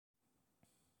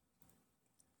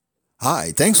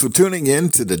Hi, thanks for tuning in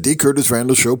to the D. Curtis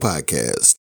Randle Show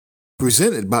podcast,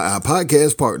 presented by our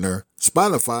podcast partner,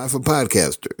 Spotify for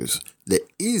Podcasters, the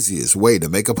easiest way to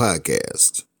make a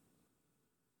podcast.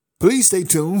 Please stay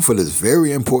tuned for this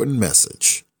very important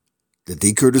message. The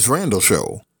D. Curtis Randle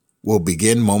Show will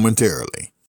begin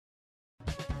momentarily.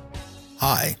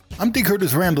 Hi, I'm D.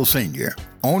 Curtis Randle Sr.,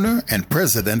 owner and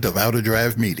president of Outer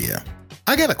Drive Media.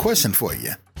 I got a question for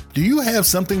you. Do you have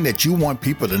something that you want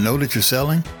people to know that you're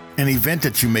selling? An event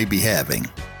that you may be having,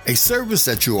 a service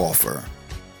that you offer,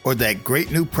 or that great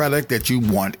new product that you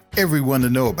want everyone to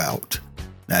know about?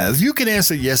 Now, if you can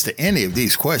answer yes to any of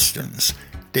these questions,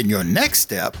 then your next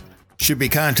step should be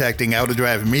contacting Outer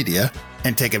Drive Media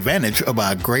and take advantage of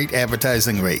our great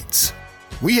advertising rates.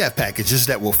 We have packages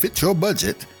that will fit your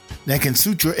budget that can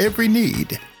suit your every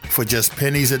need for just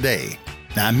pennies a day.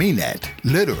 Now, I mean that,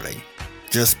 literally,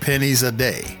 just pennies a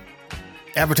day.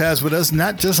 Advertise with us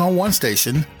not just on one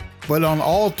station, but on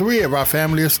all three of our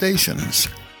family of stations: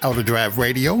 Outer Drive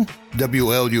Radio,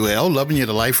 WLUL, Loving You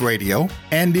to Life Radio,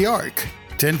 and The Arc,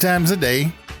 10 times a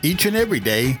day, each and every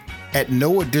day, at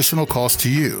no additional cost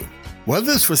to you.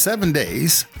 Whether it's for 7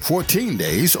 days, 14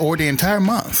 days, or the entire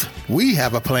month, we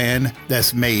have a plan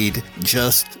that's made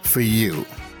just for you.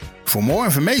 For more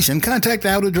information, contact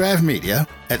Outer Drive Media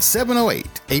at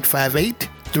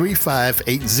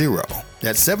 708-858-3580.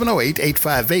 That's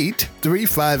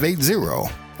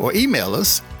 708-858-3580. Or email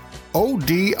us,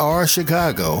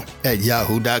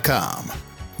 odrchicago@yahoo.com.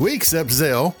 We accept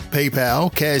Zelle,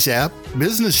 PayPal, Cash App,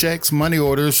 business checks, money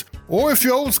orders, or if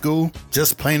you're old school,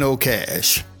 just plain old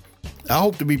cash. I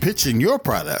hope to be pitching your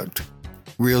product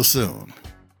real soon.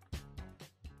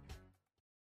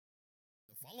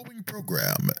 The following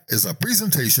program is a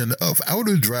presentation of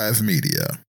Outer Drive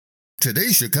Media.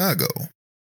 Today, Chicago.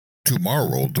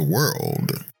 Tomorrow, the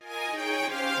world.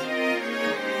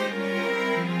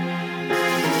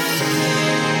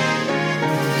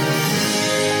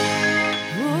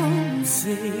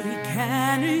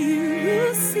 Can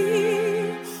you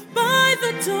see by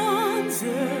the dawn's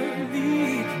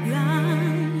early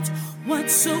light what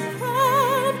so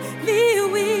proudly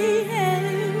we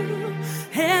hailed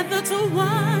the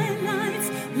twilight's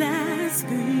last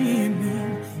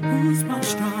gleaming, whose broad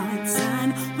stripes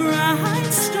and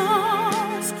bright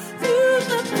stars through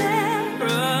the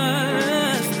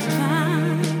fairest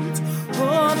fight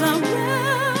o'er the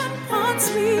ramparts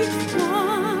we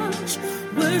watched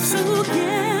were so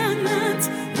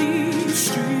gallantly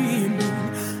streaming,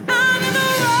 and in the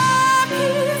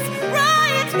Rockies'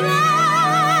 riot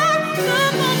glad the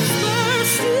most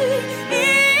thirsty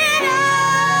in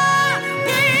our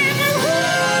gave the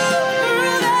whole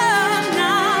the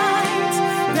night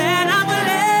that I will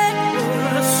let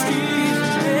the street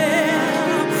bear.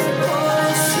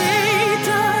 Oh, say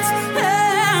does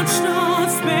that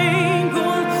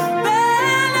star-spangled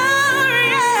banner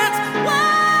yet wave?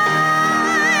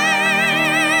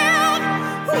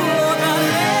 Oh, the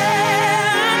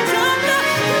land of the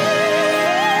free and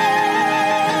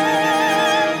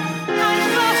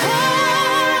the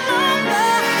home of the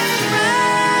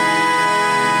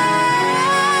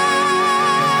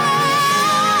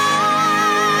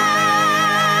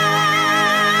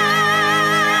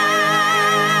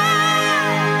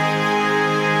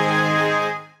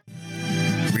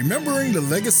Remembering the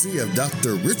legacy of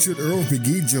Dr. Richard Earl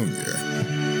McGee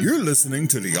Jr., you're listening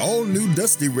to the all-new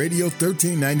Dusty Radio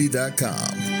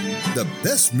 1390.com, the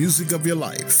best music of your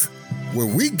life, where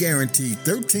we guarantee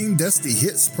 13 Dusty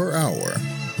hits per hour,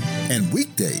 and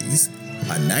weekdays,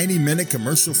 a 90-minute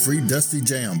commercial-free Dusty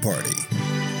Jam Party.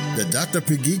 The Dr.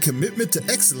 McGee commitment to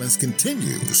excellence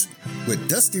continues with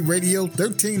Dusty Radio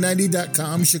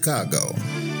 1390.com Chicago,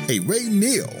 a Ray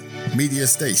Neal media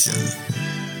station.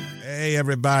 Hey,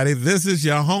 everybody, this is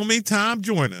your homie Tom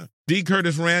Joyner. D.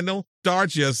 Curtis Randle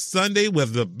starts your Sunday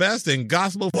with the best in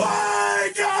gospel.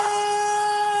 Wake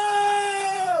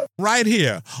up! Right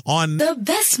here on the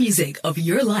best music of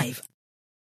your life.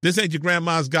 This ain't your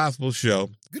grandma's gospel show.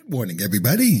 Good morning,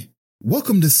 everybody.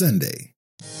 Welcome to Sunday.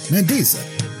 Mandisa,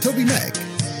 Toby Mac,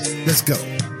 let's go.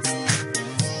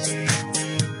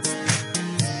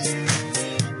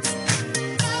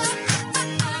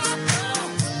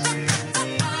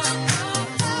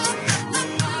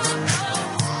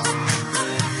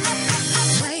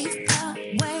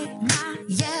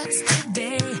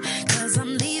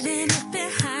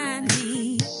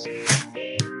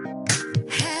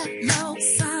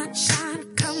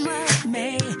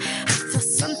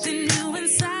 Something new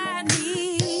inside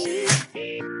me.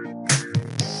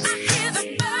 I hear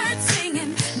the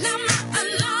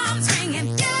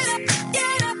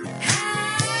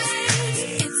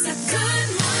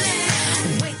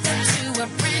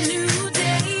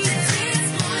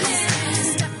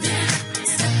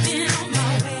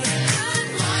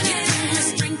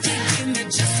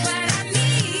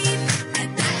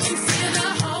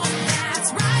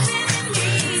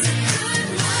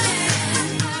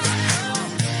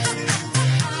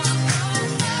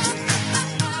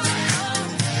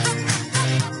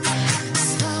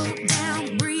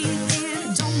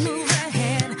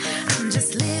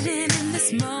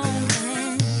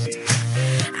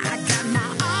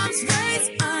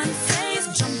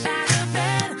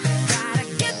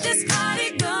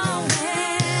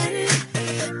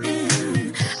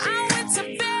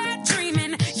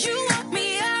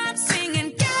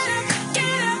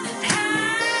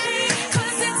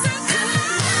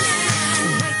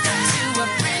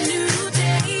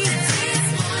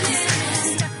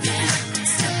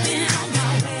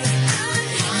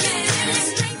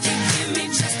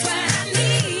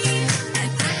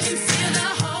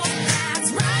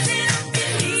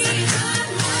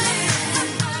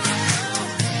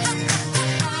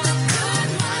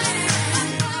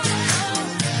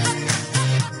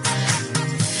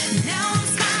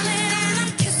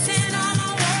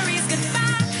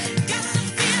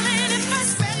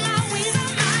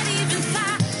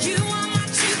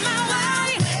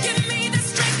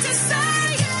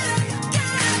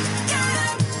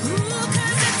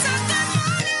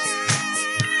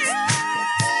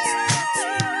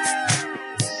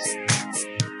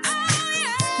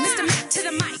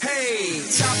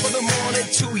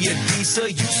to your Visa.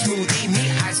 You smoothie, me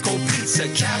ice cold pizza.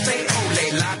 Cafe ole,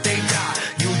 latte da.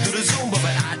 You do the Zumba,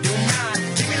 but I do not.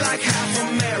 Give me like half a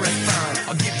marathon.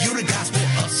 I'll give you the gospel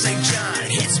of St. John.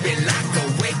 Hits me like a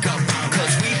wake-up bomb.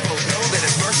 Cause we both know that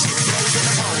his mercy flows in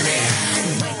the morning.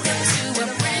 Wake up to a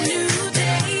brand new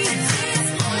day. This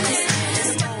morning,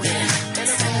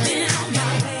 stepping on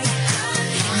my way.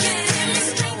 You give me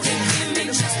strength, you give me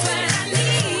just what I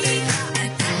need. And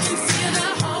I can feel the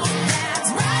hope that's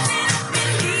rising up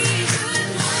in me. Good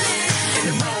morning, In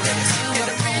the morning, to a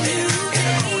brand new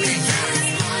day. This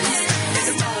morning, in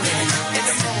the morning, in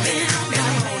the morning, in the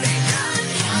morning,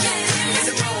 you give me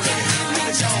strength, you give me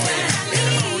just what I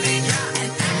need.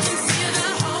 And I can feel the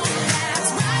hope that's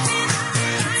rising up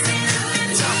in me.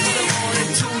 top of the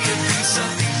morning to your Visa.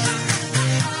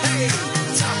 Hey,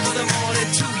 top of the morning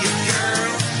to your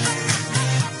girl.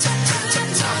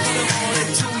 Top of the morning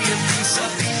to your Visa.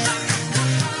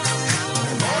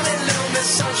 Morning, little Miss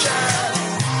Sunshine.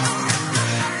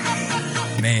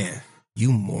 Man,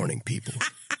 you morning people.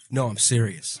 No, I'm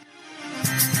serious.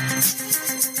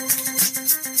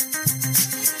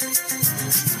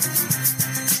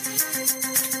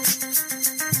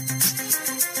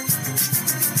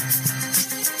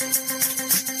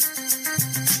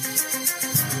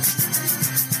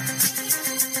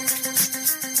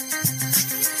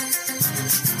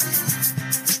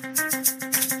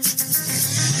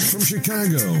 From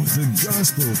Chicago, the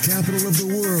gospel capital of the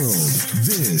world,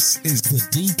 this is The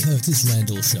D. Curtis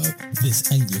Randle Show. This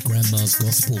ain't your grandma's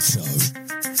gospel show.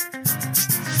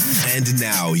 And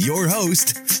now, your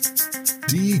host,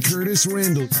 D. Curtis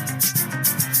Randle.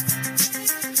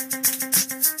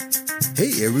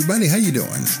 Hey everybody, how you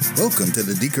doing? Welcome to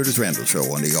the D. Curtis Randle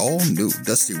Show on the all-new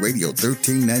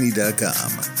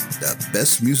DustyRadio1390.com. The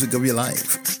best music of your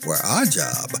life, where our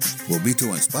job will be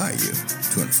to inspire you,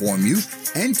 to inform you,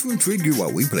 and to intrigue you while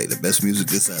we play the best music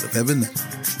this side of heaven,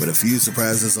 with a few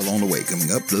surprises along the way. Coming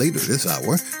up later this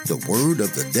hour, the word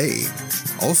of the day.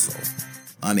 Also,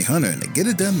 Ani Hunter and the Get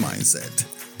It Done mindset.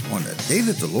 On the day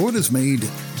that the Lord has made,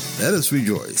 let us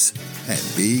rejoice and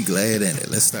be glad in it.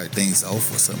 Let's start things off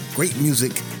with some great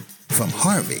music from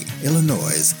Harvey,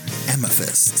 Illinois'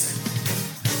 Amethyst.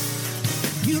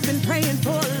 You've been praying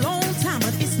for a long time,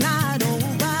 but it's not over.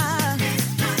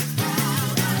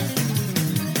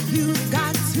 You've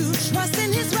got to trust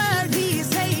in His word, He is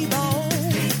able.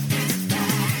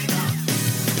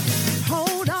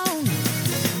 Hold on,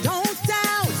 don't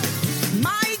doubt.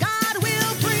 My God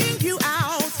will bring you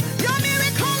out. Your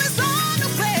miracle is on the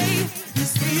way.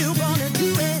 He's still gonna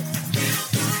do it.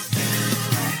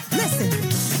 Listen,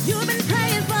 you've been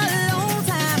praying for a long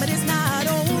time, but it's not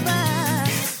over.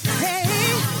 Hey,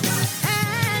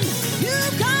 and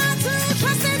you've got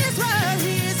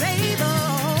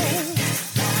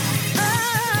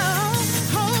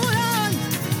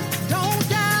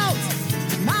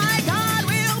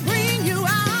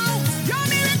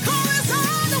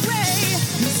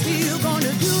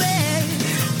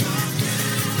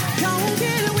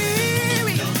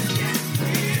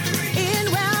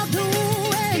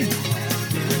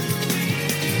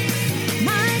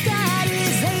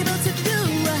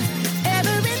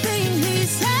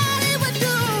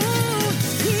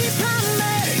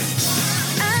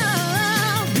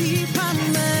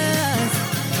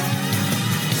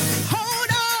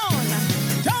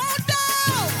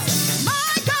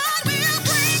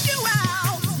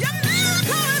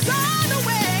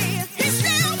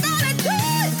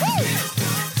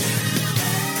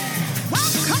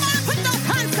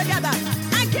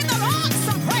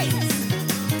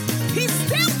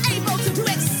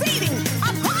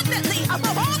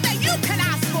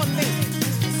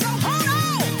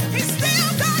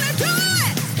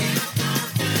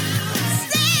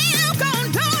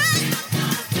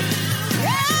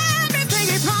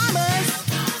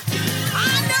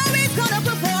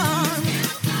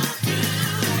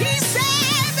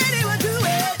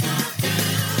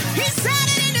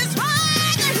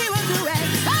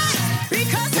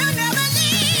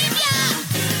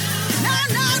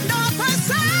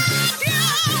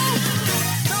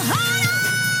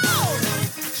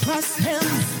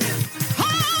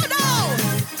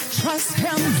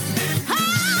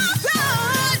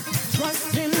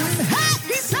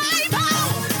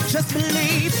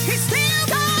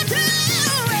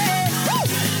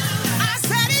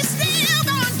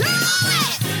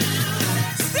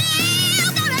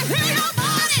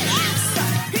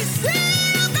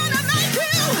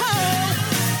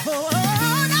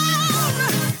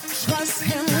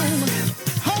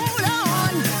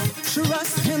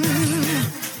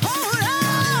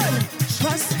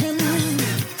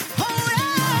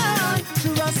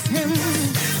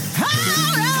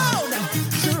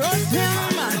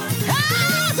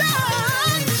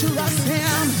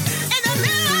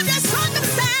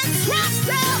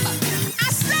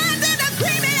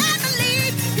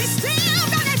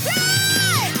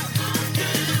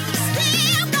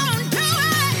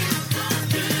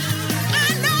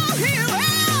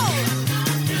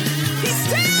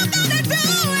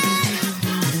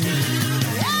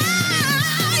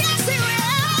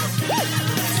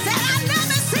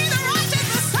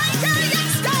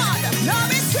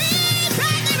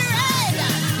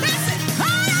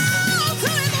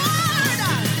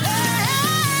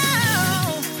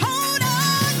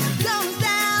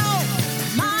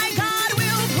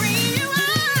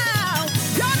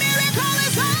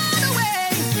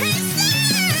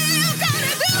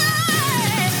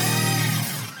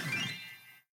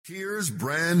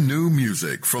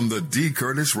music from the D.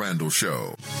 Curtis Randle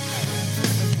Show.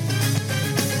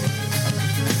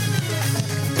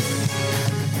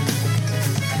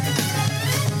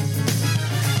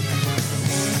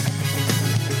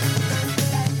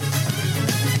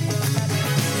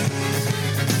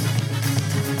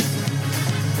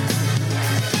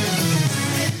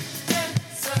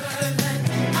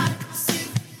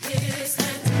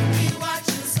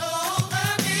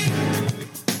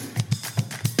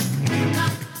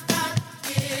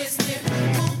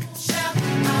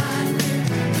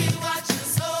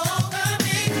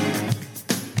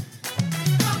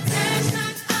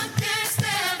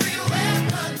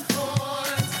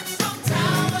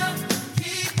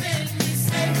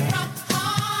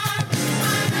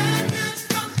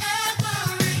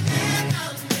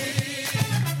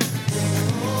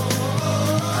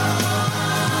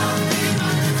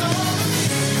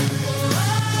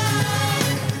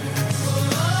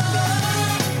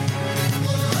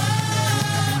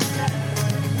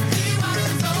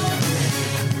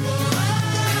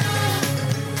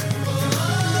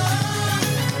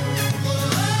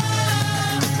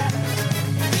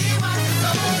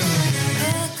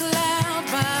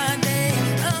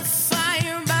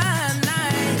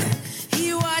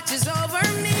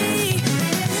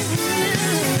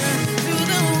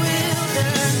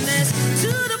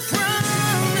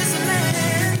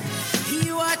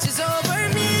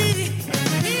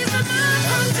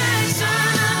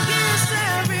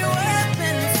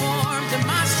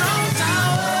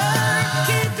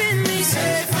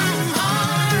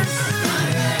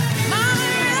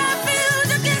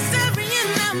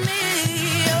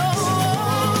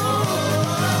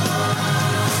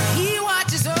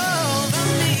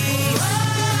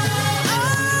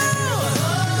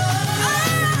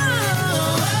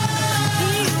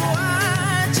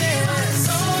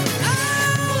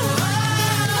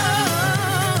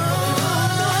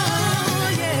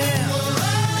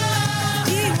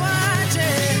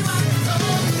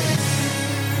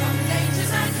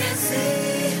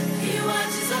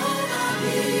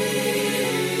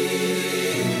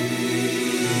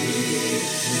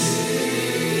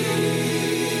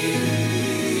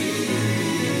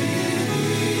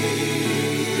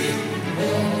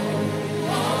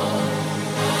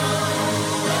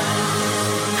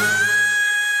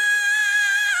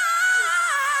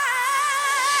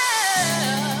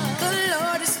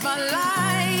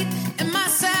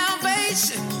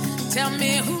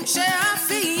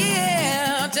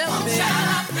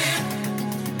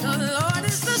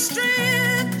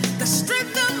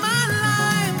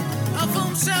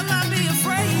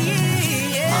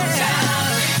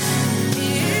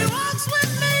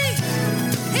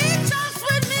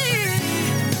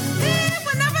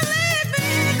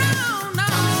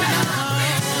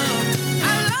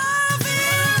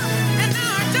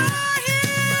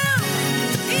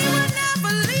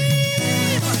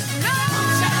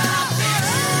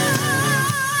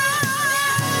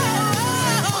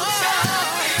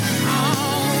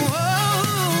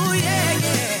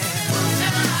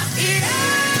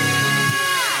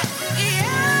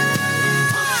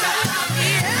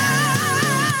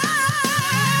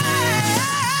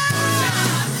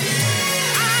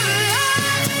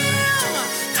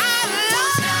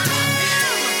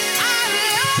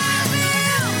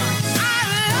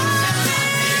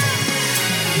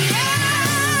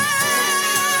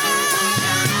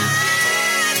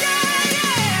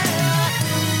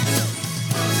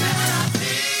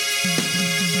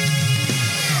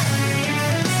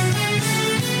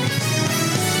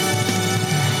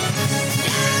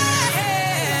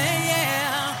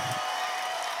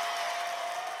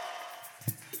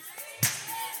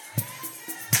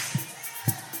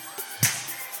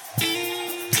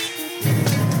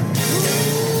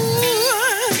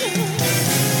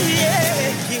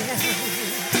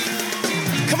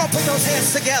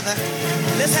 Together.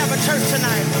 Let's have a church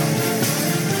tonight.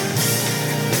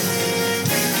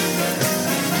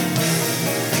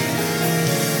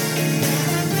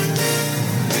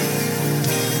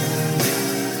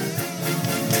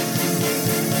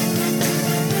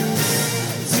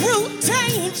 Through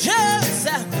dangers,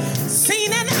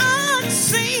 seen and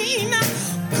unseen,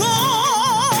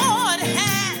 God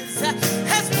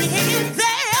has been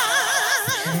there.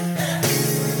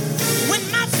 When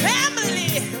my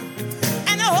family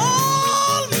and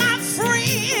all my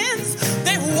friends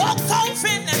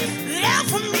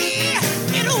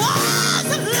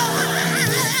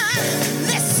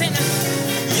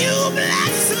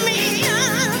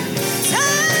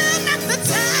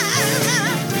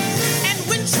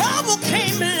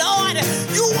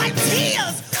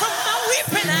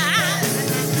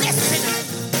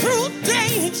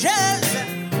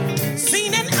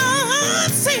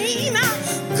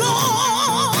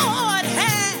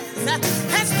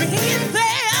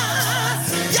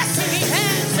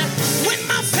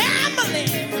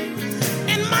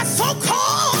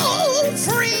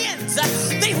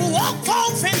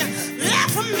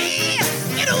me,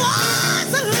 it was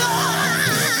the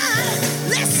Lord.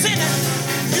 Listen,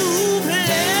 you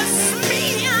bless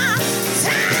me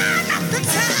time after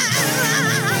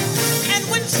time. And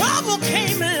when trouble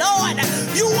came, Lord,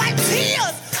 you wiped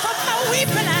tears from my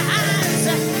weeping eyes.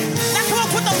 Now come on,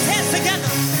 put those hands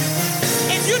together.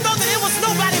 And you know that it was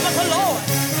nobody but the Lord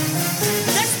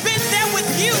that's been there with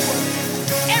you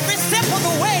every step of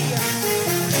the way.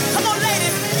 Come on,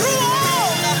 ladies, through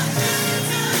all.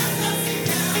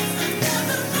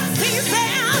 He's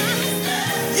there.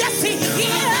 Yes, he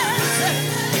is.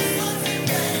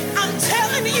 I'm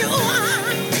telling you.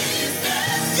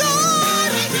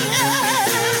 God is.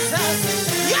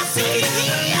 Yes, he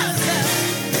is.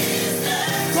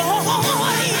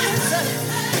 God is.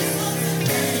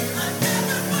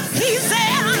 He's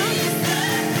there.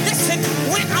 Listen,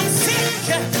 when I'm sick,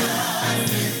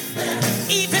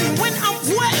 even when I'm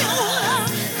well,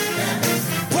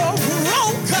 broke,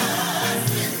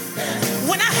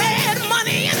 when I had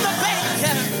money in the bank,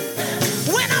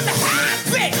 when I'm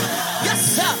happy, yes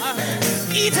sir,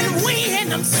 even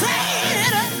when I'm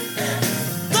sad,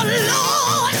 the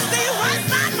Lord stay right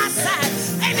by my side,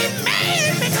 and He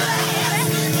made me glad.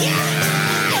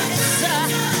 Yes,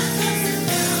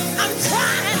 I'm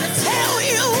trying to tell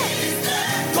you,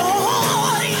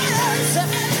 God is.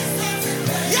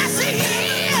 Yes, He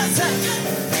is.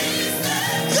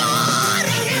 God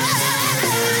is.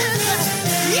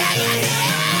 Yeah, yeah,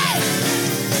 yeah.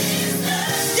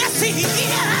 Yes, He is.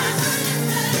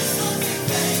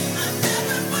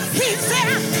 He's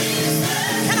there.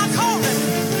 Can I call Him?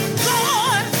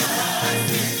 God.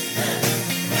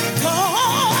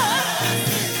 God.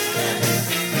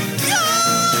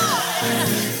 God.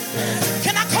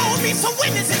 Can I call me some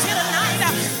witnesses here tonight?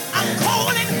 I'm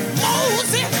calling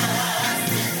Moses.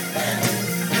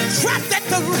 Trapped at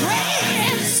the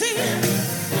Red Sea,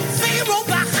 Pharaoh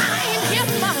behind him,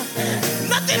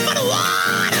 nothing but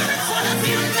water in front of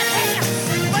him.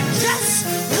 But just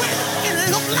when it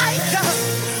looked like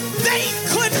they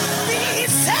could be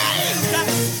saved,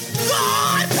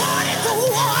 God parted the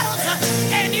waters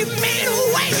and He made a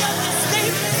way of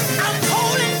escape. I'm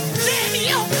calling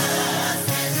Daniel,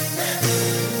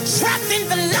 trapped in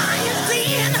the lion's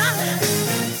den.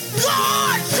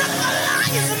 God shut the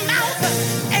lion's mouth,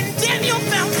 and Daniel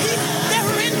found peace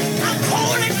therein. I'm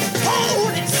calling Paul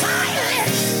and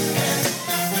Silas,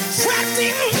 trapped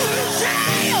in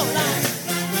jail.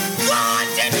 God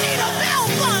didn't need a bell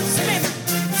bondsman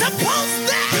to post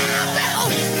their bell.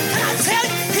 And I tell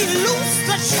you, He loosed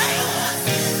the chain.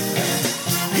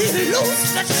 He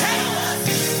loosed the chain.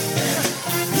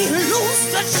 He loosed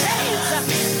the chains.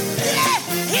 Yeah,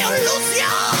 He'll loose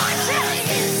your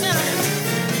chains.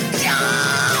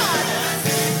 God.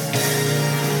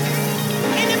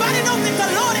 Anybody know that the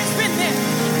Lord has been there?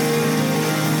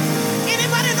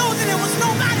 Anybody know that it was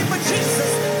nobody but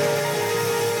Jesus?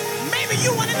 Maybe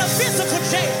you went in a physical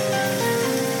jail,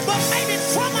 but maybe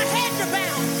trauma had you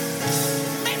bound.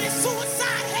 Maybe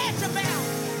suicide had you bound.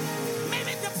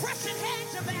 Maybe depression had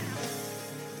you bound.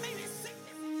 Maybe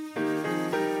sickness.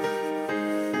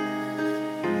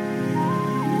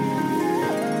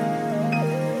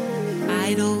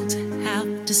 I don't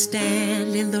have to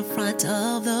stand in the front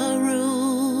of the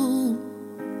room.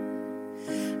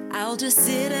 I'll just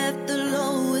sit at the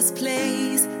lowest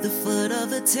place, the foot of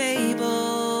the table.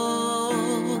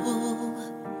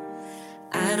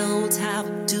 I don't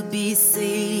have to be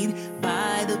seen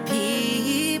by the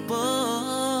people.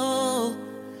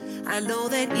 I know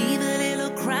that even in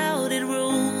a crowded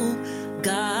room,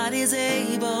 God is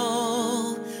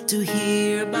able to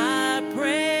hear my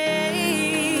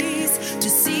praise, to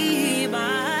see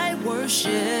my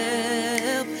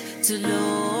worship, to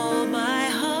know my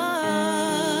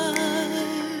heart.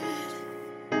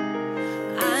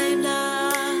 I'm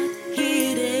not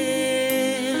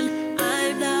hidden,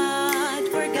 I'm not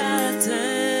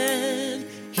forgotten.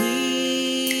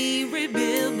 He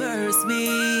remembers me.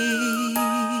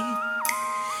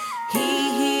 He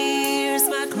hears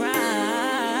my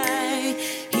cry.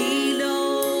 He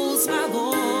knows my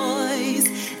voice,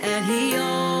 and He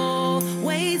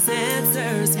always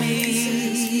answers me.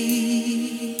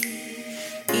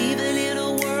 Even in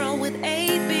a world with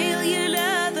 8 billion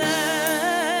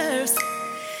others,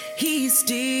 He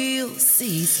still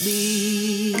sees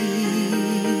me.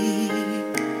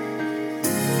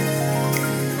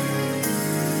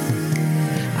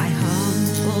 I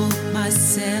humble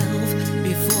myself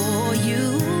before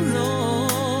You,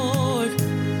 Lord.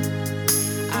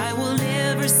 I will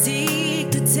never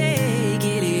seek to take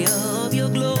any of Your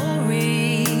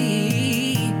glory.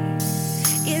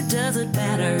 It doesn't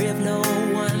matter if no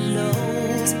one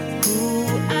knows who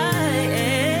I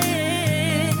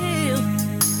am.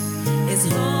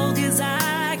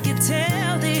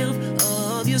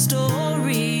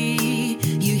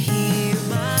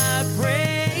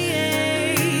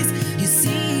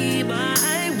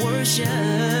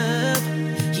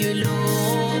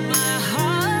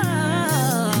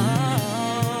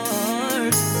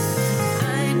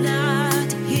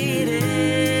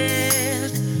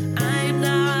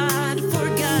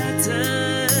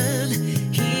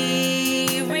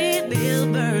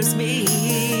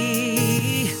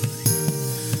 me.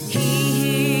 He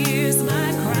hears my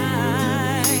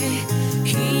cry.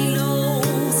 He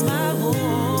knows my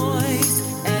voice,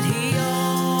 and he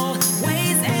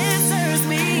always answers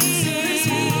me.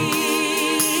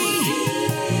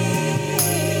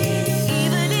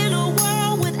 Even in a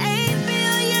world with 8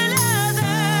 billion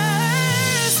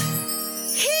others,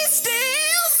 he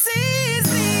still sees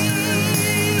me.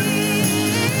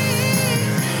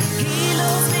 He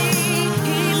loves me.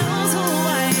 He knows who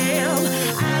I am.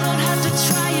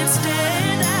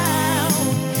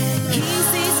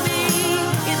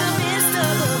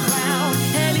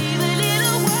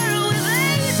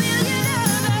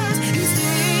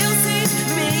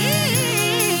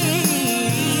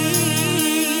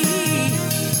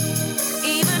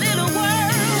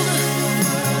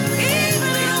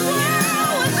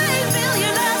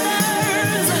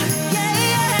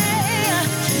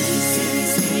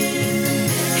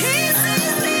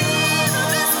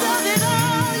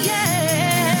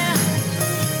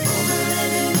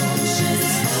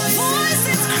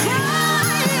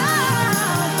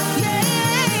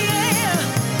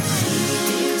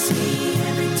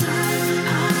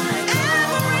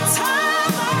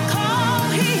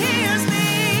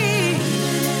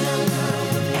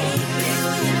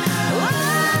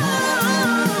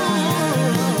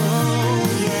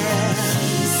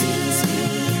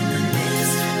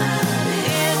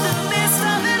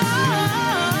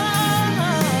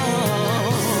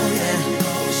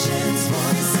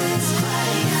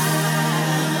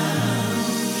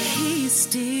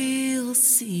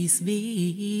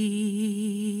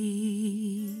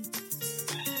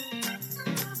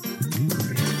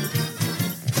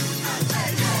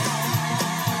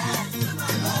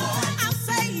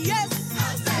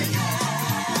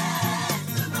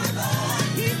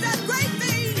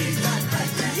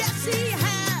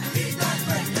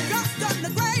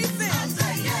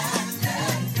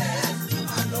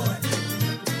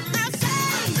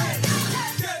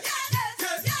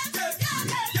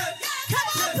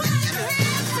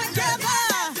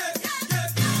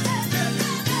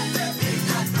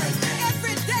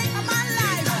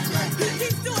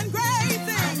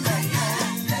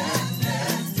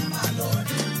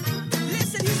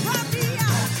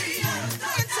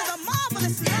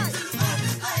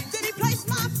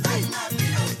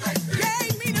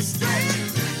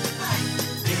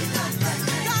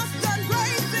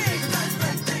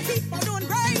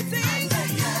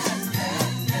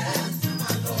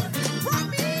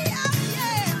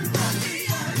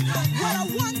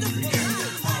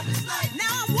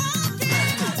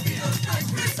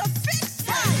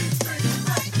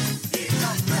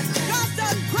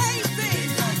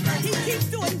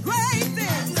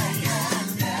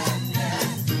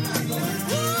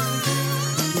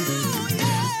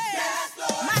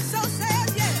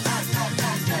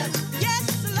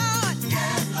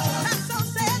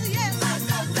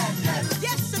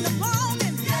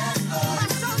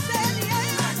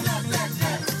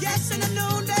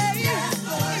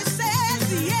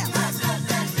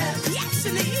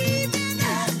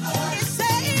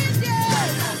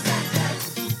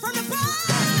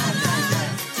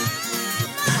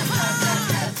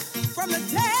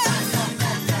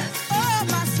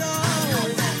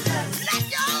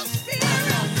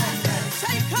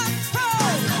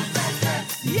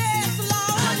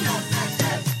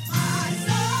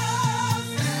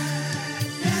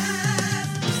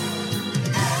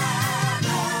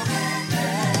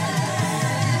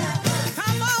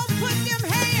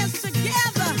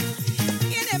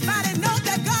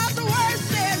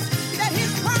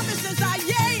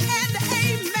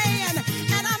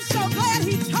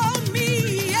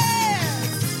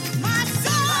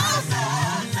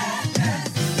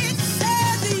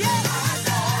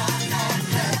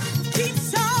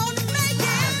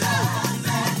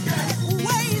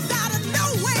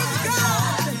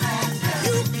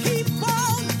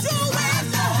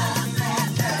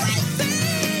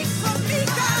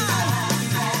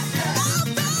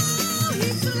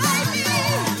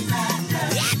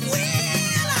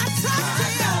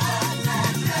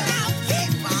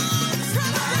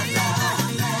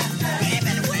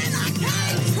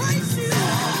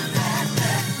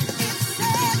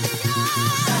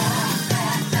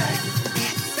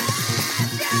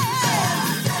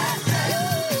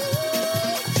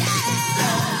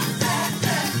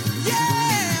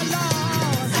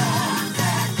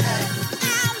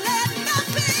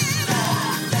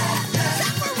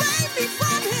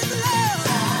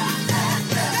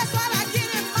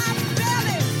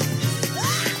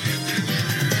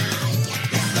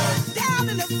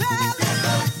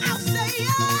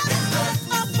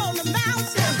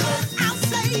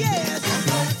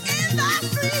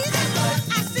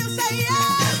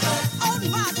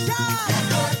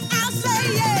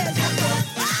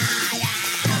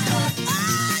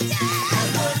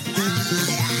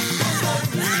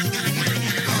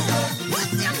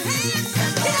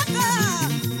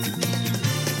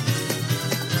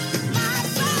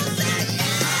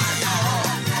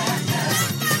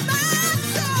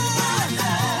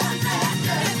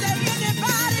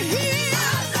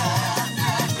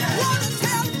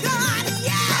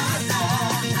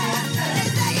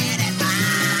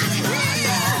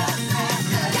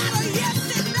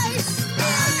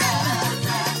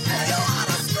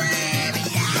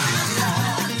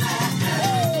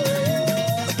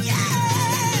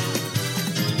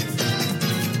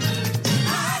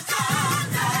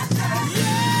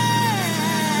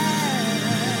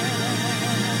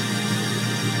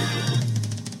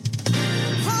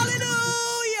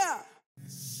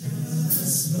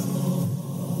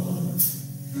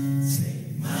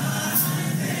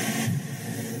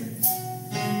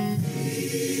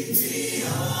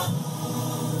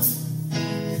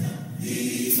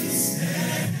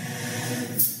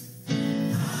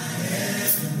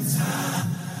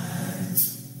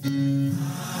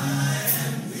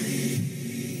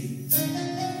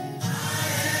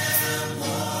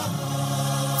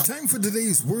 for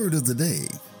today's word of the day.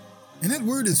 And that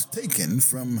word is taken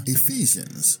from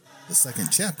Ephesians, the 2nd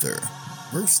chapter,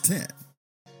 verse 10.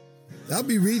 I'll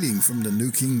be reading from the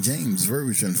New King James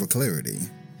Version for clarity.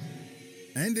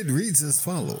 And it reads as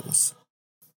follows.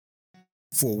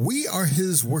 For we are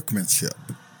his workmanship,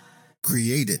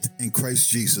 created in Christ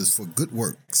Jesus for good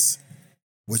works,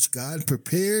 which God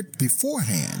prepared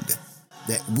beforehand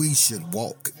that we should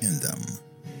walk in them.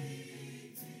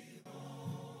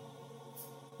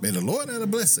 May the Lord add a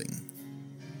blessing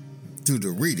to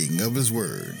the reading of his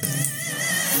word.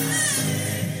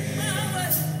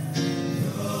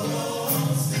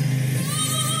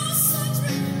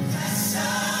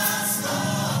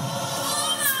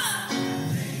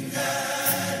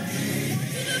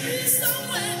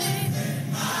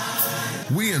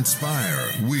 We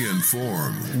inspire, we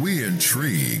inform, we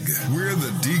intrigue. We're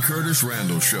the D. Curtis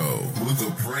Randle Show with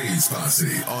the Praise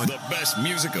Posse on the best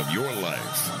music of your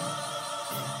life.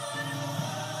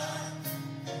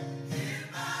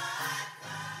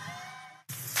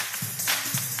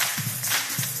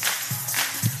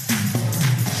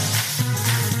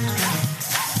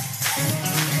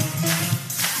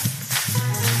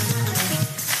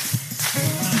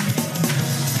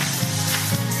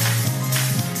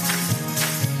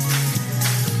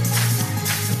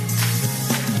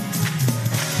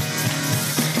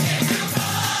 If you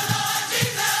call on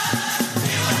Jesus,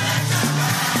 he will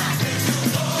answer.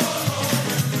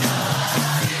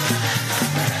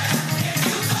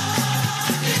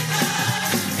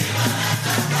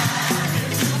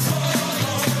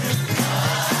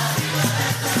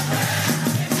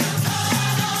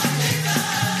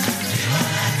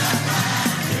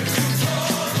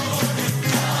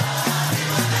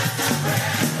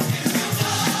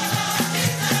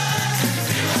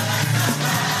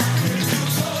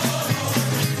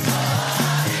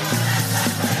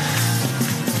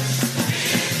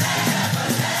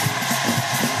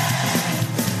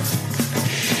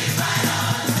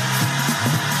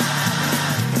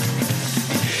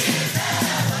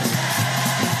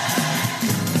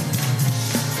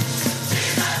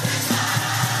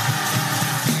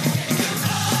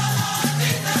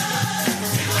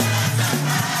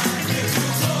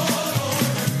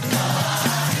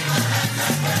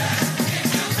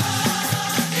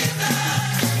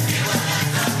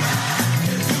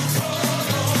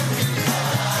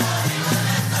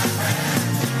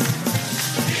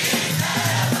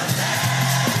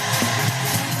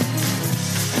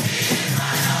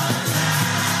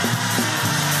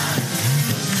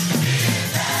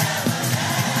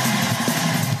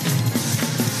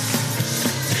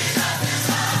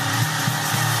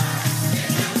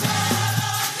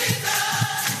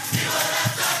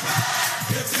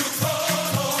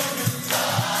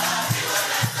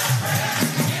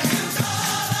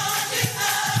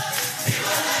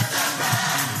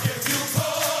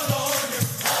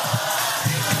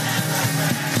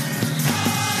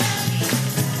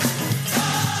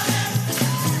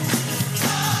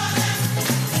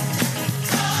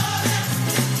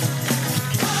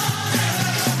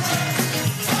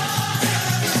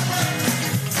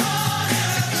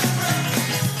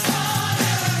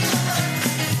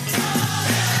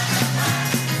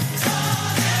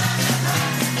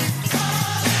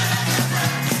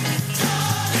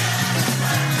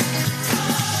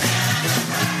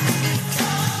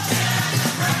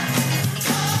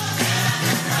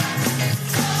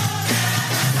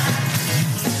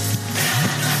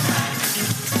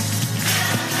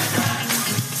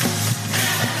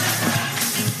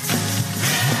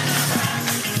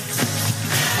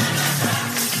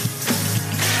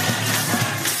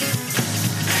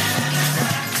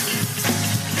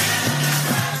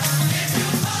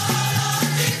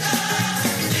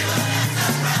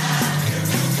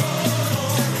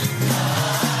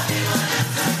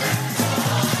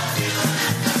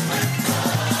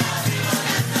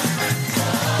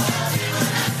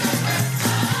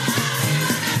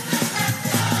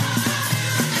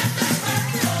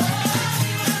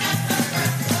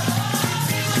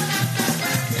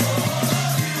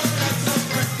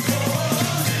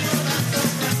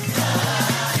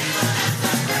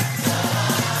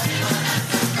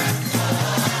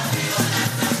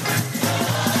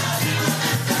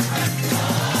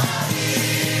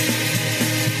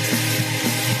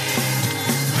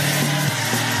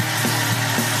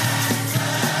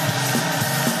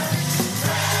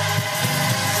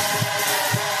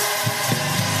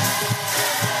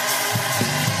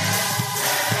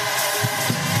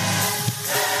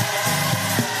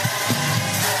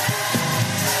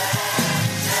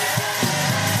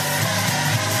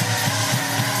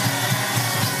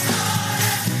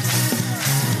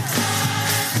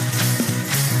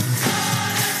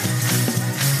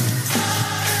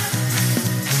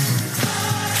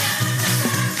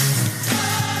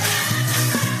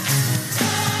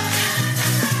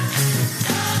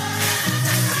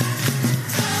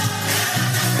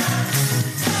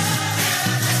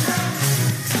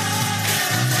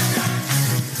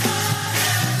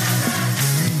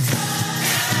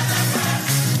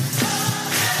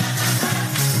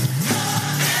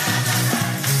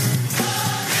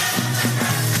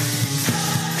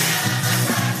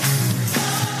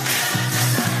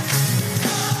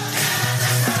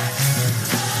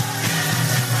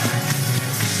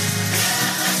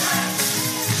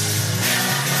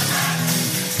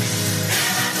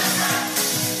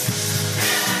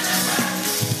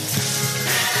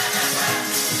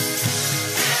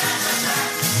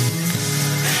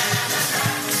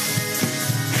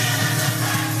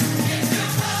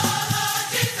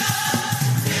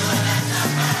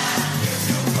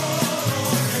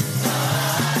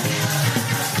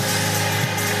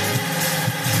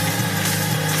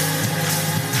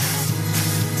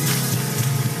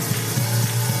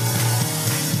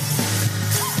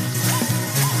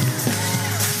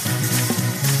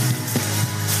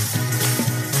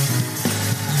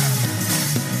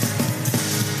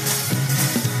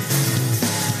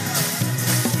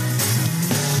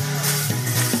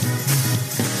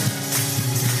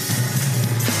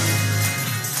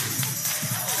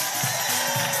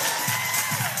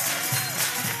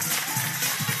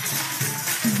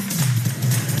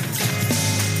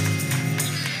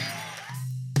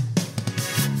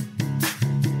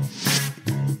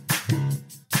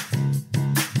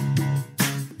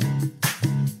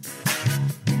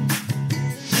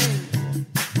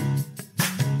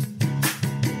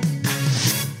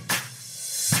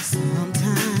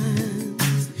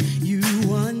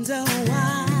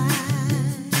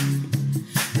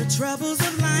 troubles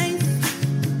of life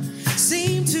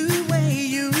seem to weigh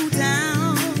you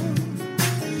down.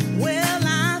 Well,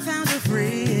 I found a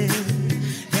friend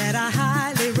that I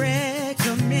highly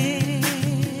recommend.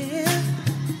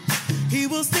 He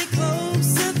will stick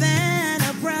closer than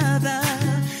a brother,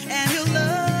 and he'll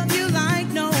love you like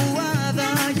no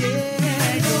other.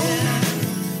 Yeah, yeah.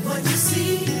 What you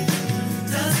see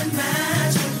doesn't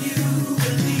match what you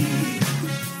believe.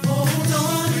 Hold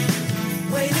on,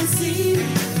 wait and see.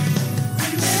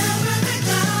 Remember that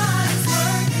God is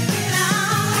working it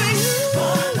out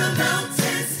for the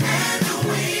mountains and the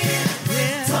wind.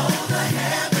 Yeah. Told the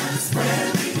heavens where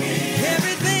to begin.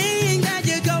 Everything that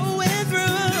you're going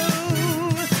through,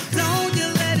 don't you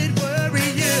let it worry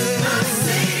you. I've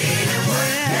seen it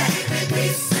work. David,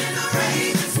 peace in a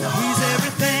raging storm. He's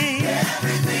everything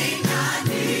I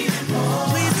need and more.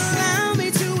 Please allow me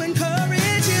to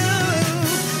encourage you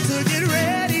to get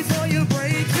ready for your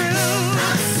breakthrough.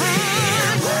 I've seen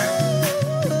it work.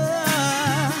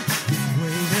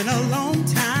 Waiting a long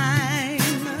time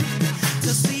to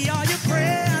see all your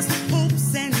prayers,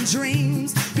 hopes, and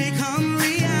dreams become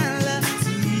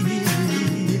reality.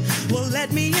 Well,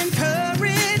 let me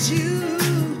encourage you.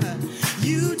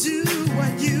 You do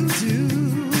what you do,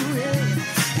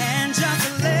 and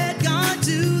just let God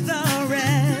do the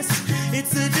rest.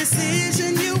 It's a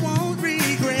decision you won't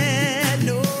regret.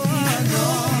 No, no,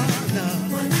 no.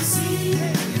 What you see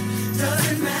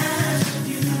doesn't match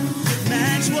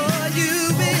what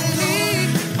you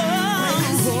believe.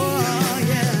 Oh,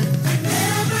 yeah.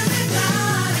 Remember that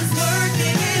God is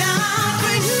working it out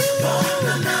for you. For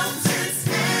the mountains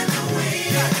and the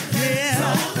wind. Yeah.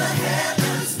 Told the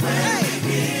heavens where to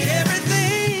begin.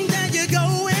 Everything that you're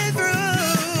going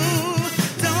through,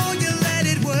 don't you let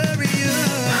it worry you.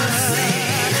 I've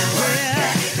seen it work.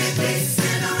 David, peace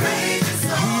in a raging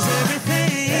storm. He's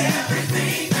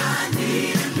everything I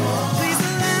need and more. Please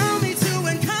allow me to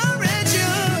encourage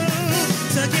you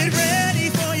to get ready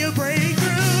for your breakthrough.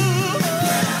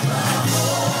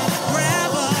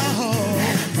 Grab a hold.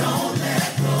 And don't let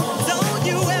go. Don't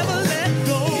you ever let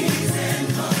go. He's in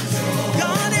control.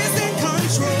 God is in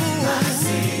control. I've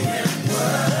seen him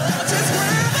work. Just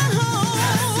grab a hold.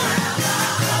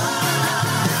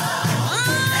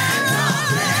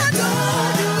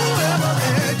 Don't you ever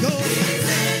let go. He's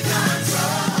in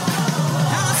control.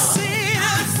 I've seen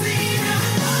him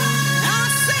work.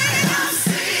 I've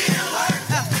seen him work.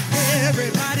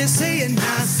 Everybody saying now.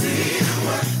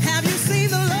 Have you seen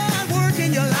the Lord work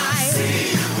in your life?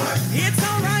 It's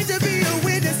all right to be a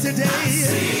witness today.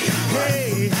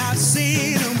 Hey, I've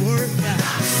seen him work.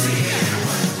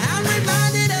 I'm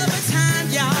reminded of a time,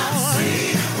 y'all,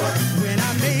 when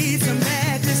I made some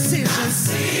bad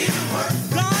decisions.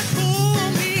 God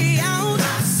pulled me out.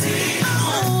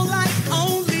 Oh, like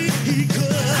only he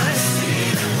could.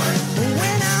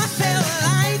 When I felt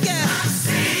like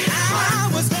I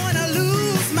was going to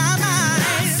lose my mind,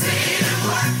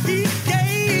 he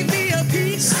gave me a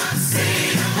peace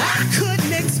I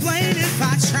couldn't explain if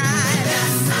I tried.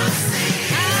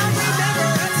 I remember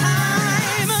a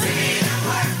time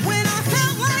when I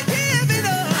felt like giving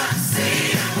up,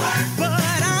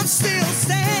 but I'm still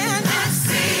standing.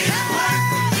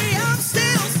 Hey, I'm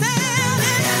still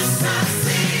standing.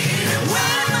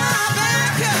 When my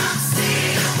back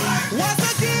was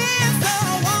against the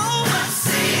wall,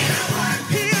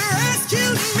 he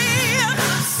rescued me,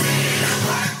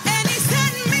 and he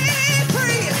set me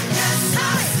free.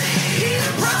 He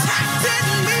protected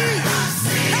me,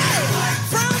 hey,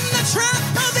 from the trap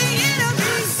of the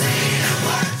enemy.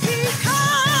 He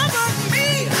covered me.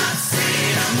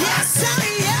 Yes, sir,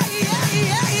 yeah.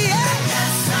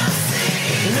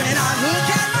 When I look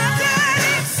at my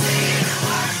daddy,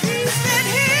 he's been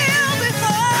here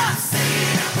before,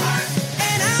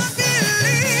 and I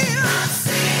believe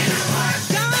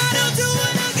God will do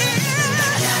it again.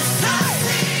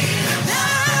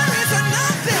 There is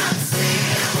nothing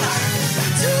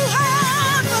too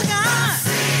hard for God.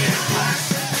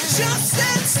 Just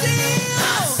stand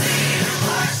still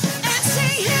and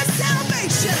see his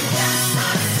salvation.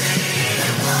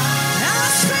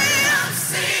 I've seen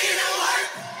it work.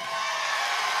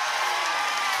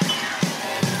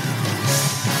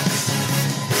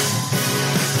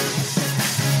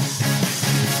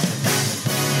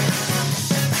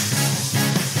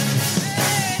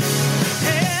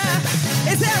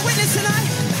 Yeah. Is there a witness tonight?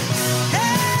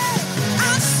 Hey,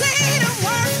 I've seen him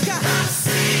work.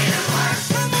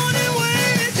 Come on and wave.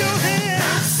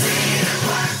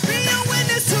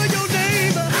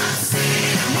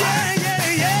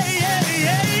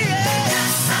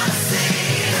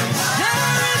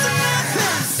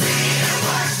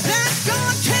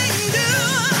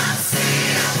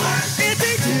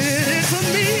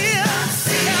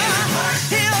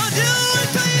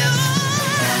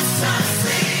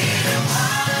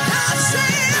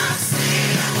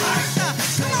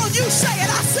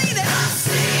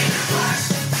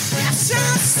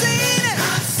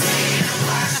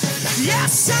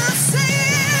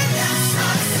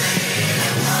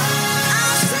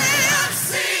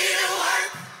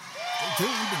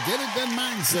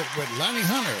 Concert with Lonnie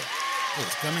Hunter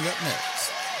is coming up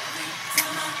next.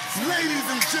 Ladies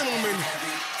and gentlemen,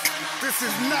 this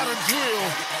is not a drill.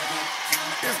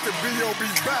 It's the B.O.B.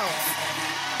 bounce.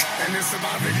 And it's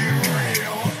about to get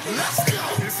real. Let's go.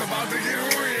 It's about to get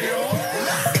real.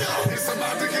 Let's go. It's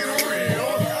about to get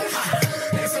real.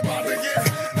 It's about to get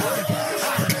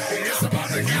It's about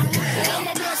to get real. All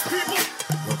my blessed people.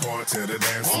 Report to the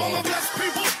dance floor. All my blessed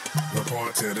people.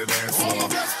 Report to the dance floor. All my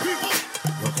blessed people.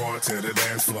 Report to the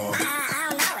dance floor. I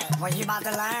don't know it. What you about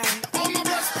to learn? All my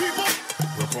blessed people.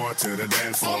 Report to the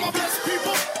dance floor. All my blessed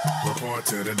people. Report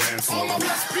to the dance floor. All my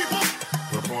blessed people.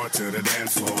 Report to the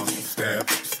dance floor. Step,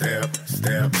 step,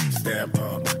 step, step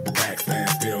up. Back, stand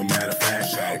still, matter of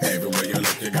fact. Everywhere you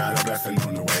look, you got a blessing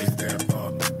on the way. Step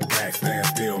up. Back, stand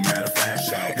still, matter of fact.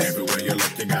 Everywhere you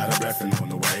look, you got a blessing on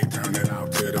the way. Turn it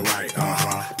out to the right.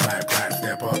 Clap, clap,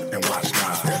 step up and watch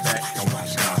God. Step back and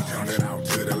watch God. Turn it out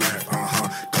to the left.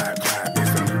 Clap, clap.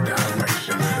 It's a new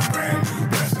direction with a brand new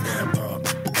blessing. Step up.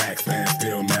 Back, stand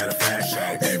still, matter of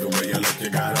fact. Everywhere you look, you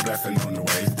got a blessing on the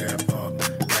way. Step up.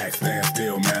 Back, stand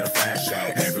still, matter of fact.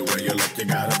 Everywhere you look, you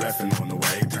got a blessing on the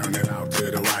way. Turn it out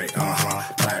to the right.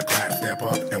 Clap, clap, step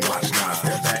up and watch God.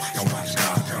 Step back and watch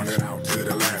God. Turn it out to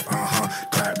the left.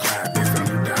 Clap, clap. It's a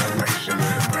new direction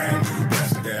with a brand new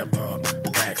blessing. Step up.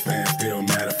 Back, stand still,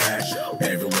 matter of fact.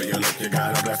 Everywhere you look, you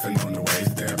got a blessing on the way.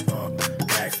 Step up.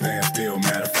 Back, stand still,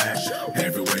 matter of fact.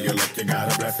 Everywhere you look, you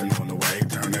got a blessing on the way.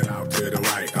 Turn it out to the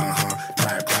right.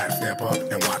 Clap, clap, step up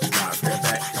and watch God. Step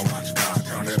back and watch God.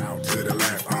 Turn it out to the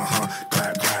left.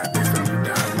 Clap, clap. It's a new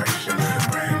direction with a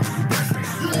brand new blessing.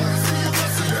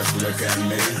 Just look at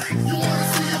me.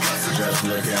 Just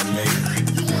look at me.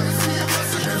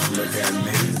 Just look at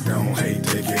me. Don't hate,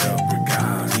 take it up with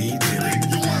God. He did it.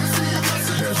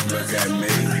 Just look at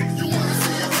me.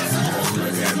 Just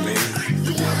look at me.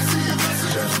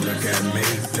 Just look at me.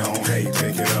 Don't hate,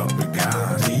 take it up with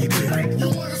God. He did it.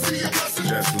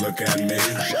 Just look at me.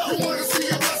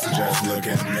 Just look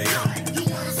at me.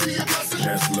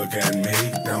 Just look at me.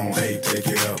 Don't hate, take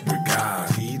it up with God.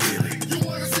 He did it.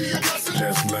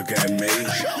 Just look at me.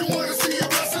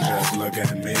 Just look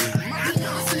at me.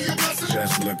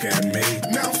 Just look at me.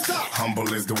 Now stop.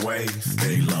 Humble is the way.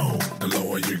 Stay low. The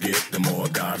lower you get, the more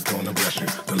God's gonna bless you.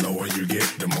 The lower you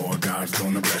get, the more God's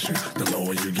gonna bless you. The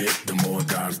lower you get, the more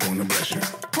God's gonna bless you.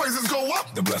 Praises go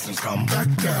up. The blessings come back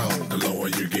down. The lower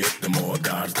you get, the more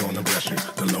God's gonna bless you.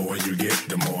 The lower you get,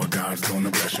 the more God's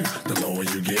gonna bless you. The lower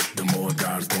you get, the more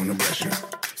God's gonna bless you.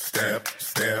 Step,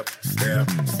 step, step,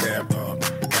 step up.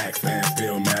 Back, stand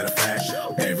still, matter of fact.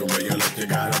 Everywhere you look, you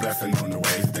got a blessing on the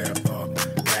way. Step up.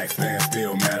 Back, stand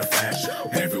still, matter of fact.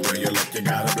 Everywhere you look, you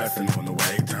got a blessing on the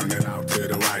way. Turn it out to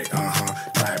the right.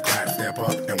 Clap, clap, step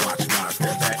up and watch God.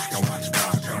 Step back and watch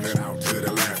God. Turn it out to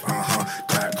the left. Clap,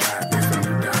 clap. It's a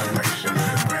new direction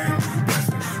with a brand new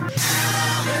blessing.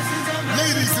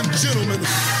 Ladies and gentlemen,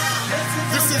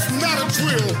 this is not a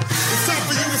drill. It's time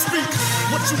for you to speak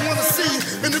what you want to see.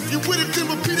 And if you with it, then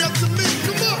repeat after me.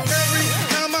 Come on. Every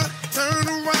time I turn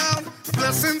around,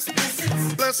 blessings,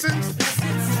 blessings.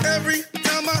 Every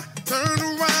time I turn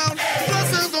around,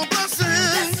 blessings on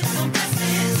blessings.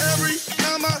 Every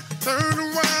time I turn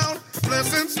around,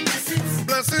 blessings,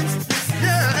 blessings.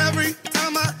 Yeah, every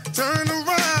time I turn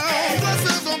around,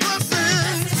 blessings on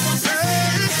blessings.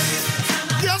 Hey,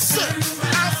 yes sir,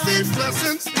 I see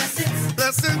blessings,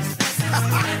 blessings.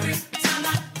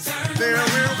 There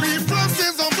will be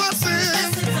blessings on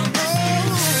blessings. Oh,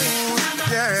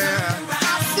 yeah, I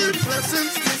see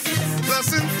blessings,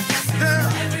 blessings. Yeah,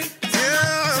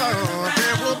 yeah,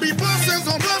 there will be blessings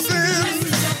on blessings.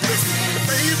 The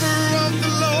favor of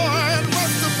the Lord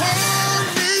rests upon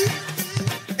me.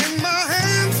 In my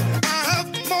hands, I have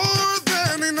more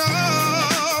than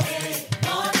enough.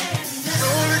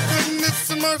 Surely goodness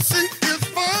and mercy is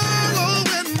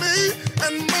following me,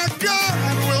 and my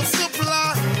God will supply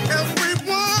every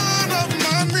one of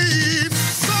my needs.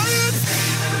 Say it.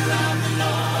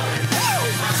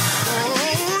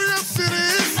 Oh, yes it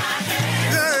is.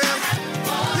 Yeah,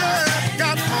 yeah,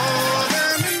 got more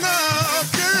than enough.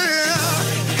 Yeah,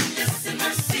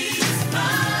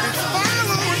 it's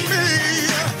following me,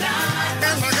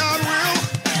 and my God will.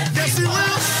 Yes he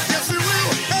will. Yes he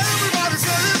will. Everybody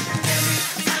say it.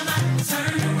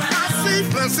 I see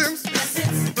blessings,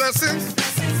 blessings.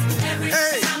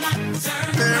 Hey,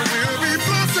 there will be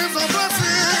blessings on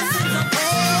blessings. Oh,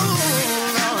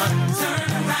 Lord.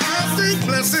 I see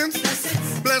blessings,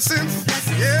 blessings.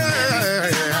 Yeah,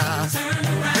 yeah.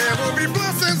 There will be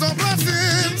blessings on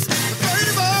blessings.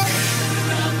 Favor.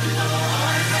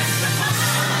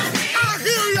 I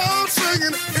hear y'all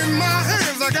singing. In my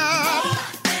hands I got.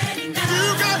 You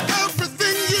got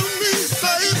everything you need.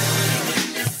 Say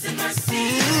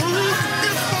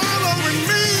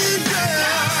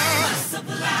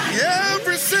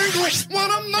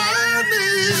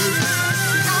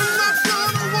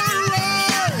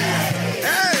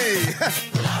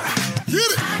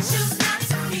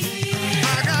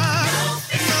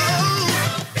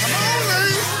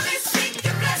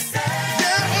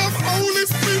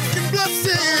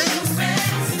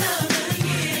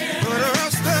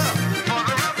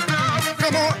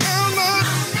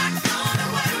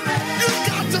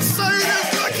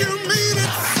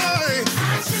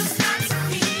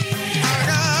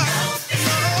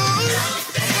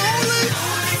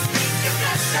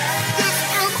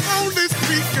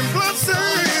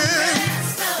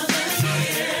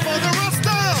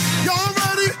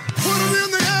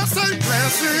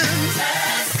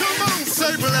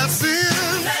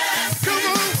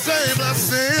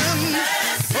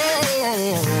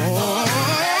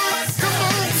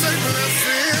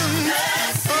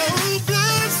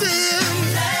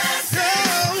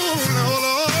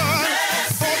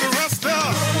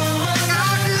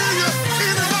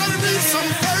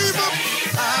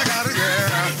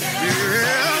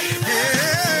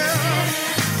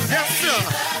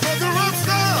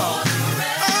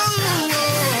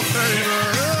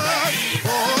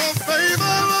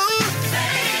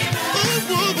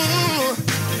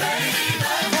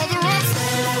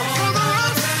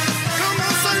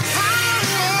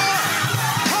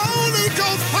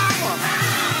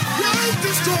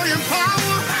destroying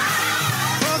power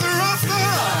for the rest of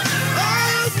us.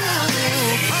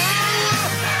 Power.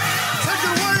 Take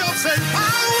it away, I'll say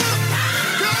power.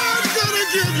 God's gonna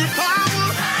give you power.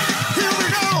 Here we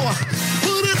go.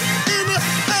 Put it in the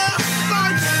air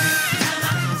like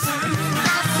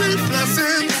I see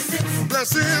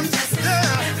blessings,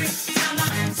 yeah.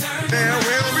 There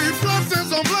will be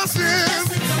blessings on blessings.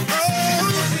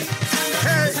 Oh,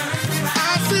 hey,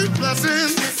 I see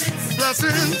blessings,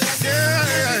 yeah.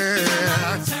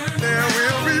 There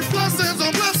will be blessings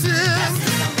on blessings.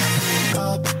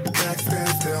 Up, back, stand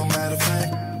still, matter of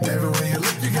fact. Everywhere you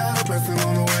look, you got a blessing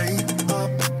on the way.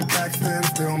 Up, back, stand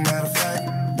still, matter of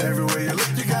fact. Everywhere you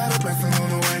look, you got a blessing on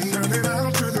the way. Turn it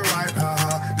out to the right,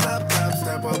 clap, clap,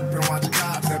 step up and watch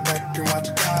God. Step back and watch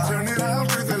God. Turn it out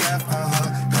to the left,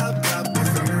 clap, clap,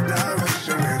 it's a new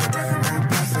direction. It's a brand new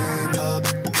blessing. Up,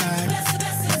 back.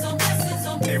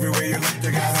 Everywhere you look,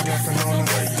 you got a blessing on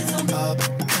the way. Up,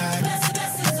 back.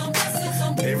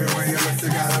 Everywhere you look, you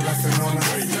got a blessing on the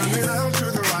way. Turn it out to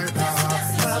the right,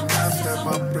 clap, clap, step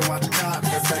up and watch God.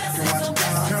 Step back and watch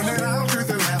God. Turn it out to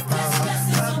the left, clap,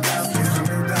 clap, it's a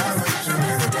new direction.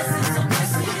 It's a brand new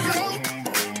blessing. Look out,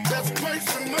 that's grace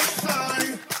and mercy,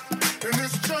 and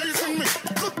it's chasing me.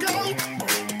 Look out,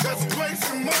 that's grace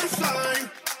and mercy,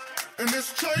 and it's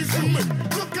chasing me.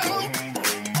 Look out,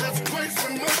 that's grace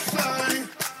and mercy,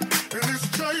 and it's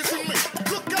chasing me.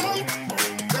 Look out,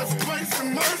 that's grace and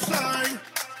mercy,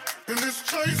 and it's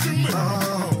chasing me.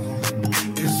 Oh,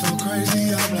 it's so crazy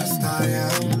how blessed I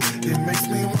am. It makes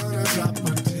me wanna drop a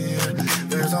tear.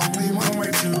 There's only one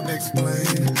way to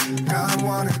explain. God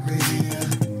wanted me here.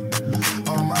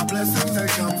 All my blessings, they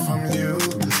come from you.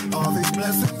 All these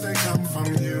blessings, they come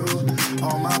from you.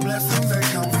 All my blessings, they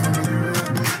come from you.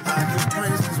 I give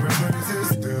praises where praises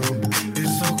due.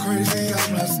 It's so crazy how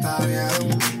blessed I am.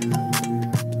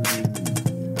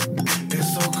 It's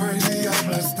so crazy how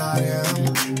blessed I am.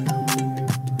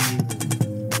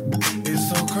 It's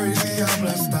so crazy how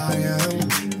blessed I am.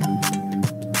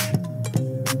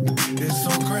 It's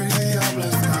so crazy how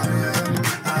blessed I am.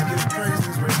 I give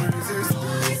praises where praises due.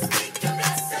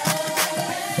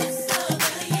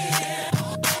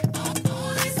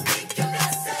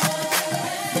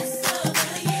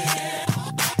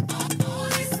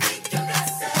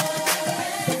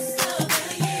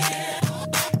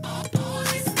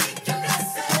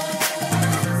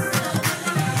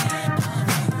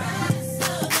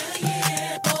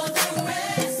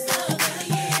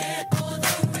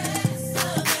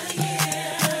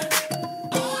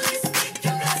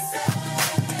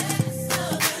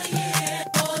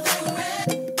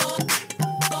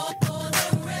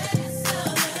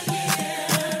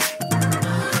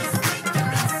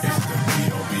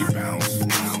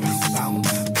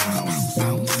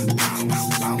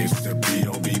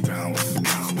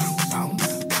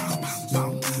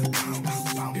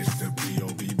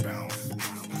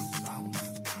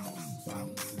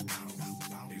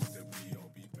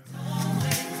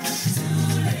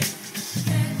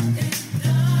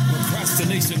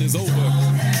 Procrastination is over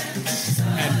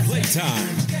and playtime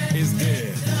is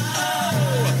dead.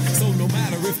 Oh, so no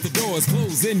matter if the doors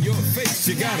close in your face,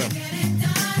 you gotta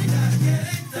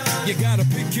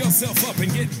pick yourself up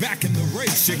and get back in the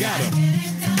race. You gotta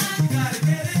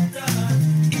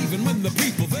even when the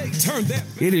people they turn their.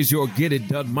 It is your Get It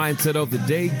Done mindset of the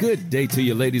day. Good day to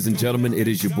you, ladies and gentlemen. It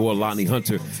is your boy Lonnie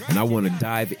Hunter, and I want to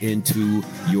dive into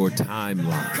your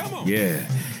timeline. Yeah.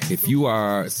 If you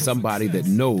are somebody that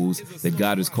knows that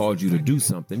God has called you to do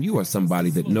something, you are somebody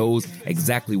that knows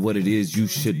exactly what it is you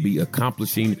should be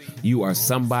accomplishing. You are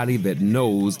somebody that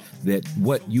knows that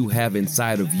what you have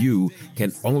inside of you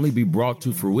can only be brought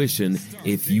to fruition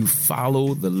if you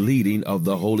follow the leading of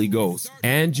the Holy Ghost.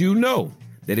 And you know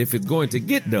that if it's going to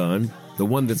get done, the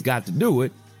one that's got to do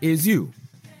it is you.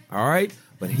 All right?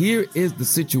 But here is the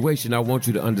situation I want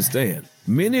you to understand.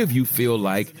 Many of you feel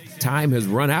like time has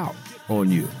run out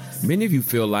on you. Many of you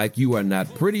feel like you are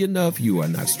not pretty enough, you are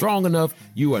not strong enough,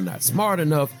 you are not smart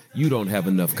enough, you don't have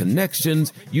enough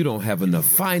connections, you don't have enough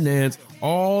finance,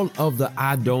 all of the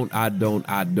I don't.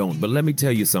 But let me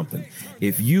tell you something.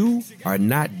 If you are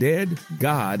not dead,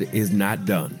 God is not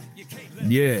done.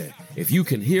 Yeah, if you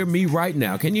can hear me right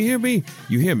now, can you hear me?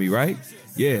 You hear me, right?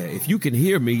 Yeah, if you can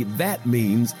hear me, that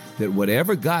means that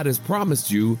whatever God has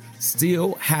promised you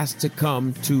still has to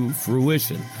come to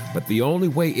fruition. But the only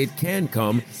way it can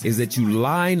come is that you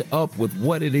line up with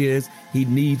what it is He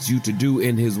needs you to do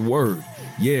in His Word.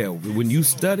 Yeah, when you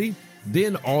study,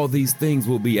 then all these things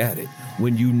will be added.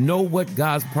 When you know what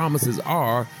God's promises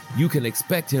are, you can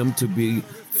expect Him to be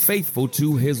faithful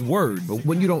to His Word. But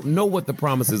when you don't know what the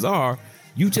promises are,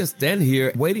 You just stand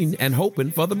here waiting and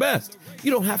hoping for the best.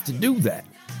 You don't have to do that.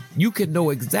 You can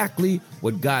know exactly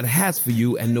what God has for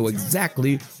you and know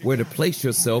exactly where to place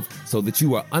yourself so that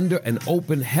you are under an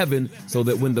open heaven, so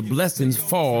that when the blessings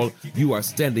fall, you are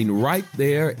standing right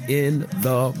there in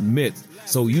the midst.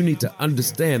 So you need to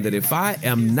understand that if I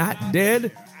am not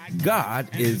dead, God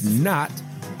is not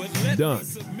done.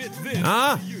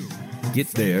 Get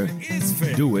there,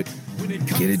 do it,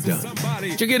 get it done.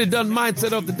 It's your Get It Done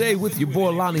Mindset of the Day with your boy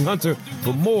Lonnie Hunter.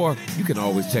 For more, you can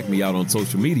always check me out on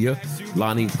social media,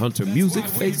 Lonnie Hunter Music,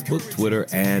 Facebook, Twitter,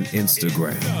 and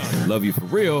Instagram. Love you for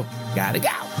real. Gotta go.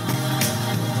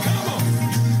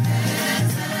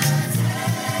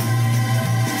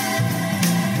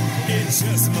 It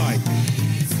just might.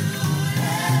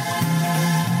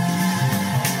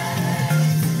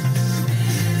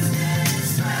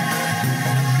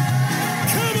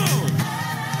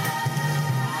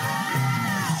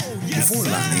 Before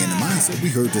Lonnie and the Mindset, we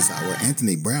heard this hour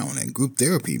Anthony Brown and Group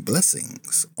Therapy,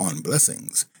 Blessings on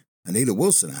Blessings. Anita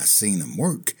Wilson, I Seen Him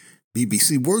Work.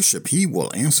 BBC Worship, He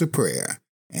Will Answer Prayer.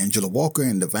 Angela Walker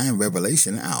and Divine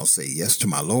Revelation, I'll Say Yes to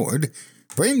My Lord.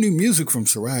 Brand new music from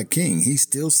Shirai King, He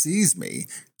Still Sees Me.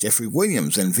 Jeffrey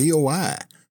Williams and VOI,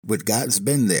 With God's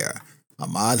Been There.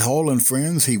 Ahmad Hall and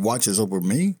Friends, He Watches Over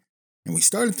Me. And we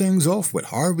started things off with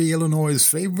Harvey, Illinois'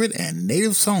 favorite and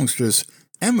native songstress,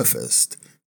 Amethyst.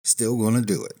 Still Gonna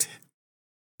Do It.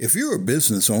 If you're a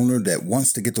business owner that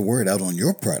wants to get the word out on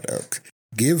your product,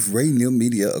 give Ray Neal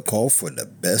Media a call for the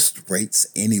best rates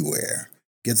anywhere.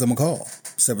 Give them a call,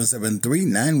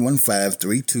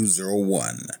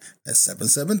 773-915-3201. That's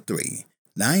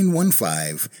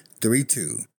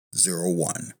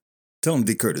 773-915-3201. Tell them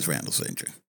D. Curtis Randle sent you.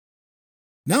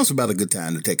 Now it's about a good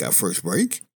time to take our first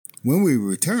break. When we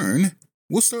return,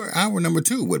 we'll start hour number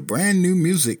 2 with brand new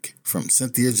music from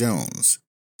Cynthia Jones.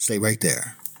 Stay right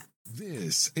there.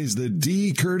 This is the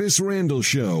D. Curtis Randle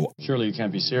Show. Surely you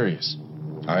can't be serious.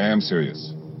 I am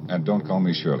serious. And don't call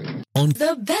me Shirley. On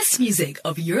the best music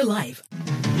of your life.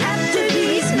 After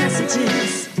these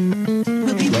messages,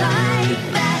 we'll be right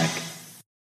back.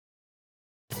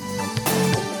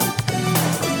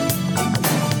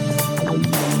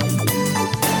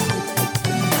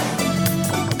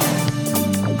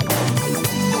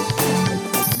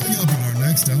 Coming up in our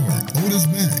next hour, Oda's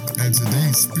back at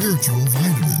today's spiritual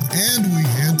vitamin. And we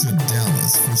head to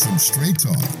Dallas for some straight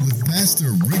talk with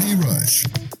Pastor Ricky Rush.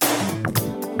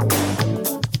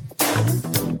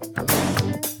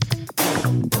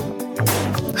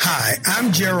 Hi,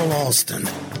 I'm Gerald Alston,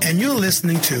 and you're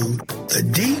listening to The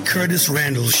D. Curtis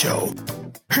Randle Show.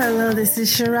 Hello, this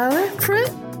is Sharella Pruitt,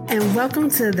 and welcome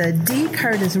to the D.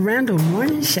 Curtis Randle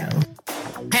Morning Show.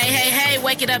 Hey,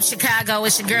 wake it up, Chicago.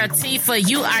 It's your girl Tifa.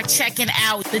 You are checking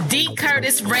out the D.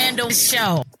 Curtis Randle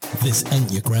Show. This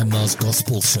ain't your grandma's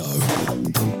gospel show.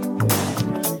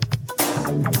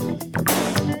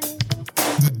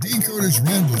 The D. Curtis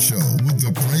Randle Show with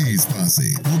the Praise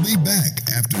Posse will be back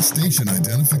after station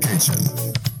identification.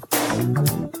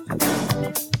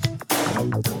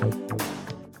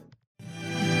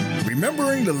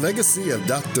 Remembering the legacy of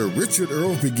Dr. Richard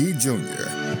Earl McGee Jr.,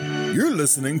 you're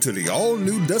listening to the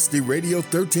all-new Dusty Radio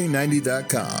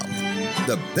 1390.com.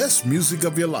 The best music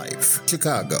of your life,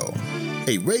 Chicago.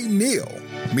 A Ray Neal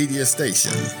media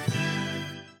station.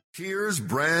 Here's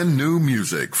brand new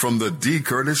music from the D.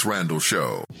 Curtis Randle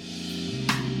Show.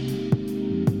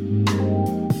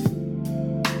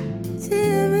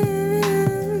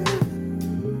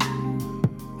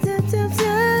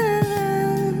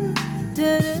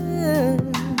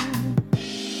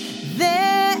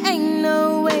 There ain't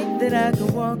no way that I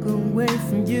can walk away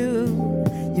from you.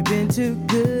 You've been too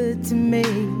good to me.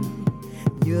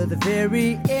 You're the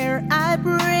very air I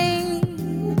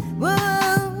breathe.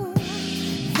 Whoa.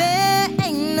 There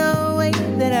ain't no way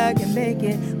that I can make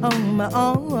it on my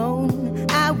own.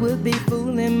 I would be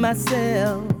fooling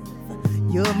myself.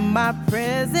 You're my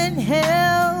present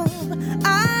help.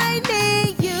 I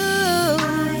need you.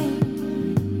 I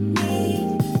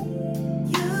need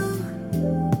you.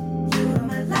 You are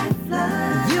my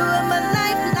lifeline. You are my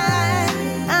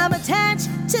lifeline. I'm attached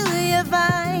to your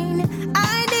vine.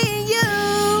 I need you.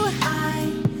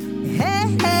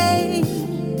 Hey,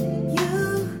 you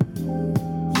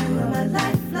are my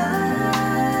lifeline.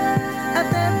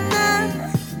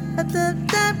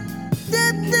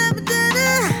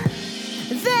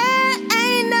 There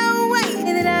ain't no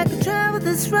way that I could travel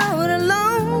this road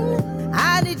alone.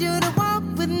 I need you to walk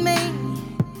with me,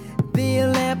 be a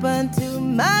lamp unto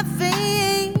my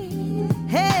feet.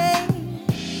 Hey,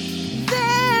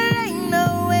 there ain't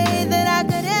no way that I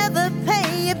could ever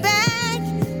pay you back.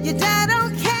 You died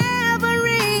on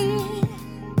Calvary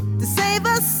to save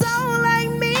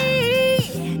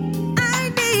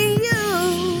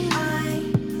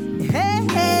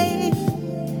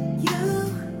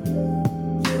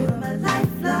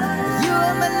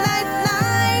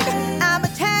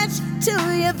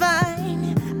your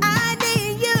vine. I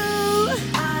need you.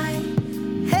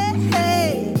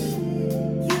 Hey.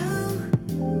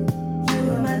 You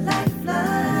are my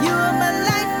lifeline. You are my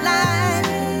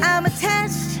lifeline. I'm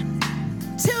attached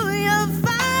to your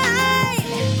vine.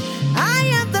 I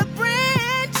am the branch.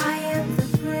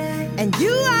 And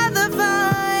you are the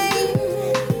vine.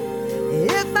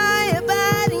 If I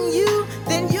abide in you,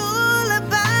 then you'll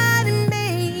abide in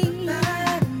me.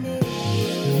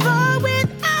 For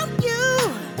without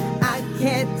you, I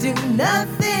can't do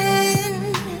nothing.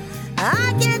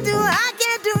 I can't do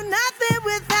nothing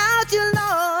without you,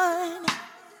 Lord.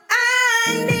 I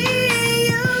need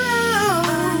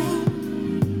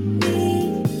you.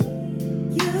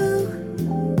 You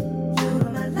are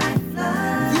my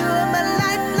lifeline. You are my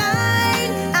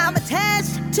lifeline. I'm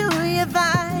attached to your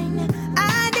vine. I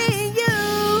need you.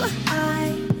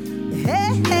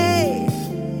 Hey.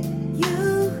 You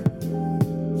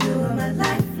are my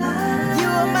lifeline. You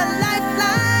are my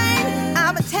lifeline.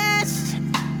 I'm attached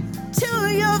to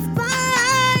your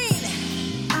vine.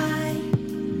 I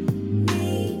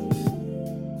need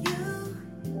you.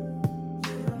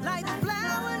 Like the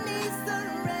flower needs the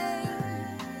rain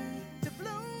to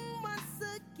bloom once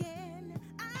again.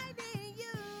 I need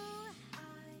you.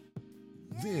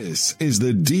 This is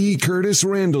the D. Curtis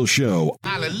Randle Show.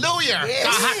 Hallelujah. Yes.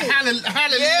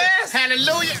 Hallelujah. Yes.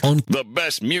 Hallelujah. On the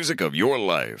best music of your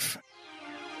life.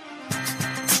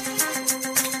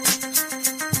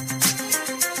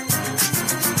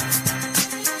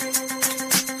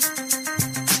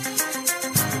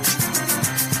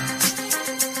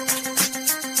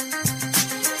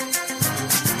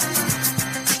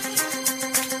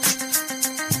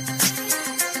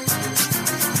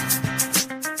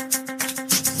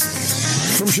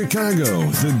 From Chicago,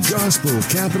 the gospel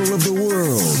capital of the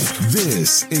world,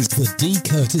 this is The D.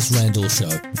 Curtis Randle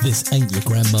Show. This ain't your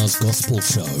grandma's gospel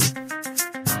show.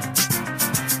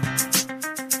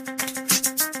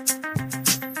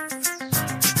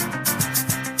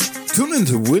 Tune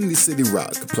into Windy City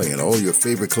Rock, playing all your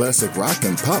favorite classic rock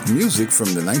and pop music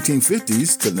from the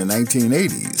 1950s to the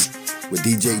 1980s, with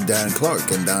DJ Don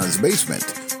Clark and Don's Basement,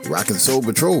 Rock and Soul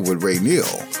Patrol with Ray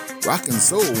Neal, Rock and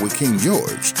Soul with King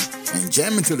George, and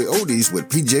Jamming to the Oldies with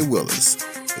PJ Willis,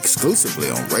 exclusively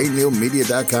on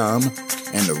RayNealMedia.com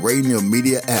and the Ray Neal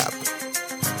Media app.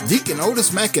 Deacon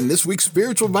Otis Mack and this week's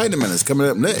Spiritual Vitamin is coming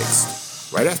up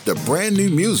next, right after brand new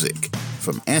music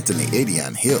from Anthony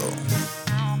Adion Hill.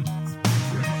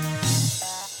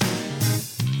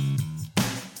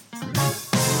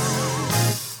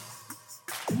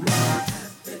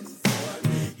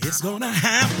 It's gonna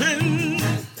happen.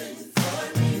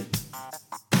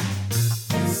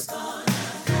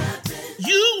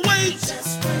 You wait.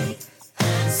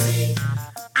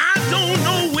 I don't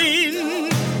know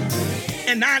when,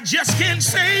 and I just can't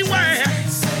say where.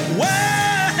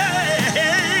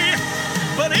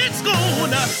 But it's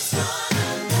gonna.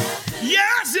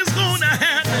 Yes, it's gonna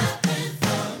happen.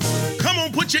 Come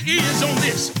on, put your ears on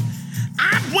this.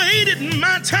 I've waited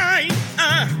my time.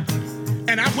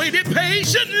 And I waited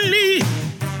patiently.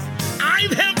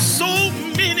 I've helped so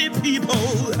many people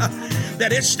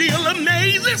that it still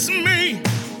amazes me.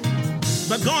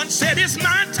 But God said it's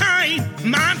my time,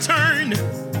 my turn.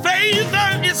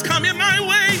 Favor is coming my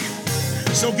way.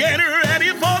 So get ready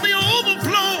for the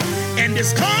overflow. And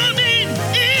it's coming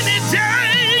any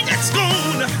day. It's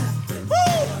gonna.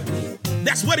 Woo!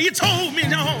 That's what he told me,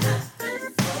 no.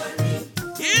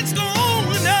 It's gonna.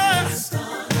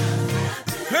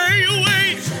 Hey,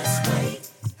 wait.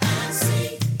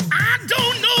 I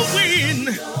don't know when,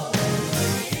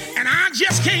 and I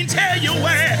just can't tell you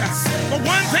where. But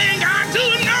one thing I do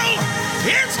know,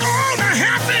 it's gonna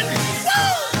happen.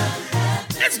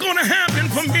 Woo! It's gonna happen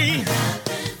for me.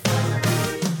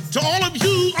 To all of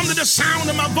you under the sound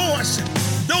of my voice,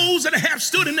 those that have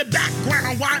stood in the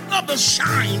background while others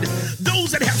shined,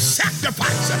 those that have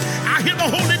sacrificed, I hear the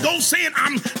Holy Ghost saying,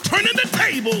 I'm turning the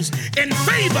tables, and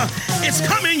favor is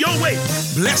coming your way.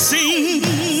 Blessing,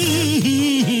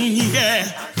 yeah.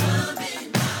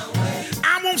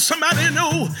 I want somebody to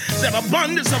know that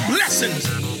abundance of blessings,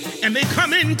 and they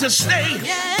come in to stay.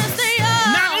 Yes, they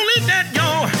are. Not only that,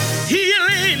 y'all,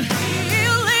 healing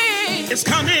is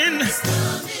coming.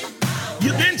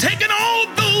 You've been taking all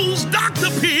those doctor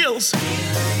pills,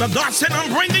 but God said,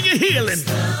 I'm bringing you healing.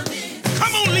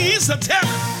 Come on, Lisa, tell me.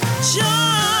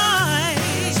 Joy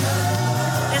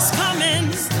is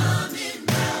coming.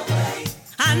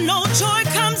 I know joy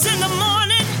comes in the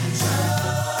morning.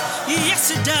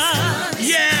 Yes, it does.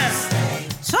 Yeah.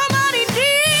 Somebody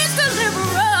needs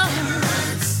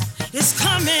deliverance. It's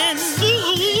coming.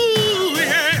 Ooh,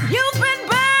 yeah. You've been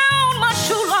bound much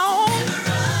too long.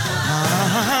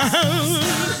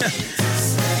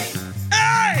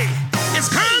 Hey, it's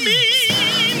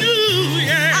coming. Ooh,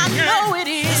 yeah, I yeah. know it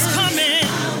is. It's coming.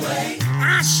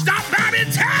 I stopped by to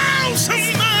tell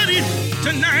somebody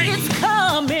tonight. It's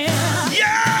coming.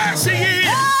 Yes, it is.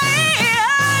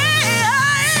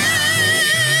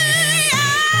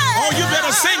 Oh, you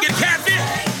better sing it, Kathy.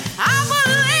 I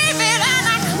believe it and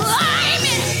I claim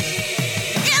it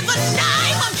in the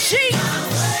name of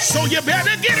Jesus. So you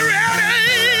better get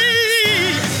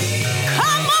ready.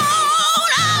 Come on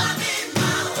up.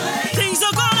 Things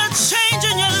are gonna change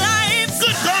in your life.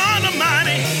 Good God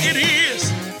Almighty, it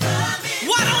is.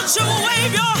 Why don't you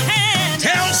wave your hand?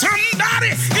 Tell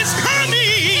somebody it's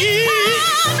coming.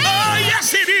 Oh,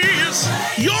 yes, it is.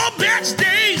 Your best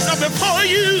days are before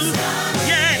you.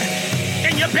 Yeah.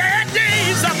 And your bad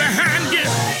days are behind you.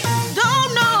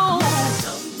 Don't know.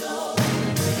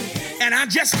 And I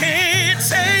just can't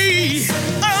say,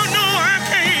 oh, no, I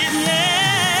can't.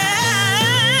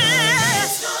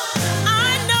 Yes,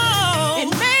 I know. It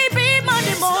may be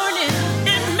Monday morning.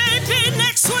 It may be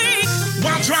next week.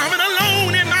 While driving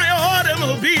alone in my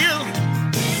automobile,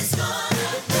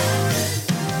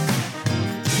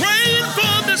 praying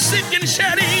for the sick and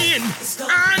shut in.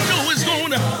 I know it's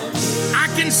gonna. I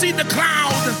can see the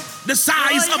cloud the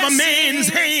size of a man's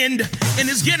hand, and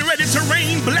it's getting ready to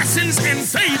rain blessings and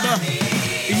favor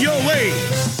your way.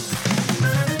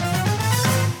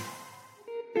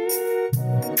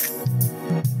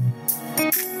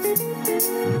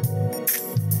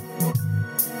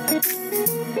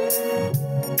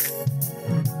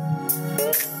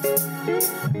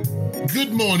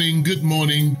 Good morning, good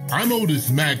morning. I'm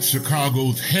Otis Mack,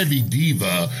 Chicago's heavy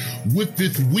diva, with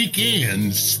this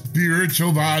weekend's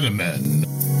spiritual vitamin.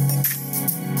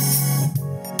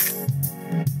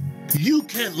 You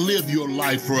can't live your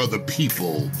life for other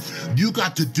people. You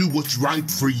got to do what's right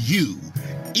for you,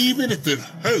 even if it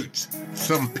hurts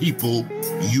some people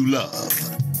you love.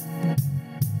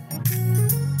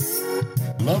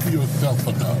 Love yourself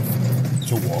enough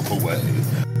to walk away.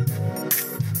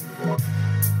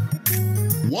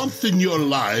 Once in your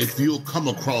life, you'll come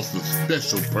across a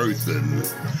special person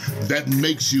that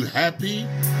makes you happy,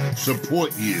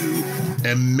 support you,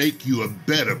 and make you a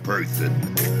better person.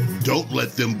 Don't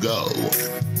let them go.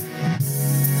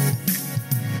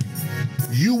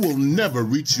 You will never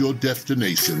reach your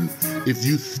destination if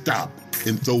you stop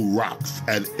and throw rocks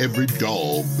at every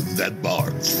dog that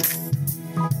barks.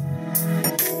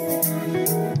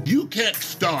 You can't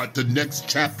start the next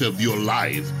chapter of your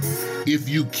life if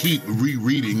you keep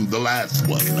rereading the last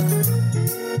one.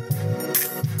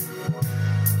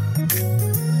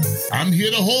 I'm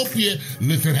here to help you.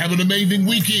 Listen, have an amazing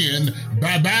weekend.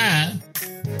 Bye-bye.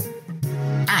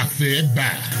 I said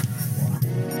bye.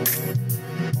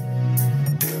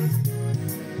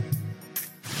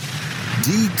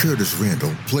 D. Curtis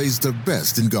Randle plays the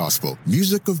best in gospel,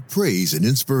 music of praise and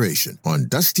inspiration on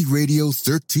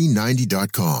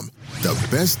DustyRadio1390.com. The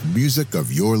best music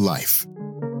of your life.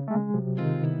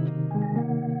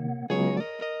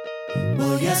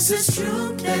 Well, yes, it's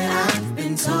true that I've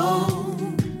been told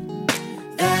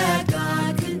that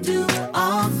God can do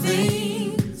all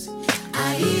things.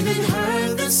 I even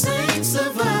heard the saints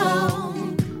of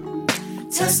old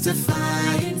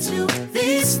testifying to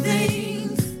these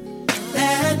things,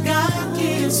 that God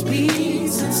gives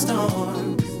peace in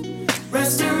storms,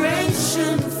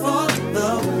 restoration for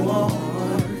the war.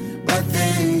 But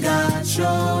then God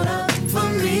showed up for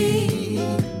me,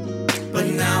 but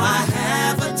now I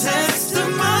have a testimony.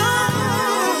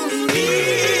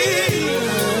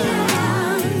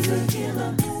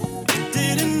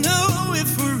 Didn't know it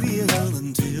for real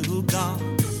until God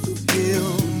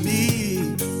healed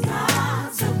me.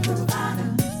 God's a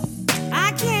provider.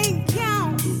 I can't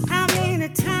count how many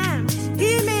times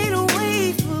He made a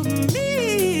way for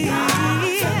me.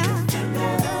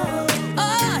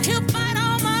 Oh, He'll fight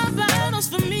all my battles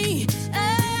for me.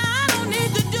 I don't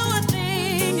need to do a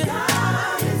thing.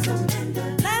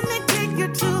 Let me take you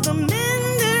to the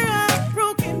mender of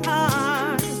broken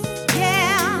hearts.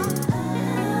 Yeah.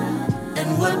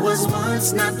 And what was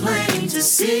once not plain to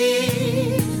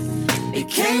see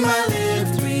became my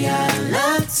lived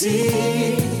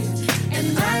reality.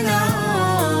 And I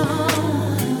know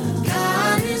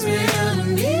God is real to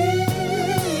me.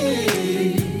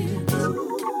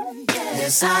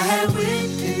 Yes, I had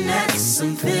witnessed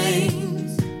some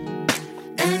things,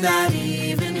 and I'd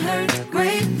even heard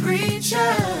great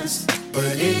preachers,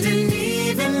 but it didn't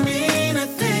even mean a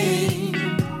thing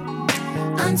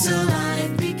until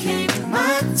life became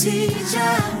my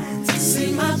teacher.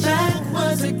 See, my back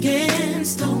was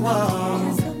against the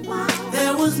wall.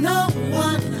 There was no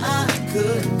one I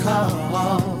could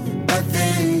call, but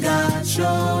then God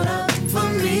showed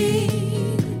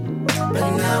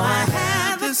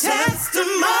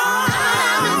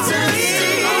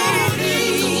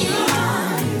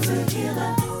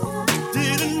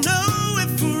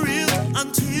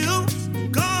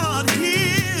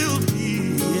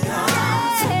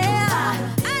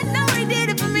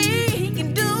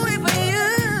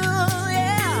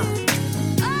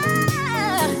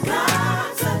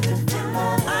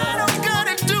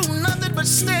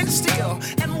still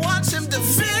and watch him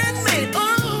defend me.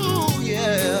 Oh,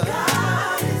 yeah.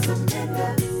 God is a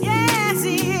mender. Yes,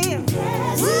 he is.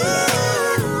 Yes,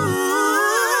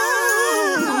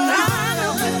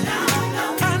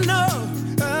 I know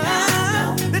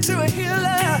that you're a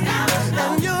healer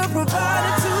and you're a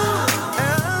provider too.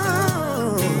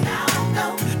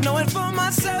 Knowing for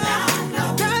myself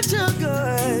that you're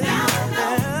good.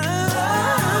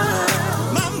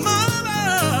 My mother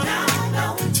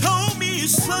told me,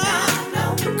 son,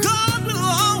 God will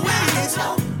always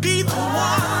be the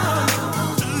one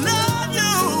to love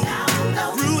you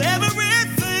through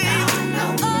everything.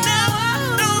 Now I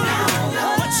know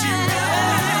what you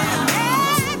mean.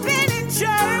 I've been in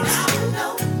church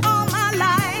all my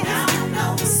life,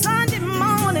 Sunday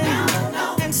morning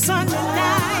and Sunday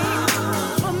night.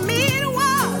 For me it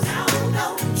was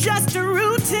just a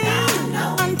routine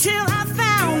until I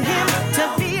found him to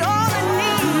be all I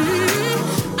need.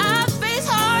 I face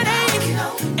heartache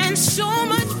and so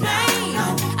much pain.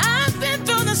 I've been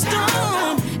through the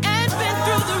storm and been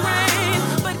through the rain,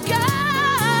 but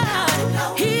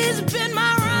God, He's been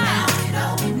my rock.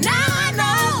 Now I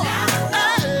know,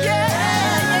 yeah,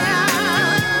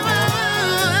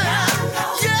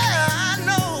 I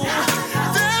know.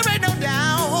 There ain't no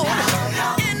doubt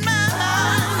in my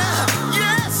mind.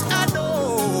 Yes, I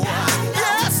know.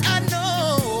 Yes, I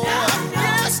know.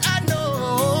 Yes, I know.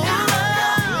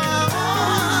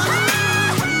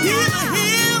 He's a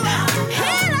healer.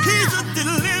 He's a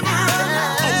deliverer.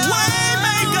 A way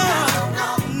maker.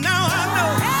 Now I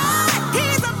know.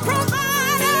 He's a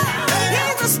provider.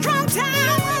 He's a strong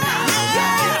tower.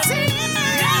 Yes, he is.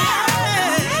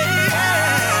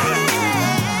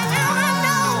 Now I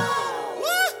know.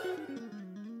 Woo!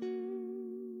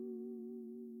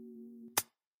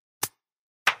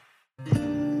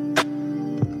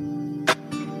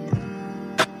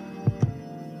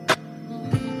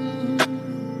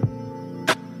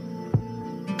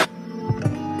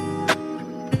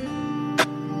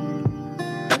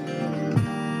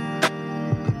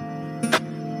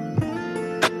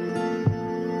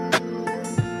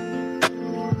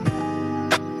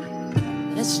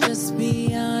 Let's just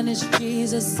be honest,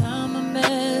 Jesus, I'm a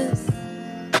mess.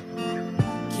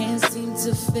 Can't seem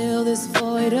to fill this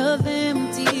void of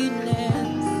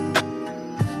emptiness.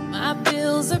 My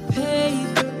bills are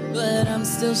paid, but I'm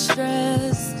still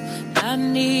stressed. I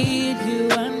need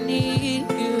you, I need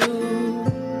you.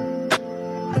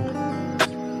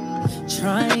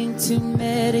 Trying to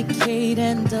medicate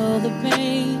and dull the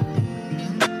pain.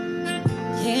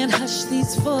 Can't hush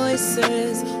these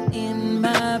voices in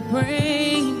my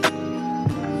brain,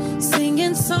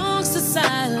 singing songs to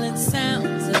silence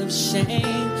sounds of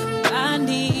shame. I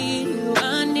need you,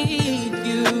 I need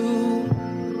you.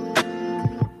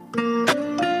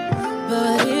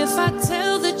 But if I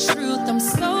tell the truth, I'm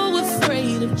so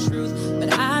afraid of truth.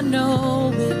 But I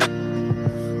know it,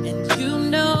 and you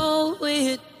know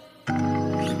it.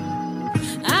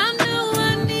 I know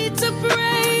I need to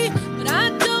pray, but I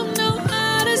don't know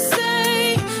how to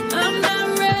say I'm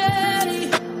not ready.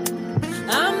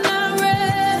 I'm not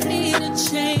ready to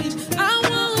change. I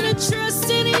wanna trust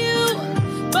in you,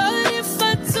 but if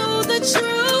I told the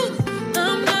truth,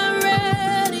 I'm not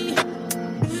ready.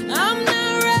 I'm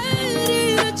not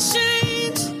ready to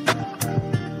change.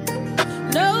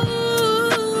 No,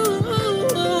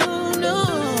 no.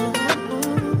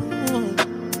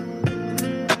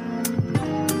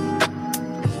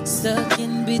 Stuck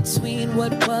in between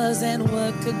what was and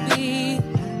what could be.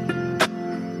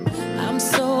 I'm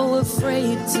so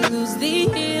afraid to lose the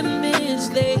image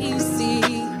they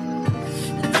see.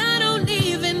 And I don't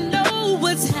even know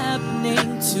what's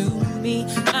happening to me.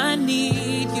 I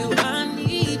need you, I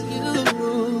need you.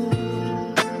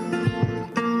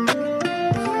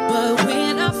 But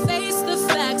when I face the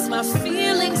facts, my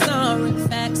feelings aren't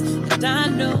facts. And I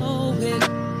know it,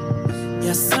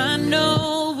 yes, I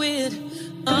know it.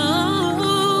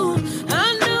 Oh,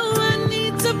 I know I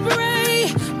need to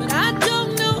pray, but I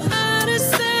don't know how to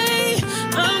say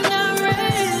I'm not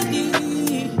ready.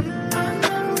 I'm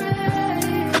not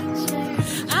ready to change.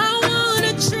 I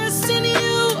wanna trust in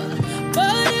you,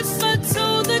 but if I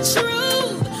told the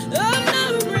truth, I'm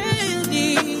not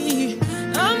ready.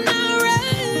 I'm not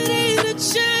ready to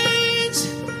change.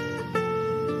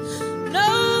 No,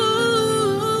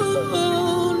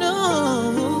 no.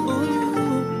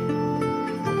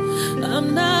 I'm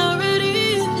not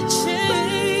ready to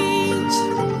change.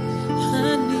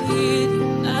 I need you,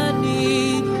 I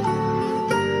need you.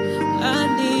 I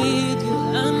need you,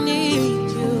 I need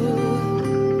you.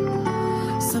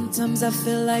 Sometimes I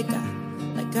feel like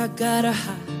I gotta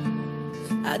hide.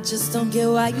 I just don't get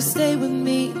why you stay with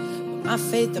me. My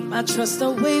faith and my trust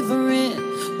are wavering,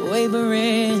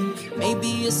 wavering.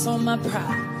 Maybe it's on my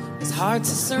pride. It's hard to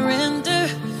surrender,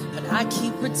 but I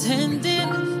keep pretending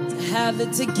to have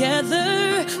it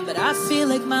together. But I feel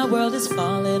like my world is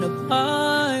falling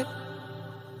apart.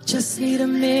 Just need a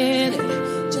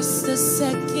minute, just a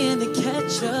second to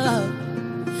catch up.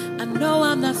 I know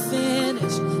I'm not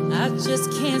finished, I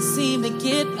just can't seem to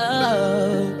get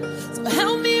up. So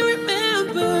help me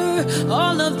remember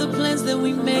all of the plans that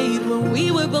we made when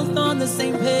we were both on the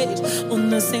same page, on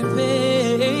the same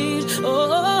page.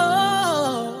 Oh,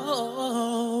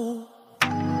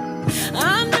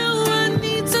 I know I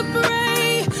need to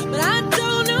pray, but I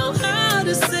don't know how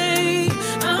to say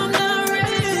I'm not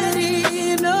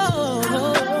ready, no.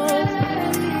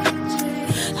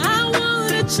 I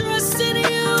wanna trust in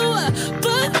you,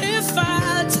 but if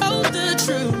I told the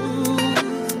truth,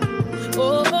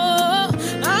 oh,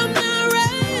 I'm not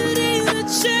ready to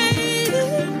change.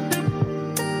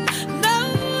 No,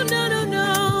 no, no,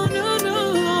 no, no,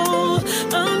 no.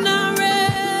 I'm not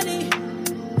ready.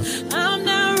 I'm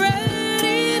not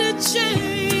ready to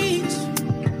change.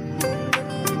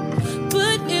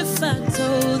 But if I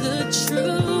told the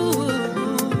truth,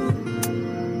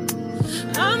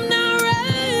 I'm not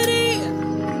ready.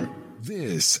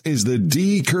 This is the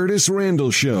D. Curtis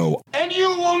Randle Show. And you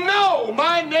will know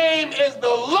my name is the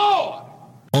Lord.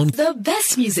 On the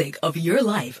best music of your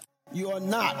life. You are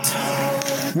not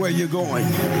where you're going.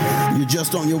 You're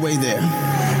just on your way there.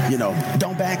 You know,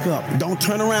 don't back up. Don't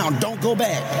turn around. Don't go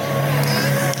back.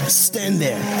 Stand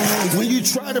there. When you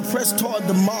try to press toward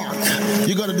the mark,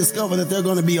 you're going to discover that there are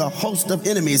going to be a host of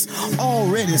enemies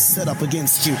already set up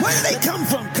against you. Where did they come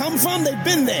from? Come from? They've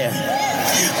been there.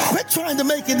 Quit trying to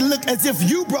make it look as if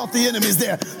you brought the enemies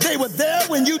there. They were there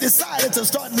when you decided to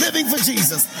start living for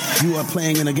Jesus. You are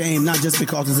playing in a game, not just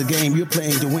because it's a game. You're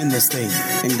playing to win this thing.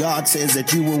 And God says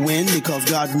that you will win because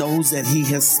God knows that He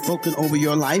has spoken over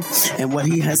your life, and what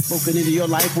He has spoken into your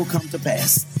life will come to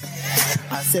pass.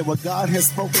 I said what God has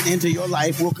spoken into your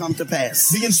life will come to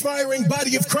pass. The Inspiring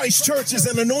Body of Christ Church is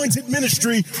an anointed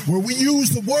ministry where we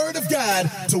use the Word of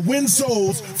God to win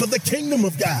souls for the kingdom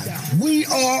of God. We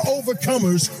are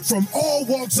overcomers from all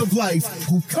walks of life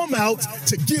who come out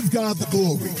to give God the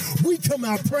glory. We come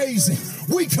out praising.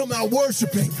 We come out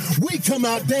worshiping. We come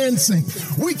out dancing.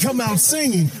 We come out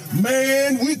singing.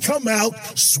 Man, we come out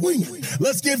swinging.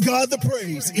 Let's give God the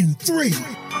praise in 3, 2,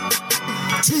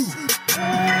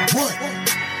 1.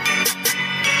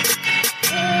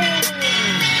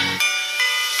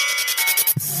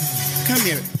 Come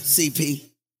here, CP.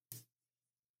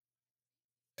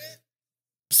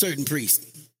 Certain priest.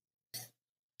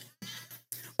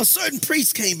 A certain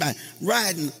priest came by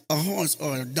riding a horse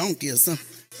or a donkey or something.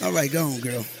 All right, go on,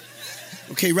 girl.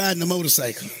 Okay, riding a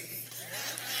motorcycle.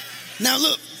 Now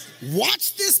look,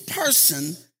 watch this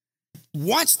person,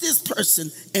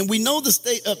 and we know the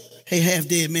state of, hey, half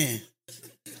dead man.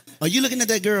 Are you looking at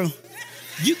that girl?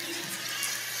 You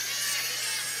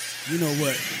know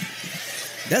what?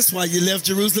 That's why you left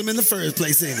Jerusalem in the first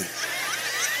place, ain't it?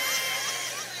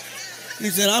 He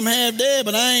said, I'm half dead,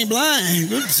 but I ain't blind.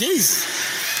 Good Jesus.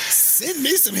 Send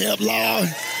me some help, Lord.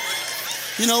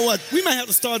 You know what? We might have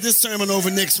to start this sermon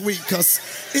over next week because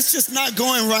it's just not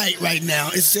going right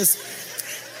now. It's just...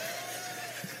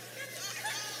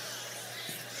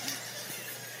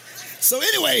 So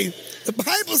anyway, the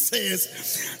Bible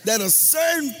says that a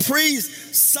certain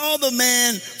priest saw the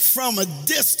man from a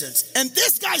distance. And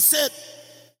this guy said,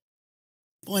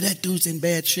 boy, that dude's in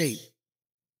bad shape.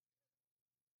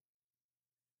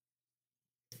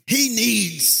 He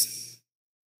needs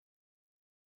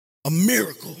a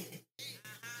miracle.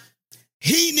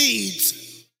 He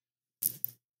needs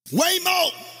way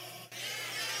more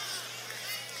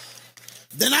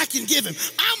than I can give him.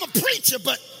 I'm a preacher,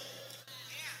 but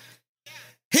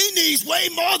he needs way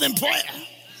more than prayer.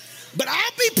 But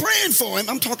I'll be praying for him.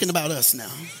 I'm talking about us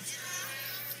now.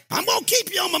 I'm going to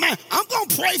keep you on my mind. I'm going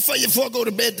to pray for you before I go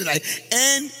to bed tonight.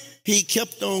 And he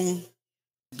kept on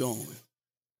going.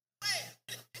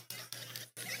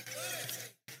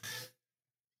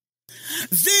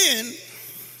 Then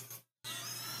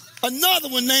another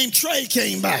one named Trey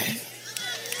came by.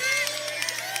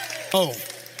 Oh,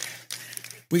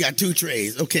 we got 2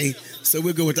 trays. Okay, so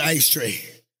we'll go with the ice tray.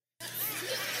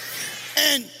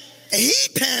 And he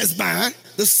passed by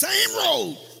the same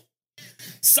road,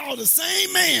 saw the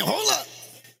same man. Hold up.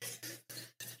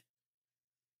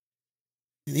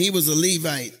 And he was a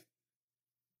Levite.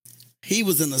 He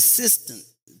was an assistant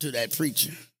to that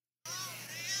preacher.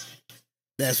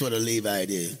 That's what a Levite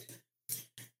is.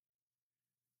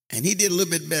 And he did a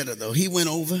little bit better, though. He went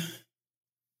over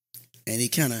and he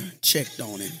kind of checked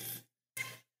on him.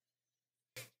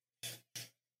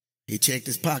 He checked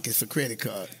his pockets for credit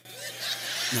card.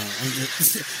 No,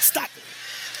 stop it.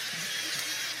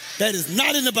 That is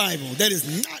not in the Bible. That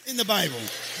is not in the Bible.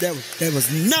 That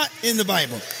was not in the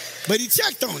Bible. But he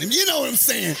checked on him. You know what I'm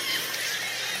saying?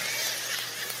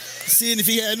 Seeing if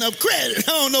he had enough credit.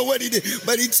 I don't know what he did,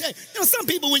 but he checked. You know, some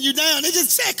people, when you're down, they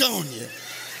just check on you.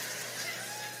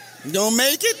 You don't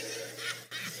make it?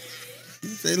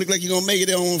 They look like you're going to make it,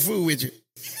 they don't want food with you.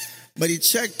 But he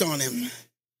checked on him.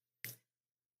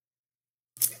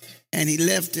 And he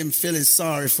left him feeling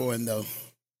sorry for him, though.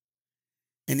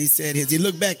 And he said, as he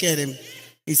looked back at him,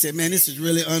 he said, man, this is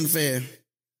really unfair.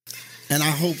 And I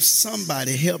hope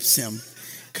somebody helps him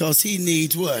because he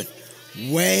needs what?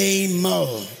 Way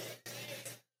more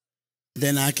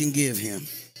than I can give him.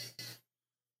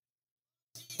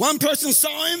 One person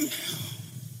saw him.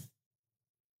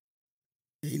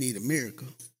 He needed a miracle.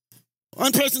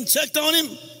 One person checked on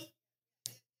him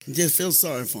and just felt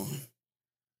sorry for him.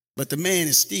 But the man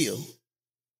is still.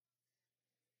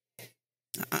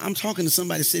 I'm talking to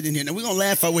somebody sitting here. Now, we're going to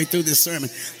laugh our way through this sermon.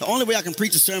 The only way I can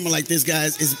preach a sermon like this,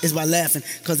 guys, is by laughing.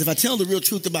 Because if I tell the real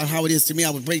truth about how it is to me,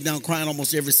 I would break down crying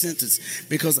almost every sentence.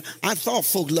 Because I thought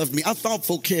folk loved me. I thought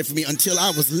folk cared for me until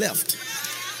I was left.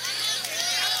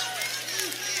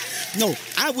 No,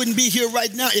 I wouldn't be here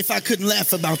right now if I couldn't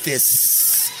laugh about this.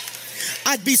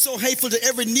 I'd be so hateful to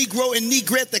every Negro and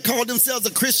Negrette that called themselves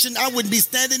a Christian, I wouldn't be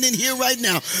standing in here right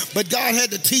now. But God had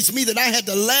to teach me that I had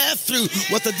to laugh through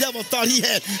what the devil thought he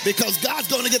had, because God's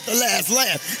going to get the last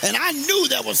laugh. And I knew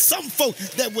there was some folk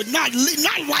that would not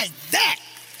like that.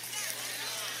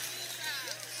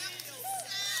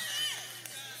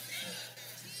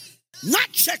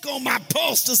 Not check on my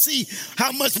pulse to see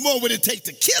how much more would it take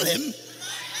to kill him.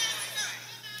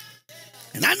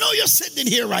 And I know you're sitting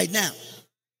in here right now.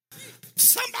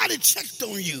 Somebody checked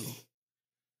on you,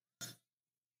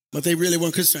 but they really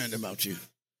weren't concerned about you.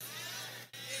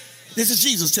 This is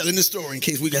Jesus telling the story in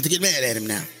case we got to get mad at him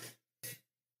now.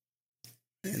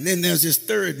 And then there's this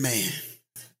third man.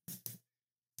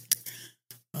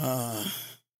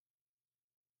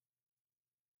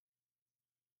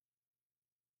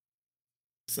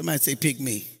 Somebody say, pick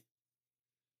me.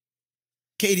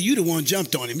 Katie, you the one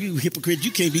jumped on him. You hypocrite. You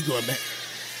can't be going back.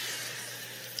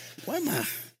 Why am I?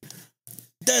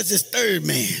 There's this third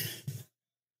man.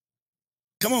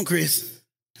 Come on, Chris.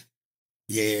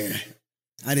 Yeah.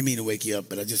 I didn't mean to wake you up,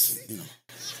 but I just,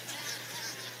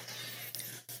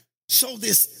 So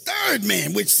this third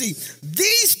man, which, see,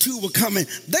 these two were coming.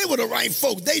 They were the right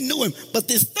folk. They knew him. But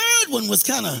this third one was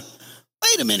kind of,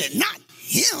 wait a minute, not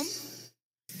him.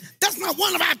 That's not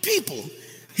one of our people.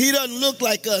 He doesn't look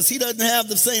like us. He doesn't have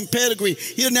the same pedigree.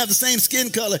 He doesn't have the same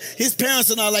skin color. His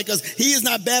parents are not like us. He is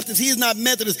not Baptist. He is not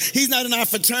Methodist. He's not in our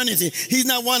fraternity. He's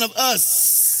not one of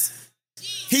us.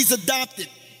 He's adopted.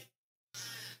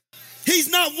 He's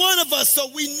not one of us,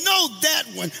 so we know that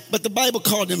one. But the Bible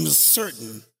called him a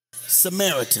certain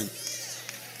Samaritan.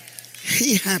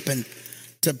 He happened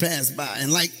to pass by.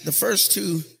 And like the first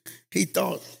two, he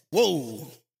thought, whoa,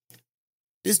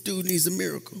 this dude needs a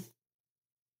miracle.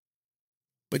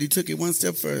 But he took it one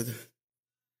step further.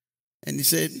 And he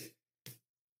said,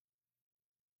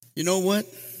 you know what?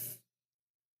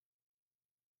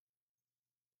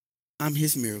 I'm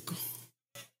his miracle.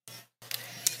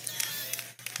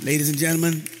 Ladies and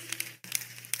gentlemen,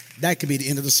 that could be the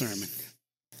end of the sermon.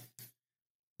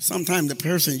 Sometimes the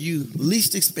person you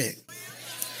least expect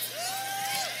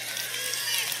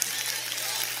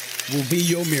will be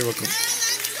your miracle.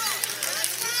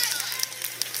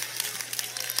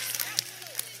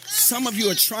 Some of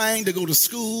you are trying to go to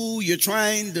school. You're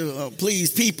trying to please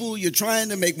people. You're trying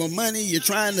to make more money. You're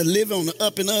trying to live on the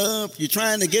up and up. You're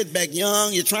trying to get back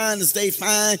young. You're trying to stay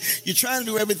fine. You're trying to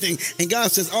do everything. And God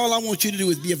says, all I want you to do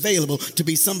is be available to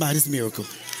be somebody's miracle.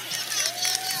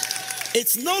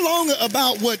 It's no longer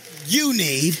about what you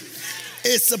need.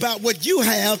 It's about what you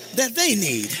have that they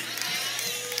need.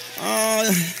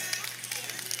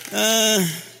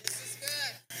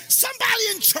 Somebody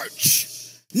in church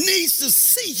needs to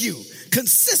see you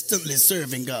consistently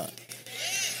serving God.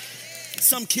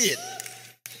 Some kid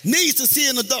needs to see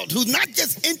an adult who's not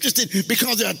just interested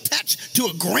because they're attached to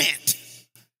a grant,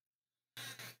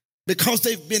 because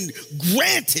they've been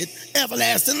granted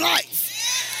everlasting life.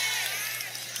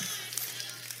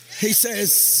 He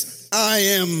says, I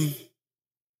am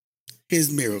his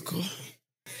miracle.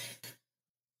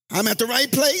 I'm at the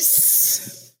right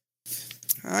place.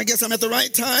 I guess I'm at the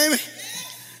right time.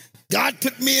 God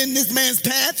put me in this man's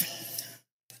path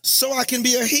so I can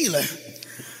be a healer,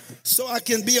 so I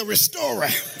can be a restorer,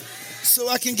 so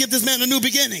I can give this man a new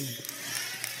beginning.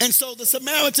 And so the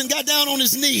Samaritan got down on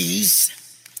his knees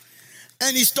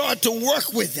And he started to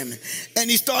work with him. And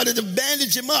he started to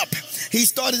bandage him up. He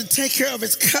started to take care of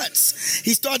his cuts.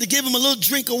 He started to give him a little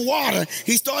drink of water.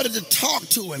 He started to talk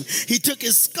to him. He took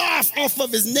his scarf off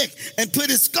of his neck and put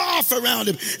his scarf around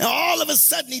him. And all of a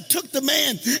sudden he took the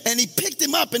man and he picked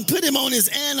him up and put him on his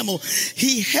animal.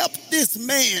 He helped this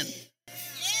man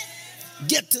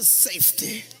get to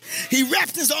safety. He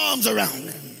wrapped his arms around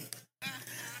him.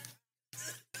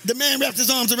 The man wrapped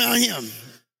his arms around him.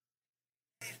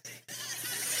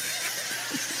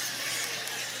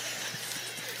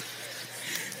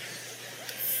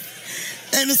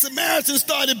 And the Samaritan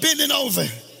started bending over.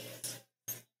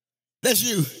 That's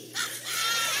you.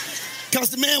 Because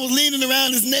the man was leaning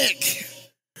around his neck.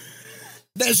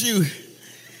 That's you.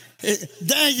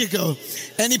 There you go.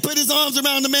 And he put his arms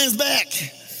around the man's back,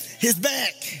 his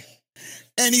back.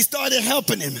 And he started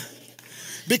helping him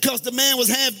because the man was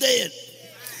half dead.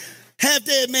 Half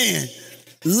dead man.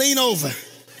 Lean over.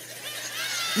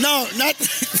 No, not.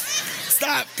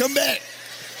 Stop. Come back.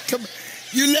 Come.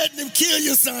 You letting him kill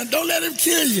you, son. Don't let him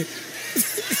kill you.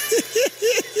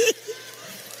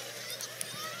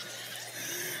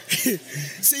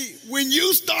 See, when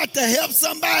you start to help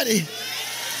somebody,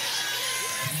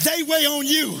 they weigh on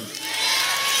you.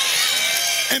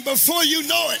 And before you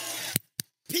know it,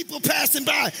 people passing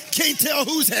by can't tell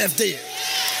who's half dead.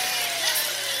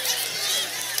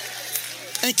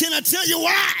 And can I tell you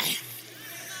why?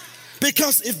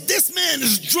 Because if this man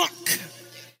is drunk,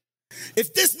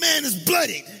 if this man is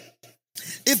bloodied,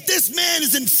 if this man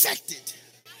is infected,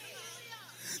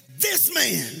 this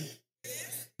man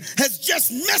has just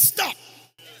messed up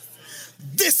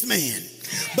this man.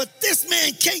 But this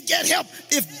man can't get help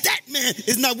if that man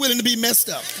is not willing to be messed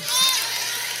up.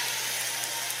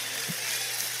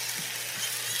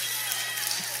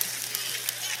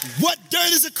 What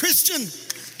dirt is a Christian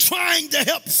trying to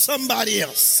help somebody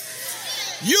else?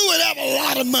 You would have a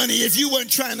lot of money if you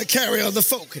weren't trying to carry other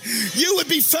folk. You would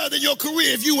be further in your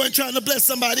career if you weren't trying to bless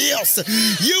somebody else.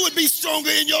 You would be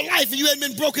stronger in your life if you hadn't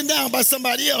been broken down by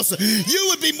somebody else. You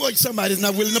would be more. Somebody's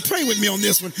not willing to pray with me on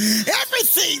this one.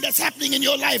 Everything that's happening in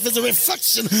your life is a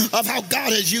reflection of how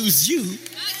God has used you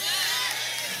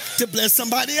to bless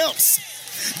somebody else.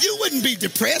 You wouldn't be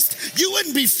depressed. You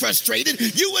wouldn't be frustrated.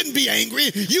 You wouldn't be angry.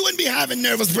 You wouldn't be having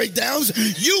nervous breakdowns.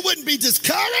 You wouldn't be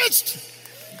discouraged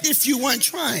if you weren't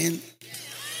trying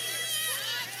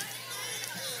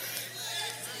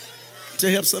to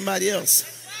help somebody else.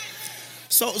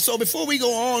 So before we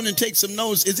go on and take some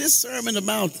notes, is this sermon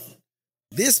about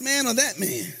this man or that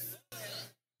man?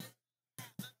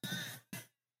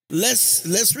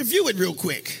 Let's review it real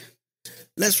quick.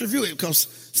 Let's review it because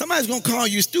somebody's going to call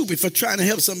you stupid for trying to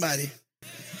help somebody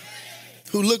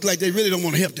who look like they really don't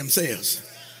want to help themselves.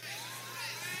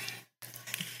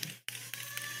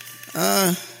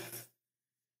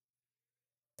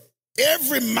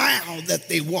 Every mile that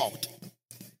they walked,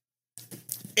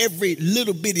 every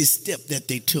little bitty step that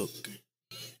they took,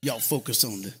 y'all focus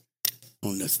on them.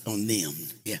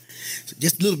 Yeah, so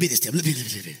just a little bitty step, little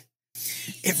bit.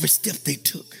 Every step they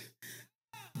took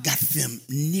got them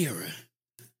nearer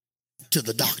to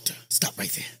the doctor. Stop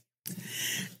right there.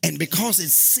 And because it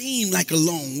seemed like a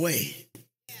long way,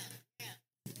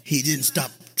 he didn't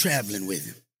stop traveling with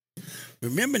him.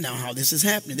 Remember now how this is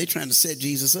happening. They're trying to set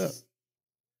Jesus up.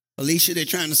 Alicia, they're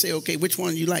trying to say, okay, which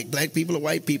one you like? Black people or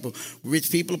white people?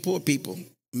 Rich people or poor people?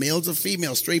 Males or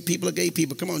females? Straight people or gay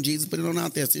people? Come on, Jesus, put it on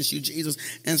out there. Since you, Jesus,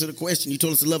 answer the question. You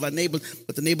told us to love our neighbors,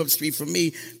 but the neighbor up the street from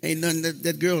me ain't nothing.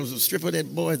 That girl's a stripper,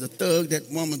 that boy's a thug, that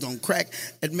woman's on crack,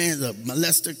 that man's a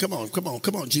molester. Come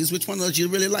on, Jesus, which one of those you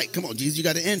really like? Come on, Jesus, you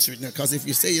got to answer it now, because if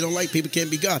you say you don't like people,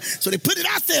 can't be God. So they put it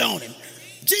out there on him.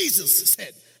 Jesus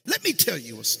said, let me tell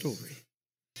you a story.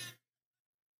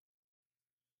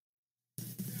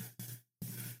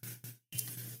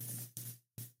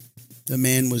 The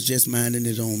man was just minding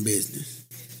his own business,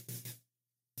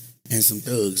 and some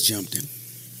thugs jumped him.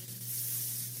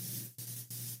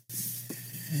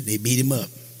 And they beat him up,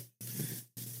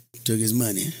 took his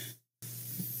money,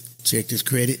 checked his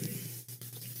credit,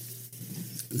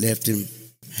 left him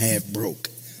half broke.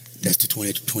 That's the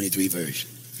 2023 version.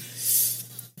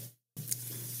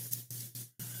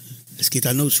 Let's get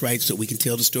our notes right so we can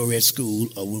tell the story at school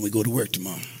or when we go to work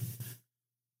tomorrow.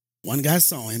 One guy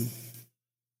saw him.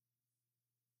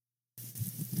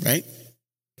 Right?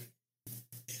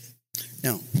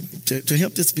 Now, to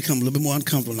help this become a little bit more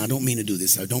uncomfortable, and I don't mean to do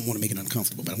this. I don't want to make it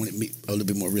uncomfortable, but I want it to be a little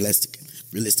bit more realistic.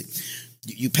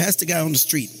 You pass the guy on the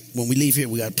street. When we leave here,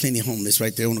 we got plenty of homeless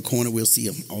right there on the corner. We'll see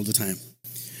them all the time.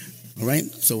 All right?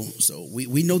 So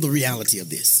we know the reality of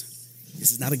this.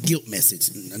 This is not a guilt message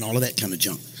and all of that kind of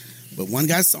junk. But one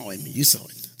guy saw him. You saw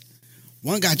it.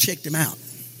 One guy checked him out.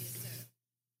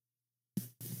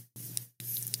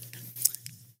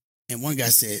 And one guy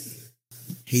said,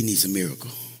 he needs a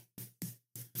miracle.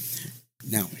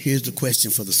 Now, here's the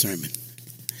question for the sermon.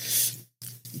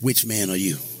 Which man are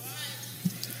you?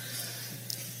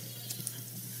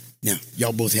 Now,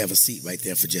 y'all both have a seat right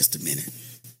there for just a minute.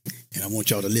 And I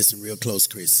want y'all to listen real close,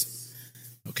 Chris.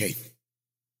 Okay?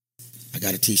 I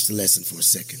got to teach the lesson for a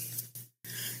second.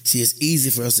 See, it's easy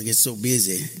for us to get so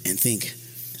busy and think,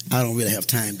 I don't really have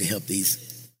time to help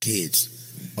these kids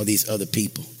or these other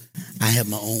people. I have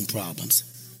my own problems.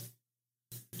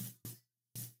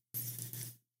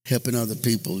 Helping other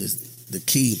people is the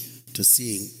key to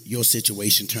seeing your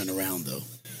situation turn around, though.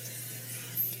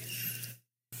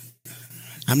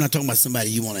 I'm not talking about somebody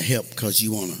you want to help because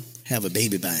you want to have a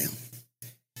baby by him.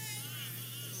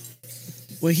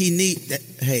 Well, he need that.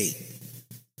 Hey,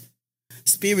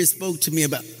 Spirit spoke to me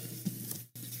about.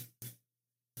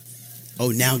 Oh,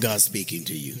 now God's speaking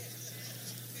to you.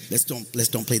 Let's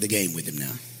don't play the game with him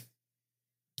now.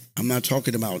 I'm not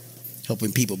talking about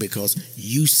helping people because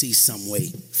you see some way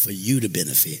for you to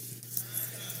benefit.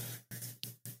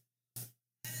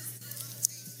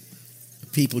 The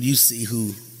people you see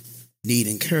who need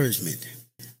encouragement.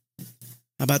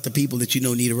 How about the people that you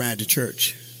know need a ride to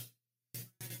church?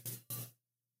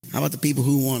 How about the people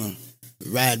who want to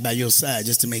ride by your side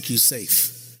just to make you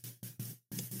safe?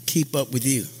 Keep up with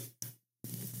you.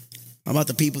 How about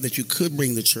the people that you could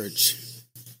bring to church,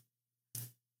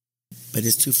 but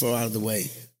it's too far out of the way?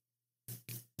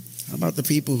 How about the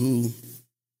people who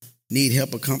need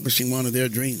help accomplishing one of their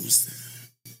dreams?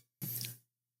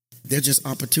 They're just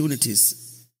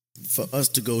opportunities for us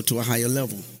to go to a higher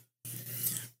level.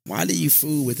 Why do you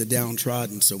fool with the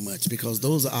downtrodden so much? Because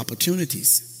those are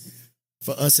opportunities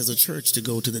for us as a church to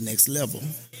go to the next level.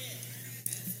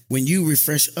 When you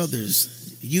refresh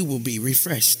others, you will be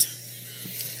refreshed.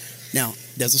 Now,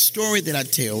 there's a story that I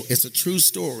tell. It's a true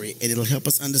story, and it'll help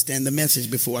us understand the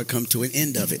message before I come to an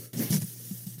end of it.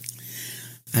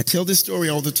 I tell this story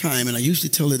all the time, and I usually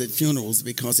tell it at funerals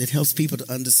because it helps people to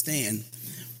understand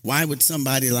why would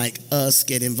somebody like us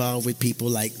get involved with people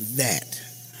like that.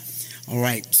 All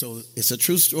right, so it's a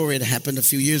true story. It happened a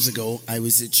few years ago. I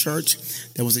was at church.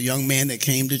 There was a young man that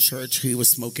came to church. He was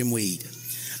smoking weed.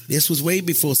 This was way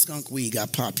before skunk weed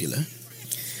got popular.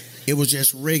 It was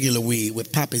just regular weed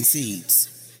with popping seeds.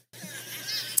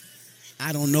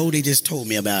 I don't know. They just told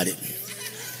me about it.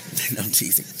 No, I'm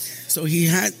teasing. So he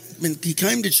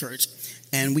came to church,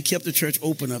 and we kept the church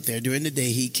open up there. During the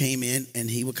day, he came in, and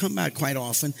he would come by quite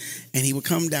often, and he would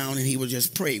come down, and he would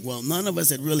just pray. Well, none of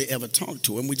us had really ever talked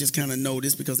to him. We just kind of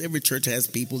noticed because every church has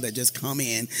people that just come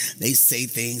in. They say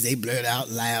things. They blurt out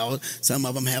loud. Some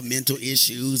of them have mental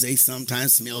issues. They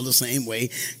sometimes smell the same way.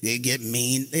 They get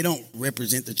mean. They don't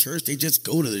represent the church. They just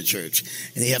go to the church,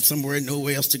 and they have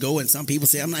nowhere else to go. And some people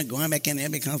say, I'm not going back in there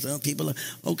because some people are,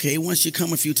 okay, once you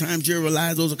come a few times, you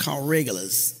realize those are called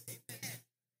regulars.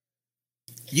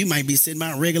 You might be sitting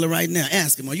by a regular right now.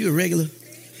 Ask him, are you a regular?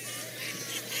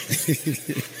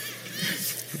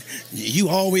 You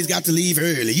always got to leave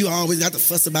early. You always got to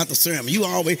fuss about the sermon.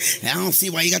 I don't see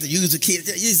why you got to use the kids.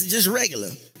 It's just regular.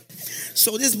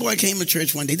 So this boy came to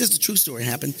church one day. This is a true story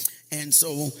happened. And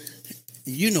so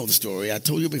you know the story. I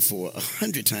told you before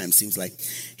 100 times, seems like.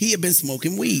 He had been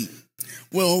smoking weed.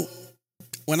 Well,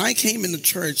 when I came into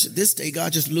church, this day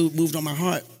God just moved on my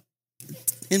heart.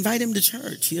 Invite him to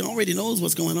church. He already knows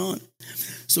what's going on.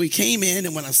 So he came in,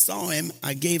 and when I saw him,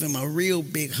 I gave him a real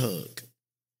big hug.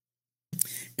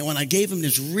 And when I gave him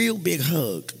this real big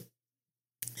hug,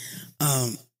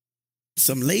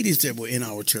 some ladies that were in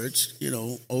our church,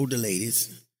 older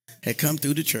ladies, had come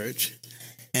through the church,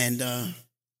 and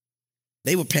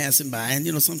they were passing by.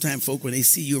 And, sometimes folk, when they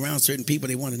see you around certain people,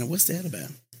 they want to know, what's that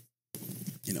about?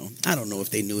 I don't know if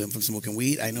they knew him from smoking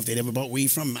weed. I don't know if they'd ever bought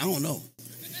weed from him. I don't know.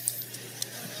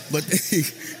 But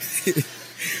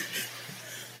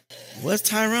what's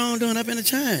Tyrone doing up in the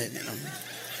church?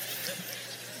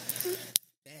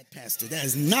 That pastor, that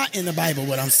is not in the Bible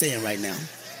what I'm saying right now.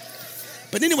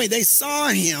 But anyway, they saw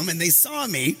him and they saw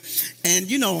me. And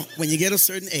when you get a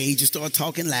certain age, you start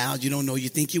talking loud. You don't know, you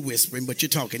think you're whispering, but you're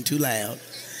talking too loud.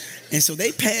 And so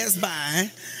they passed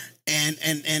by.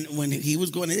 And when he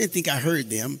was going, they didn't think I heard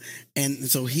them. And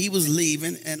so he was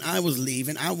leaving and I was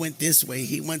leaving. I went this way.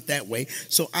 He went that way.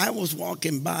 So I was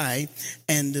walking by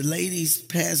and the ladies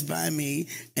passed by me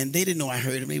and they didn't know I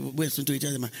heard them. They were whispering to each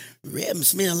other. Reb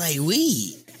smell like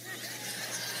weed.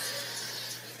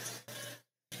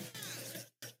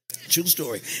 True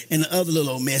story. And the other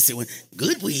little old messy one,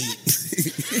 good weed.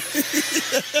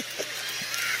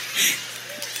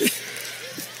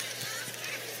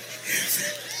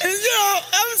 And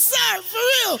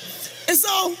real. And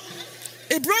so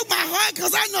it broke my heart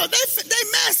because I know they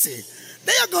messy.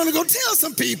 They are going to go tell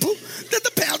some people that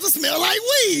the pastor smell like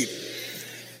weed.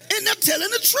 And they're telling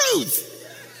the truth.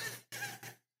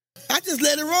 I just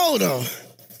let it roll though.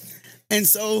 And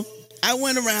so I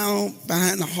went around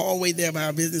behind the hallway there by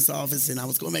our business office, and I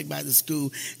was going back by the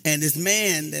school. And this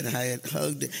man that I had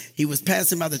hugged, he was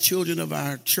passing by the children of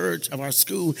our church, of our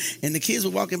school, and the kids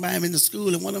were walking by him in the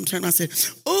school, and one of them turned around and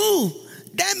said, "Ooh,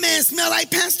 that man smelled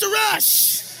like Pastor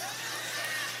Rush."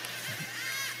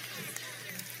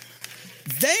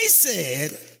 They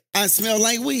said I smelled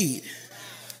like weed.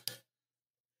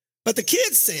 But the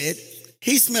kids said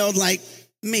he smelled like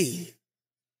me.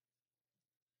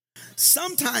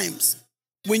 Sometimes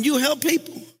when you help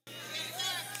people,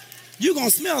 you're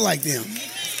going to smell like them.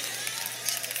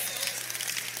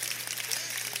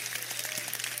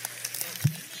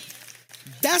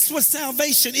 That's what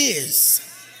salvation is.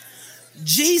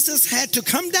 Jesus had to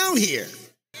come down here,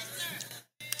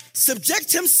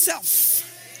 subject himself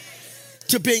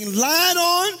to being lied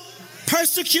on,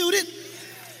 persecuted,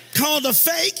 called a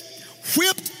fake,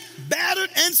 whipped, battered,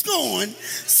 and scorned,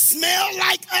 smell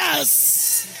like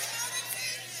us,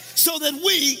 so that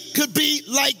we could be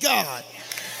like God.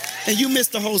 And you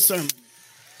missed the whole sermon.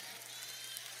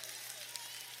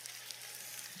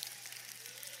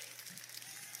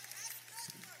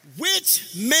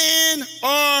 Which man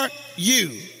are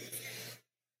you?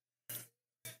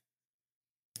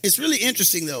 It's really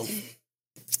interesting, though,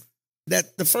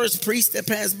 that the first priest that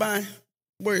passed by,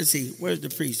 where is he? Where's the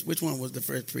priest? Which one was the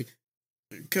first priest?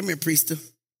 Come here, priester.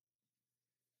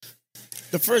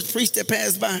 The first priest that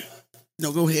passed by.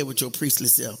 No, go ahead with your priestly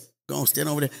self. Go on, stand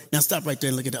over there. Now stop right there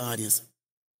and look at the audience.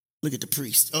 Look at the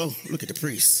priest. Oh, look at the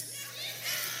priest.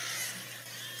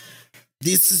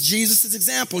 This is Jesus'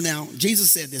 example now.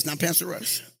 Jesus said this, not Pastor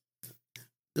Rush.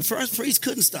 The first priest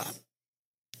couldn't stop.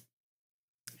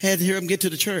 Had to hear him get to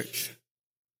the church.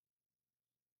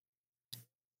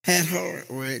 Had her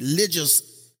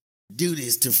religious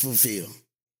duties to fulfill.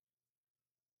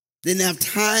 Didn't have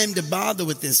time to bother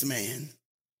with this man.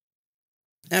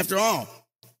 After all,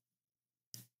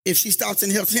 if she stops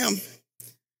and helps him,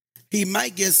 he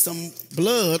might get some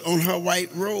blood on her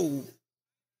white robe.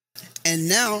 And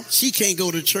now she can't go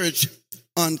to church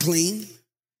unclean.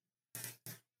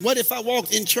 What if I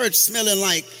walked in church smelling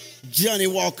like Johnny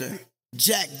Walker,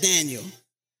 Jack Daniel,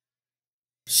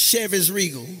 Chevy's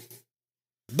Regal,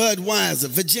 Budweiser,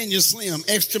 Virginia Slim,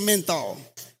 Extra Menthol,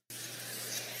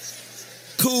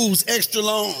 Cool's Extra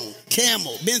Long,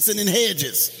 Camel, Benson and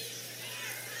Hedges,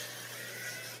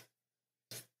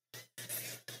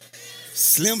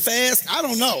 Slim Fast? I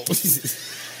don't know.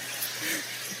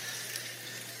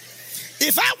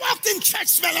 If I walked in church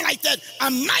smelling like that, I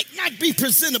might not be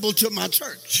presentable to my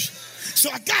church.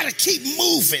 So I got to keep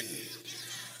moving.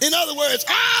 In other words,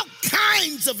 all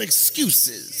kinds of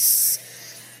excuses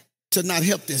to not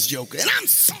help this joker. And I'm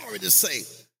sorry to say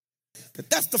that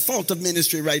that's the fault of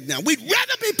ministry right now. We'd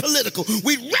rather be political.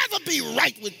 We'd rather be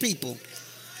right with people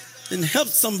than help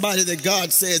somebody that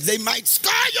God says they might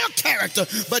scar your character,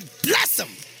 but bless them.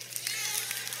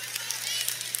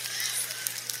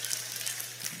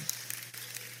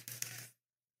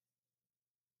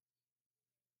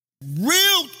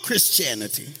 Real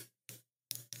Christianity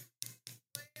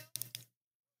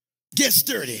gets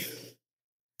dirty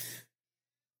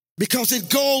because it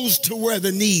goes to where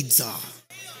the needs are.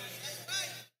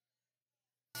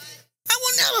 I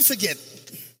will never forget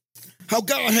how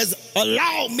God has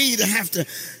allowed me to have to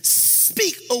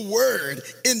speak a word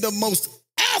in the most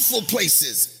awful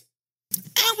places.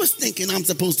 I was thinking I'm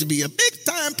supposed to be a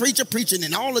big-time preacher preaching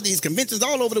in all of these conventions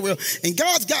all over the world, and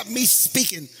God's got me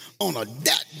speaking on a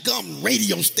that-gum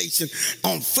radio station,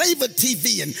 on Flavor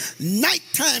TV and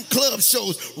nighttime club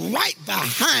shows right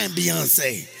behind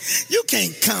Beyonce. You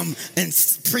can't come and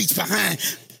preach behind.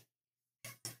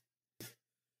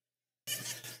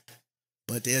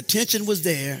 But the attention was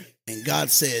there, and God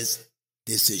says,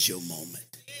 this is your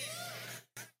moment.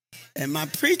 And my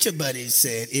preacher buddy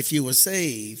said, if you were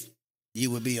saved,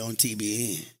 you would be on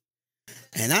TBN.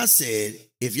 And I said,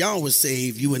 if y'all was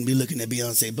saved, you wouldn't be looking at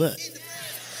Beyonce butt.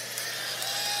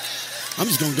 I'm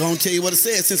just going to go and tell you what it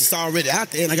said since it's already out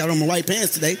there and I got on my white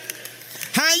pants today.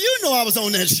 How you know I was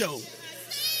on that show?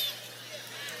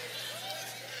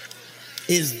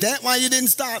 Is that why you didn't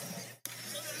stop?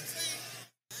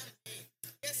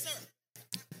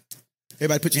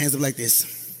 Everybody put your hands up like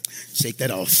this. Shake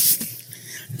that off.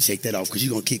 Shake that off because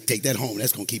you're going to take that home.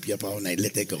 That's going to keep you up all night.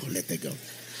 Let that go. Let that go.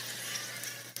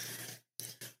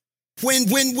 When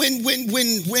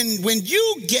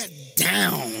you get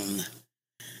down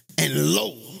and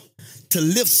low to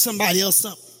lift somebody else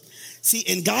up, See,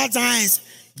 in God's eyes,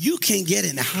 you can't get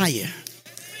any higher.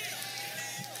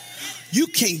 You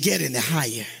can't get any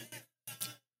higher.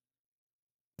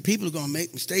 People are going to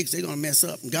make mistakes. They're going to mess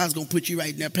up. And God's going to put you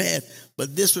right in their path.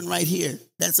 But this one right here,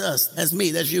 that's us. That's me.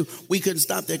 That's you. We couldn't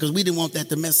stop that because we didn't want that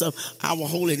to mess up our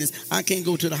holiness. I can't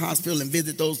go to the hospital and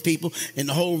visit those people and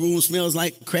the whole room smells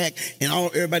like crack and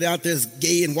everybody out there is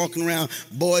gay and walking around,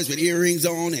 boys with earrings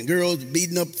on and girls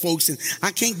beating up folks. And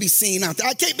I can't be seen out there.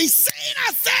 I can't be seen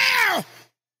out there.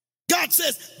 God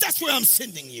says, that's where I'm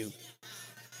sending you.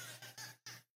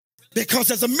 Because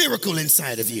there's a miracle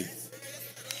inside of you.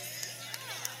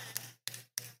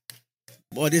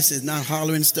 Boy, this is not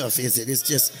hollering stuff, is it? It's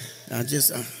just, I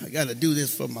got to do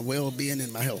this for my well-being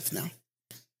and my health now.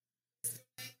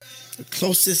 The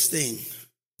closest thing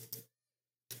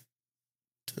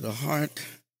to the heart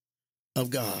of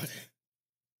God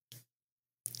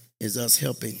is us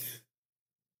helping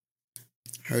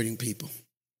hurting people.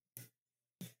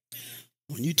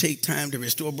 When you take time to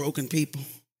restore broken people,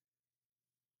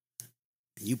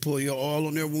 and you pour your oil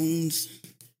on their wounds,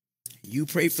 you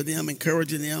pray for them,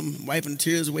 encouraging them, wiping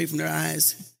tears away from their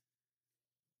eyes,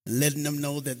 and letting them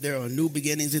know that there are new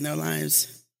beginnings in their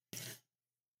lives.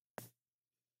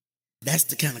 That's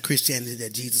the kind of Christianity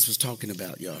that Jesus was talking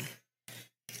about, y'all.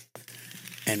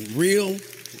 And real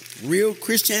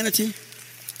Christianity,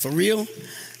 for real,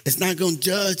 it's not going to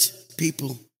judge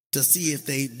people to see if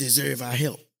they deserve our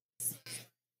help.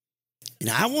 You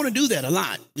know, I want to do that a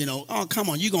lot. You know, oh, come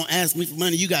on, you're going to ask me for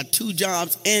money. You got 2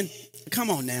 jobs, and come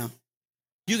on now.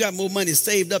 You got more money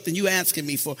saved up than you asking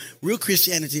me for. Real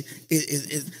Christianity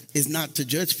is not to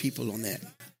judge people on that.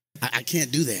 I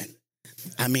can't do that.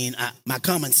 I mean, my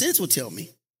common sense will tell me,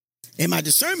 and my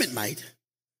discernment might.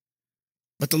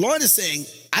 But the Lord is saying,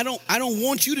 I don't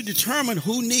want you to determine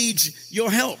who needs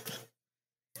your help.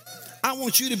 I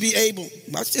want you to be able,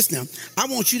 watch this now, I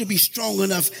want you to be strong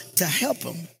enough to help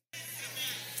them.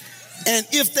 And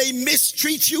if they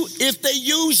mistreat you, if they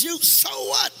use you, so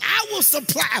what? I will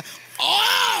supply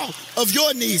all of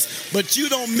your needs, but you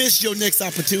don't miss your next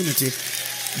opportunity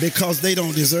because they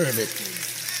don't deserve it.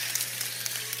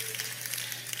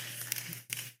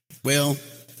 Well,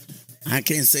 I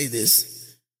can't say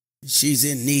this. She's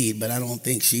in need, but I don't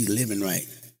think she's living right.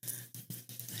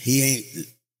 He's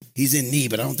in need,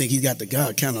 but I don't think he's got the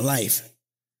God kind of life.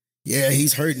 Yeah,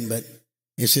 he's hurting, but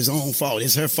it's his own fault.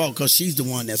 It's her fault because she's the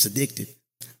one that's addicted.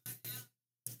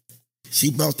 She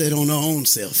brought that on her own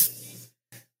self.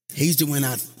 He's the one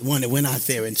that went out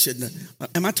there and shouldn't have.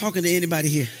 Am I talking to anybody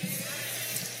here?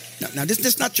 Now this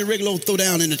is not your regular throw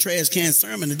down in the trash can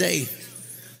sermon today.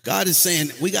 God is saying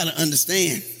we got to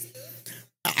understand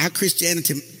our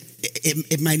Christianity,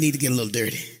 it might need to get a little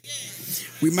dirty.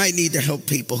 We might need to help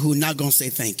people who are not going to say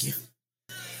thank you.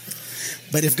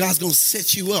 But if God's going to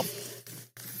set you up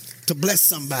to bless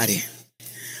somebody,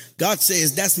 God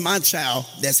says, that's my child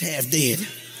that's half dead.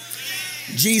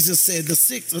 Jesus said the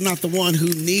sick are not the one who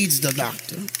needs the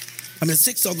doctor. I mean,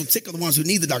 sick are the ones who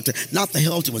need the doctor, not the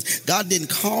healthy ones. God didn't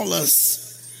call us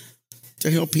to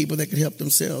help people that can help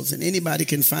themselves. And anybody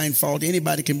can find fault.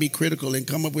 Anybody can be critical and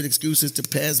come up with excuses to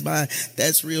pass by.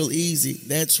 That's real easy.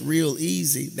 That's real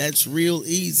easy. That's real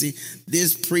easy.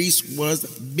 This priest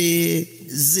was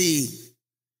busy.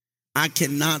 I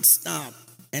cannot stop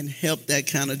and help that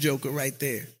kind of joker right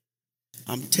there.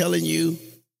 I'm telling you,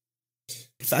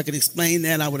 if I could explain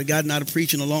that, I would have gotten out of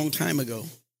preaching a long time ago.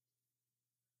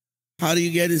 How do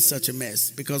you get in such a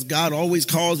mess? Because God always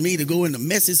calls me to go into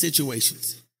messy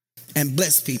situations and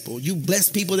bless people. You bless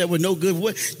people that were no good.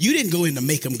 You didn't go in to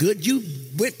make them good. You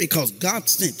went because God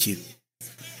sent you.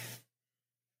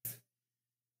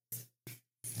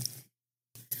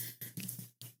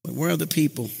 But where are the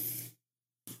people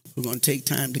who are going to take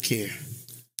time to care?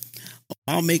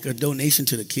 I'll make a donation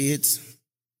to the kids.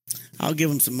 I'll give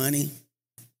them some money.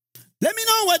 Let me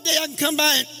know what day I can come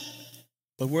by.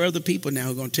 But where are the people now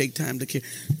who are going to take time to care?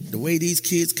 The way these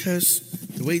kids curse,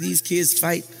 the way these kids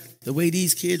fight, the way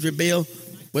these kids rebel,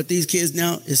 what these kids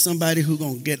now is somebody who's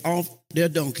going to get off their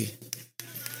donkey.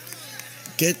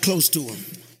 Get close to them.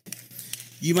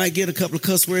 You might get a couple of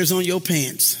cuss words on your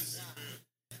pants.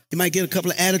 You might get a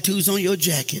couple of attitudes on your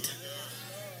jacket.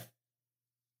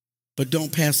 But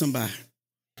don't pass them by.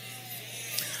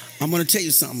 I'm going to tell you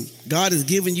something. God has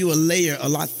given you a layer a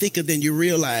lot thicker than you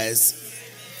realize.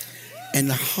 And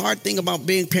the hard thing about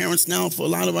being parents now for a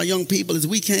lot of our young people is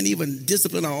we can't even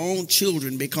discipline our own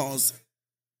children because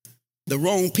the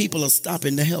wrong people are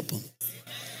stopping to help them.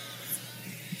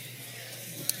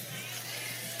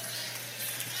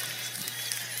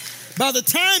 By the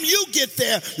time you get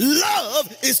there,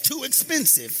 love is too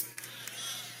expensive.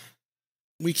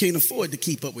 We can't afford to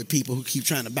keep up with people who keep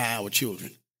trying to buy our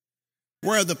children.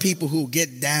 Where are the people who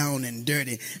get down and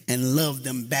dirty and love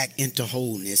them back into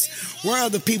wholeness? Where are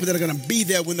the people that are going to be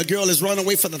there when the girl is run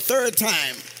away for the third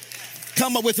time?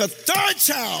 Come up with a third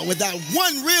child without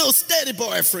one real steady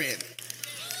boyfriend.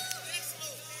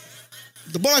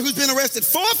 The boy who's been arrested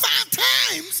 4 or 5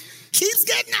 times keeps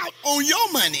getting out on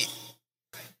your money.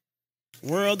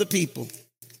 Where are the people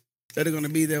that are going to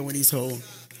be there when he's home?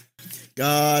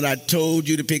 God, I told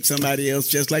you to pick somebody else,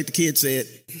 just like the kid said.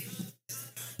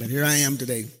 But here I am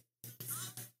today.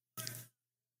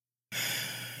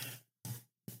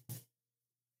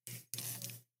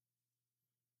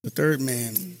 The third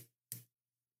man.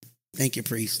 Thank you,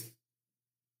 priest.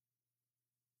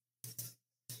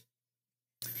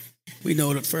 We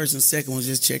know the first and second ones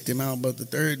just checked him out, but the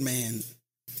third man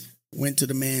went to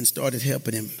the man, started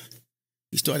helping him.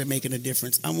 He started making a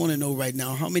difference. I want to know right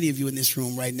now, how many of you in this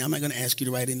room right now, I'm not going to ask you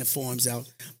to write in the forms out,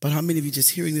 but how many of you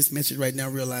just hearing this message right now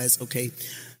realize, okay,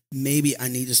 maybe I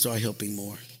need to start helping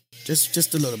more.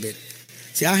 Just a little bit.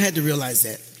 See, I had to realize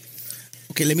that.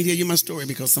 Okay, let me tell you my story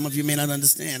because some of you may not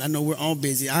understand. I know we're all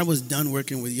busy. I was done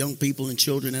working with young people and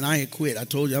children, and I had quit. I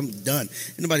told you I'm done.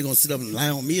 Ain't nobody going to sit up and lie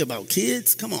on me about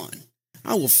kids. Come on.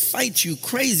 I will fight you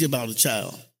crazy about a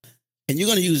child. And you're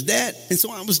going to use that. And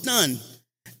so I was done.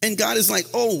 And God is like,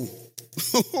 oh,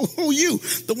 you,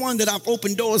 the one that I've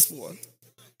opened doors for.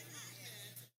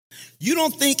 You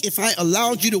don't think if I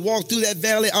allowed you to walk through that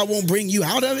valley, I won't bring you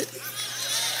out of it?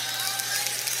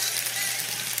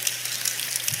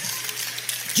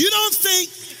 You don't think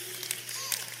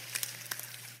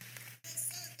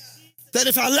that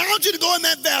if I allowed you to go in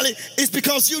that valley, it's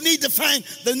because you need to find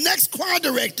the next choir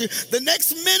director, the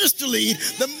next minister lead,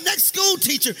 the next school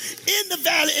teacher in the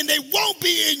valley, and they won't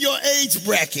be in your age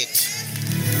bracket.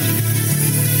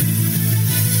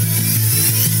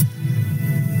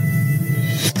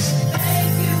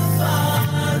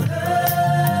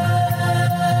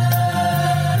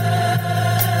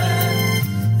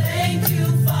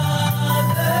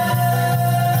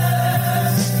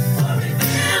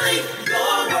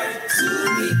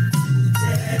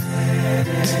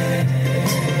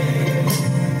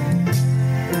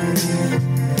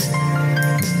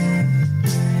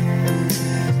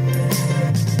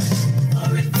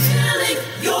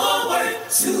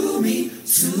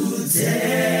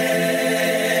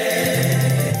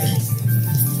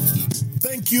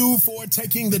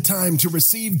 Taking the time to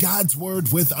receive God's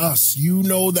word with us. You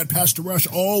know that Pastor Rush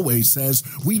always says,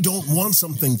 we don't want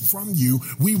something from you,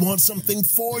 we want something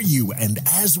for you. And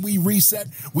as we reset,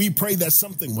 we pray that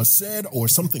something was said or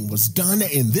something was done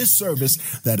in this service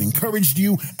that encouraged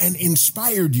you and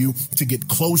inspired you to get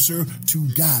closer to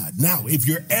God. Now, if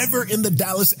you're ever in the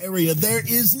Dallas area, there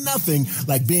is nothing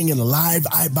like being in a live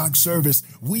iBox service.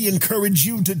 We encourage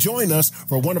you to join us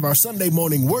for one of our Sunday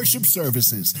morning worship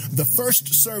services. The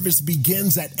first service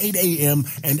begins at 8 a.m.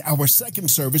 and our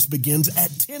second service begins at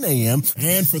 10 a.m.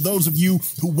 And for those of you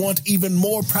who want even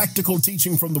more practical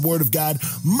teaching from the Word of God,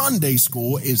 Monday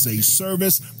School is a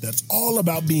service that's all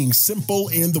about being simple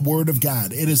in the Word of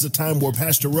God. It is a time where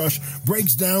Pastor Rush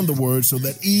breaks down the Word so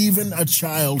that even a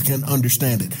child can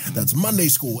understand it. That's Monday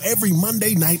School every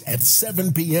Monday night at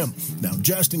 7 p.m. Now,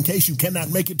 just in case you cannot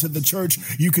make it to the church,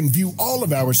 you can view all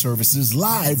of our services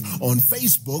live on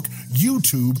Facebook,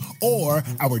 YouTube, or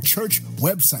our church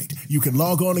website. You can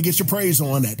log on and get your praise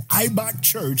on at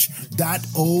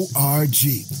ibachchurch.org.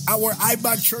 Our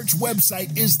iBach Church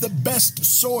website is the best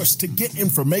source to get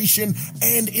information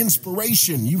and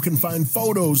inspiration. You can find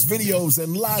photos, videos,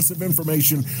 and lots of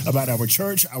information about our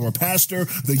church, our pastor,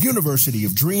 the University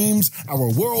of Dreams, our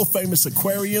world-famous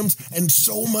aquariums, and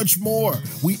so much more.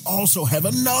 We also have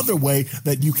another way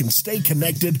that you can stay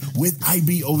connected with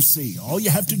IBOC. All you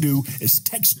have to do is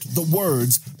text the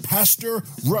words Pastor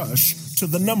Rush to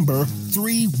the number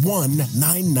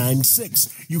 31996.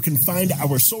 You can find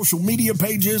our social media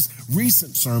pages,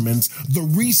 recent sermons, the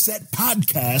Reset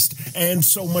podcast, and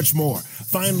so much more.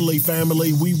 Finally,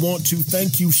 family, we want to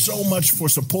thank you so much for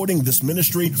supporting this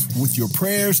ministry with your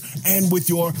prayers and with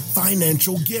your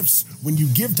financial gifts. When you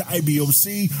give to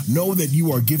IBOC, know that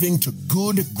you are giving to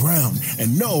good ground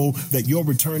and know that your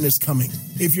return is coming.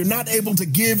 If you're not able to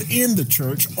give in the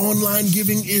church, online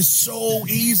giving is so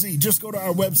easy. Just go to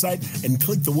our website and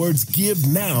click the words Give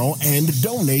Now and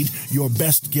donate your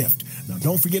best gift. Now,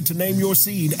 don't forget to name your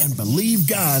seed and believe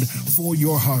God for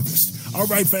your harvest. All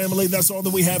right, family, that's all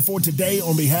that we have for today.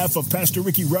 On behalf of Pastor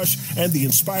Ricky Rush and the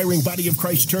inspiring body of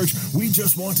Christ Church, we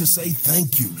just want to say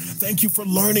thank you. Thank you for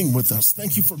learning with us.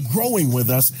 Thank you for growing with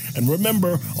us. And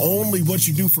remember, only what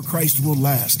you do for Christ will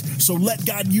last. So let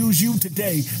God use you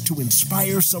today to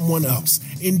inspire someone else.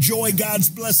 Enjoy God's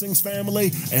blessings,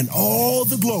 family, and all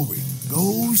the glory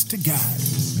goes to God.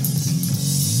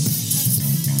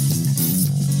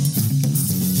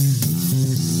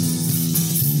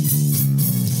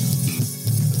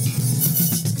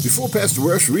 Before Pastor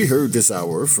Rush, we heard this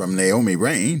hour from Naomi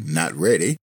Rain, Not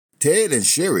Ready, Ted and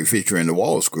Sherry featuring the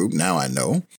Walls Group, Now I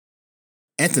Know,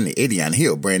 Anthony Adion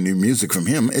Hill, brand new music from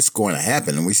him, It's Going to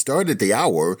Happen, and we started the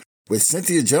hour with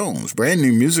Cynthia Jones, brand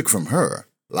new music from her,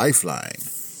 Lifeline.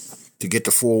 To get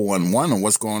the 411 on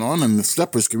what's going on in the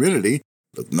Steppers community,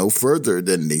 look no further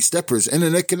than the Steppers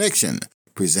Internet Connection,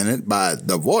 presented by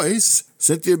The Voice,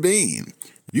 Cynthia Bean.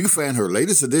 You can find her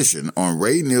latest edition on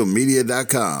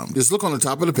RayNeilMedia.com. Just look on the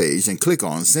top of the page and click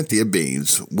on Cynthia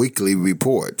Bean's weekly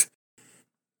report.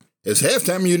 It's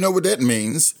halftime, you know what that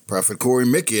means. Prophet Corey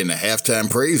Mickey and the halftime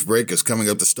praise break is coming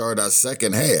up to start our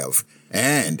second half.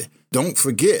 And don't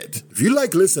forget, if you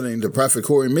like listening to Prophet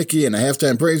Corey Mickey and the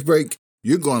halftime praise break,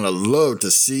 you're going to love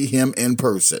to see him in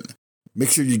person. Make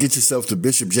sure you get yourself to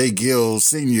Bishop J. Gill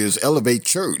Sr.'s Elevate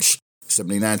Church,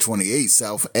 7928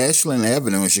 South Ashland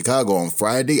Avenue in Chicago on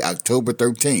Friday, October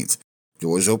 13th.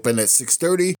 Doors open at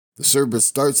 6:30. The service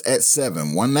starts at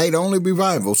 7. One night only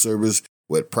revival service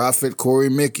with Prophet Corey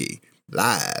Mickey,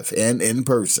 live and in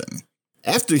person.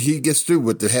 After he gets through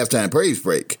with the halftime praise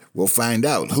break, we'll find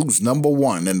out who's number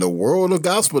one in the world of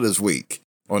gospel this week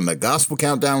on the Gospel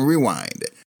Countdown Rewind.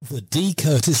 The D.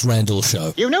 Curtis Randle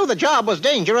Show. You knew the job was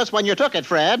dangerous when you took it,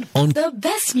 Fred. On the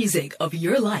best music of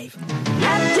your life.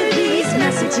 After these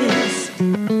messages,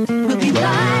 we'll be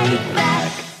right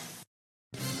back.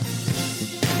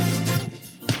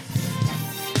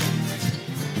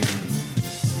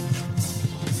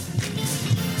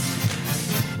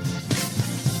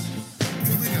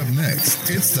 Coming up next,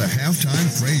 it's the halftime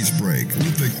praise break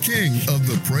with the king of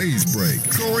the praise break,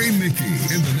 Corey Mickey.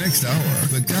 In the next hour,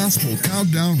 the Gospel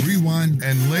Countdown Rewind,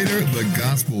 and later, the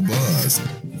Gospel Buzz.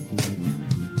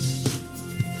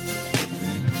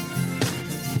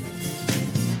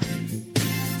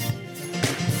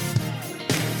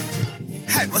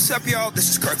 Hey, what's up, y'all? This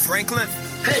is Kirk Franklin.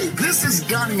 Hey, this is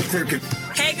Donnie Perkins.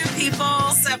 Hey, good people.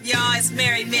 What's up, y'all? It's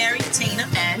Mary, Tina,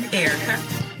 and Erica.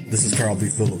 This is Carl B.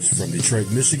 Phillips from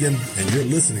Detroit, Michigan, and you're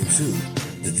listening to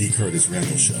The D. Curtis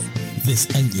Randle Show. This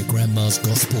ain't your grandma's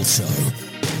gospel show.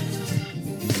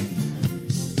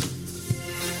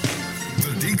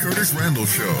 The D. Curtis Randle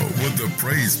Show with the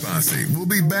Praise Posse will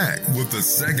be back with the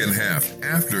second half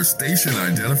after station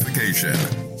identification.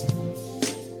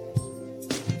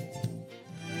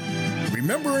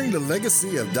 Remembering the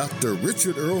legacy of Dr.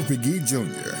 Richard Earl McGee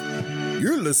Jr.,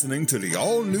 you're listening to the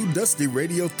all-new Dusty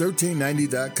Radio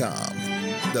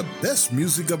 1390.com. The best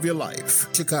music of your life.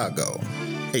 Chicago.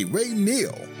 A Ray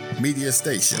Neal media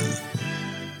station.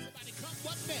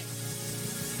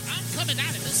 I'm coming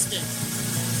out of this thing.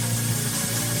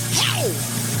 How?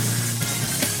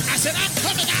 I said, I'm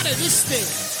coming out of this thing.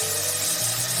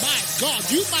 My God,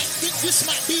 you might think this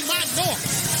might be my norm.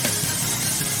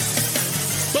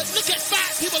 But look at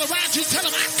 5 people around you, tell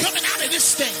them I'm coming out of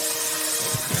this thing.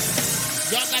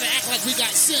 Y'all gotta act like we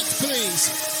got sense,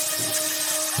 please.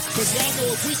 Because y'all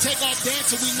know if we take off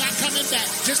dancing, we not coming back.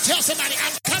 Just tell somebody,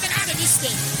 I'm coming out of this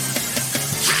thing.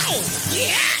 How?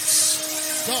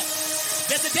 Yes! Go.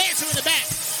 There's a dancer in the back.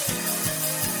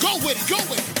 Go with it, go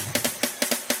with it.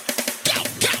 Go,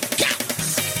 go, go.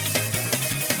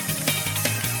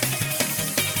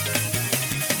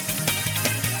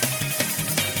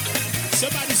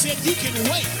 Somebody said you can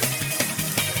wait.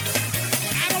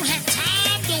 But I don't have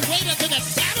time to wait until the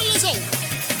battle is over.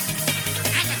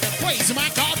 I got to praise my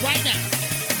God right now.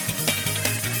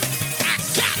 I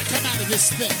gotta come out of this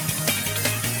thing.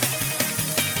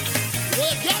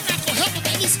 Well, if y'all not gonna help me,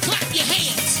 at least clap your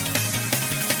hands.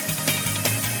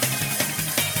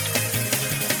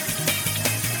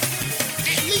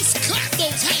 At least clap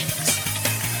those hands.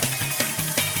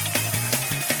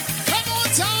 Come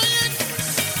on, Zion.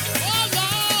 Oh,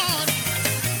 Lord.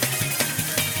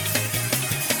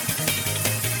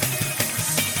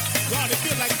 God, it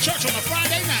feels like church on a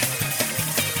Friday night.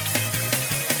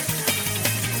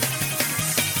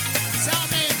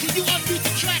 Sound man, can you unmute the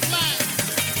track line?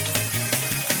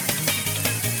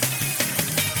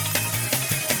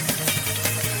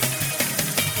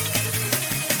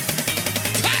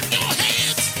 Clap your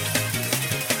hands.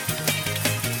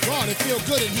 God, it feels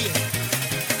good in here.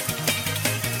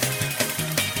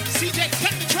 CJ,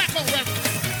 cut the track on, Reverend.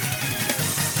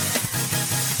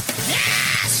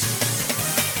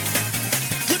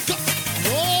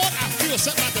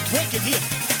 can hear.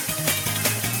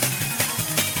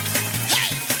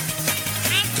 Hey,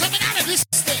 I'm coming out of this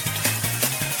thing.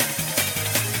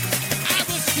 I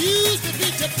refuse to be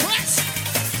depressed.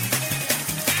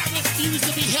 I refuse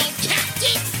to be held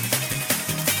captive.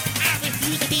 I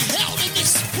refuse to be held in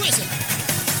this prison.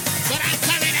 But I'm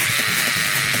coming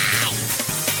out.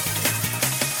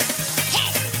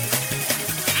 Oh,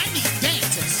 I need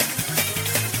dancers.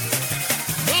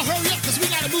 Y'all hurry up because we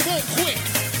got to move on quick.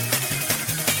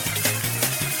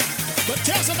 But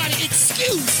tell somebody,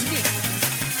 excuse me.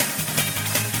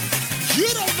 You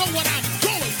don't know what I'm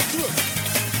going through.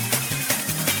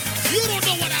 You don't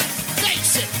know what I'm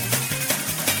facing.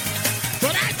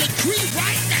 But I decree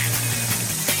right now,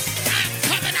 I'm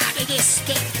coming out of this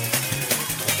thing.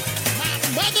 My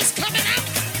mother's coming out.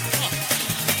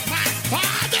 My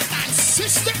father, my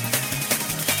sister,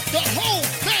 the whole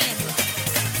family.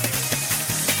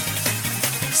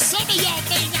 Some of y'all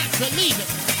may not believe it,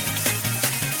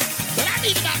 but I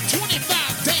need about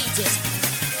 25 dancers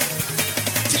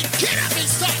to get up and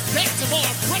start dancing for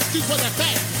a breakthrough for the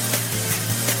family.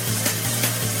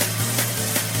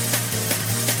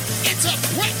 It's a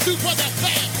breakthrough for the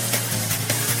family.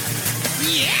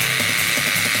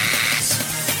 Yes!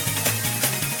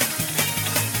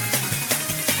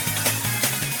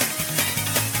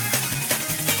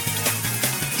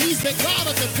 He's the God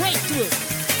of the breakthrough.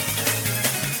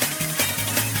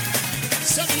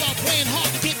 Some of y'all playing hard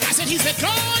to get. I said he's the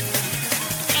God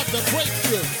of the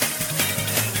breakthrough.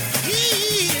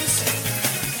 He is.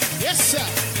 Yes, sir.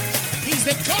 He's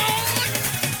the God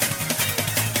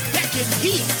that can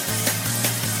heal.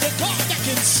 The God that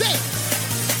can save.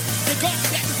 The God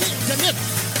that will deliver.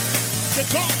 The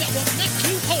God that will make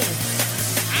you whole.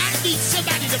 I need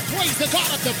somebody to praise the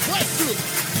God of the breakthrough.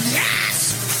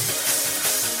 Yes!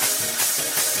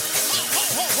 Ho, ho,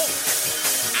 ho, ho.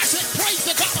 I said praise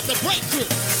the God of the breakthrough.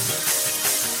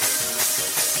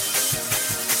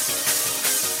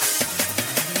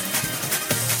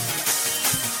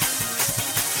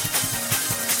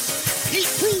 He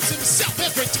proves himself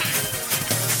every time.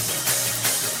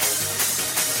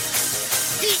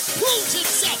 He proves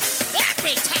himself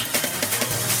every time.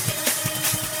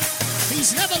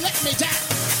 He's never let me down.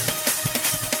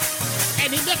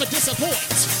 And he never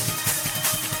disappoints.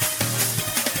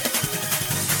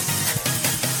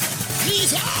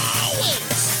 He's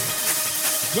always,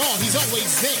 God, he's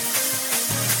always there.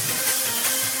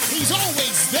 He's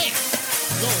always there.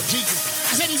 Lord Jesus.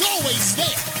 I said he's always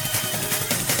there.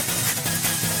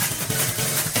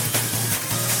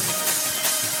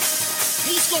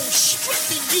 He's going to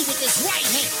strengthen you with his right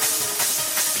hand.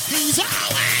 He's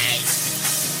always.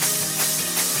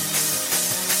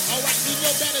 All right, we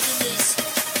know better than this.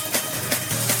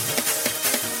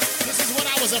 This is what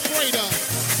I was afraid of.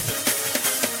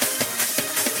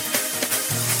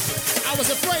 I was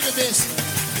afraid of this.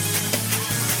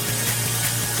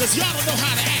 Because y'all don't know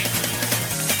how to act.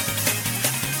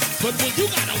 But when you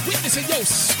got a witness in your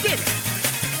spirit,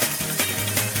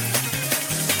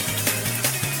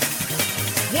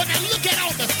 when I look at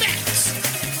all the facts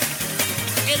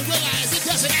and realize it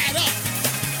doesn't add up,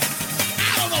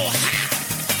 I don't know how,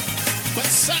 but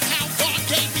somehow God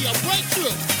gave me a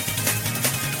breakthrough.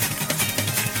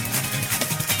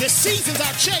 The seasons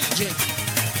are changing.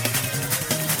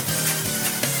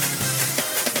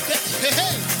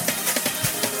 Hey,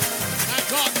 my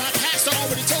God, my pastor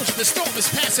already told you the storm is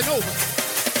passing over.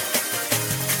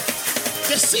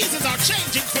 The seasons are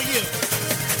changing for you.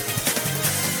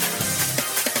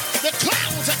 The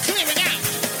clouds are clearing out.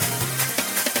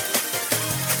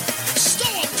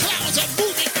 Storm clouds are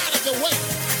moving out of the way.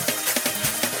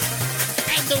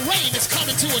 And the rain is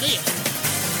coming to an end.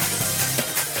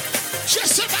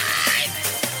 Just survive.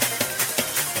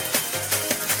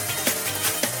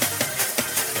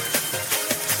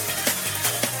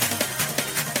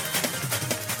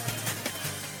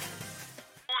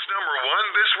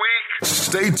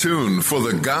 Stay tuned for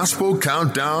the Gospel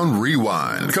Countdown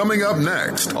Rewind. Coming up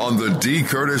next on the D.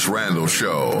 Curtis Randle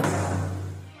Show.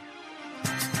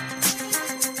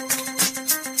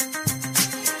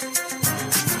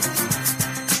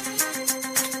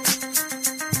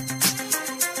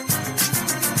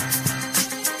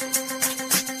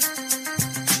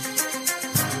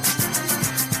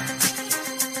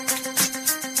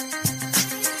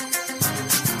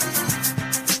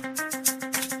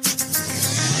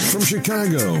 From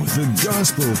Chicago, the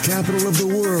gospel capital of the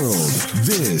world,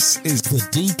 this is the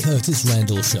D. Curtis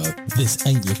Randle Show. This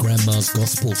ain't your grandma's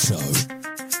gospel show.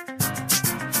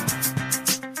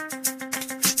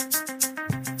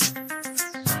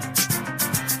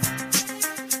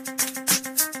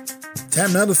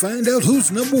 Time now to find out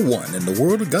who's number one in the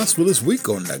world of gospel this week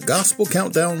on the Gospel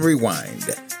Countdown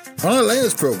Rewind. On our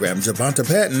last program, Javonta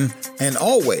Patton and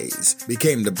Always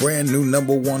became the brand new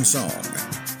number one song.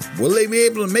 Will they be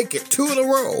able to make it 2 in a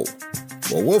row?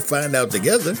 Well, we'll find out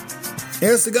together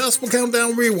as the Gospel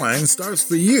Countdown Rewind starts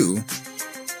for you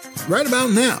right about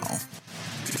now.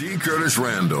 D. Curtis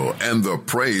Randle and the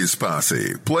Praise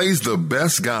Posse plays the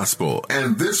best gospel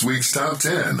and this week's top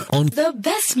 10 on the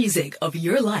best music of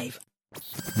your life.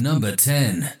 Number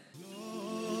 10.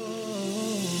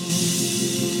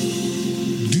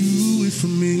 Do it for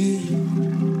me.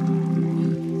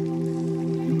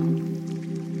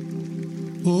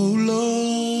 Oh Lord,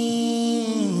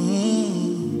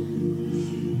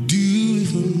 do it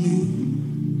for me.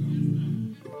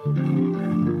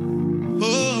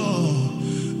 Oh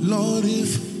Lord,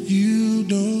 if you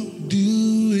don't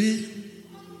do it,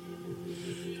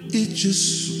 it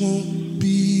just won't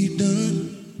be done.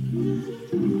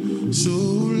 So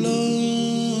Lord,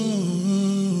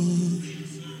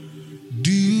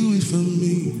 do it for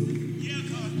me.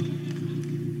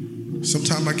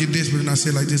 Sometimes I get desperate and I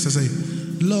say it like this. I say,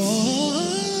 Lord,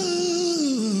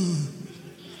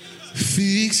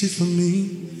 fix it for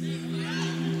me.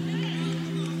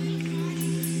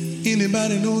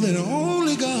 Anybody know that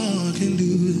only God can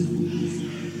do it?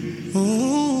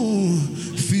 Oh,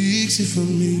 fix it for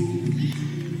me.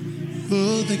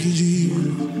 Oh, thank you,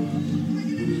 Jesus.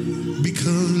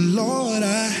 Because, Lord,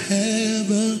 I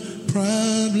have a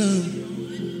problem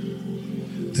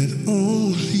that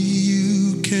only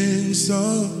you can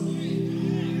solve.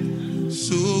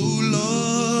 So, Lord,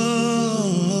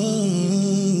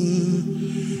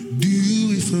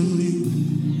 do it for me.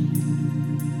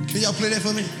 Can y'all play that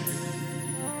for me?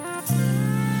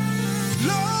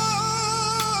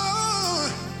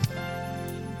 Lord,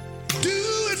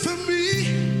 do it for me.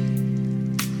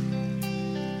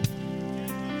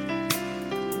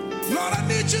 Lord, I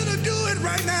need you to do it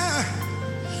right now.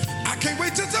 I can't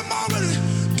wait till tomorrow.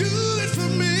 Do it for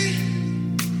me.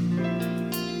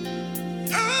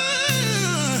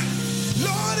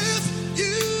 Lord, if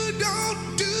you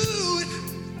don't do it,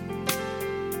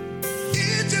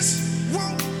 it just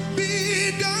won't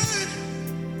be done.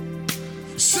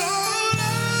 So Lord,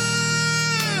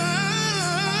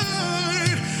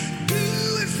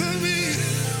 do it for me.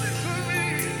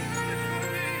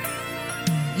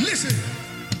 Listen,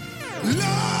 Lord,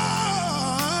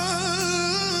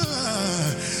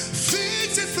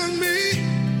 fix it for me.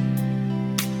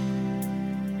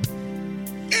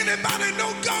 Anybody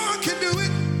know God can do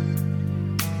it?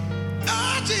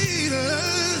 Oh,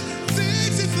 Jesus,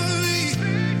 fix it for me.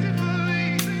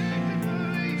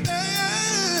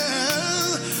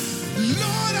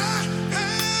 Lord, I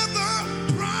have a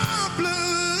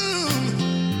problem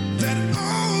that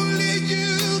only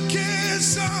you can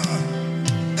solve.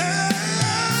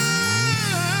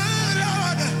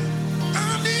 Lord, I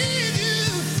need you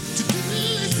to do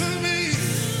it for me.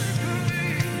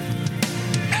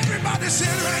 Everybody say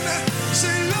it right now.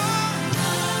 Say, Lord,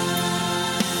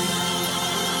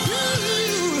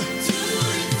 you do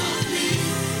it for me.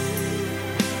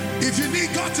 If you need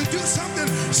God to do something,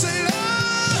 say, Lord.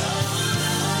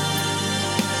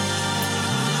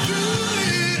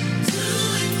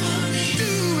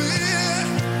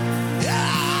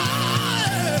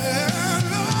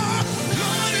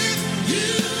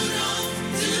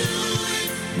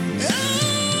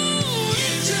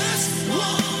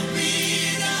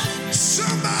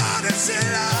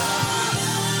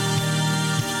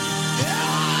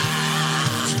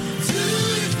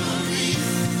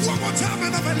 Time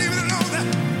and I'm leaving it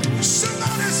alone.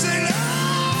 Somebody say,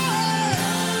 Lord,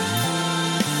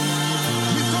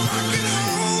 before I get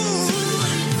home.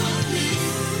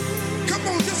 Come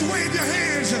on, just wave your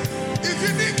hands. If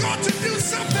you need God to do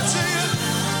something, say it.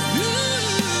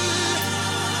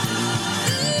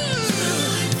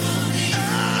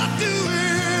 I'll do it.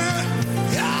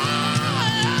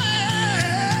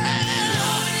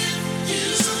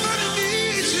 Somebody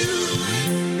needs you.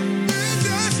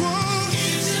 That's what.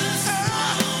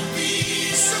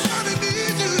 Somebody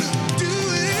needs you to do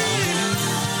it.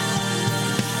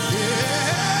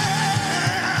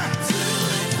 Yeah.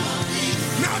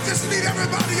 Now I just need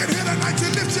everybody in here tonight to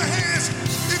lift your hands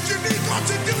if you need God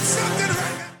to do something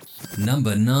right now.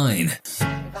 Number 9.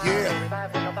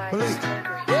 Yeah. Believe.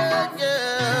 Yeah.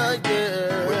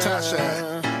 With Tasha.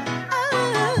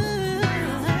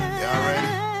 Y'all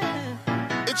ready?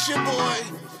 It's your boy,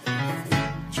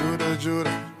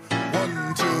 Judah.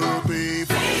 1, 2, 3,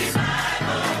 4.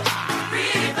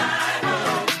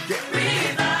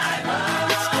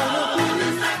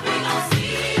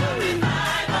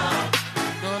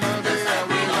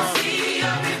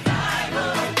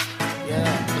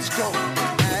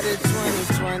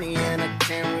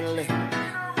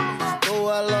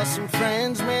 I lost some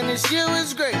friends, man, this year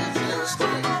was great.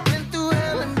 Been through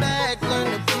hell and back, learned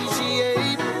to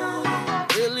appreciate.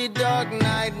 Really dark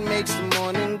night makes the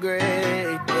morning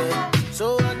great, yeah.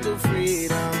 So until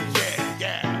freedom,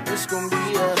 it's gonna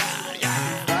be a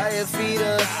fire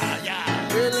feeder.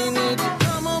 Really need to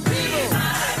come on, people.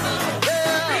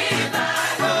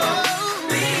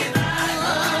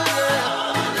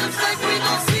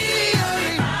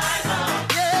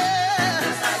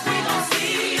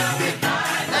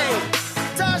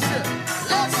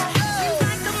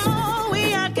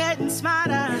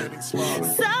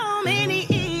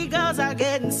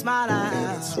 Smaller.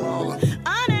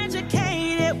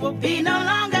 Uneducated will be no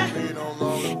longer.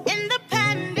 In the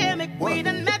pandemic, we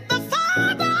done met the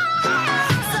Father.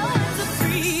 So it's a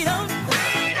freedom.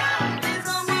 It's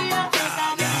gonna be a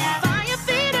fire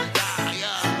feeder.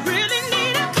 Really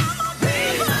need a come on,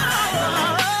 people.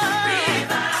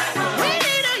 We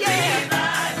need a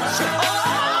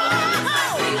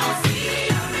we gon' see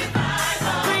a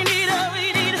revival. We need a we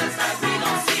need a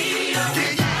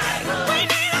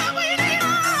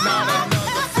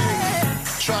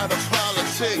Try to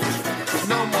politic,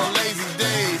 no more lazy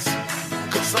days,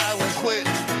 'cause I won't quit.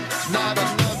 Not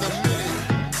another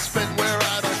minute spent where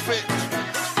I don't fit.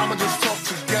 I'ma just talk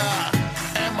to God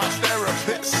and my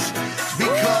therapist,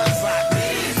 because I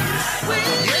need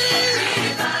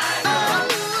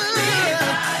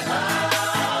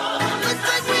Looks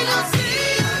like we gon'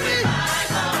 see a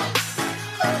revival.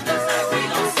 Looks like we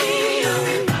gon' see a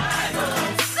revival.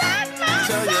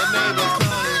 Tell your neighbor,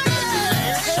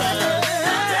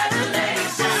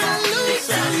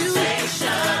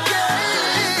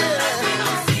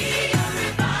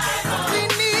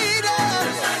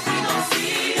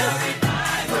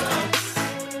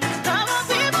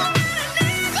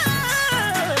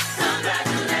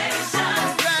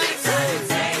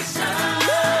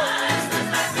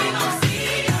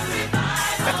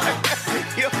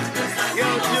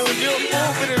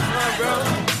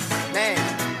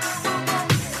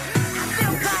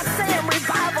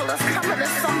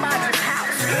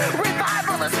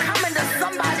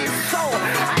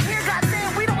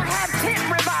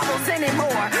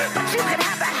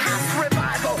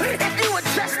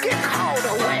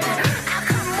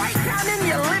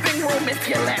 if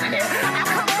you let me. I'll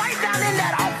come right down in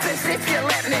that office if you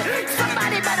let me.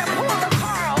 Somebody better pull the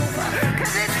car over,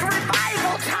 'cause it's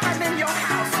revival time in your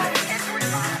house. It's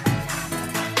revival.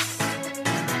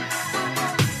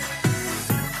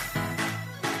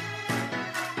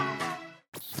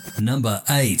 Number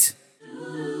 8.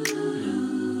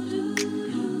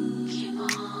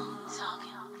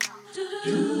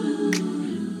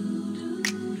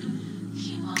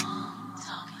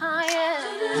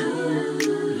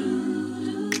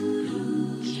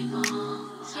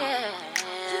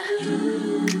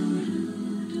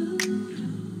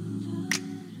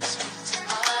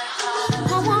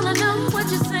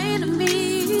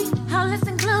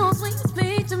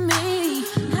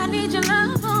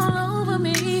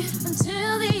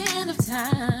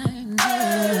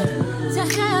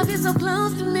 So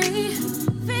close to me,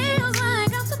 feels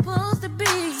like I'm supposed to be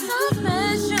so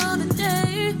special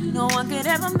today. No one could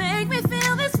ever make me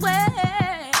feel this way.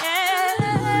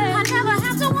 I never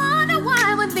have to wonder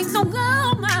why when things don't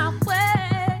go my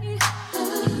way.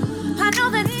 I know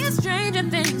that he is changing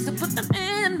things to put them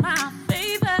in my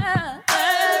favor.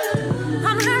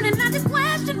 I'm learning not to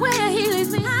question where he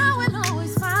leads me. I will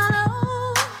always follow.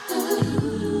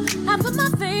 I put my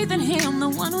faith in him, the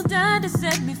one who died to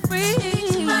set me free.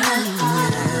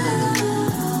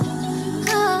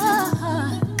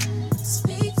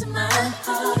 Speak to my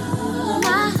heart,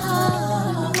 my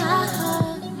heart, my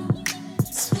heart.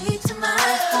 Speak to my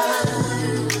heart,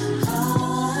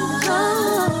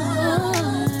 heart.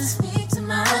 Speak to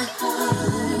my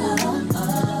heart,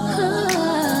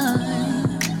 heart.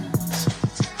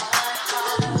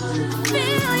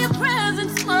 Feel your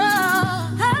presence more.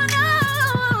 I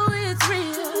know it's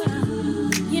real.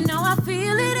 You know I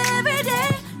feel it every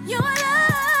day. Your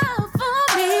love for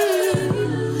me.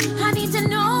 I need to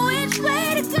know which way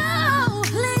to go.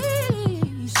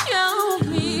 Please show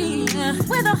me.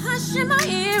 With a hush in my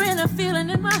ear and a feeling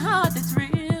in my heart that's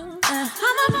real.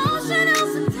 I'm emotional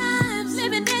sometimes,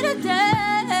 living day to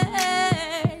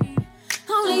day.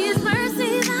 Only his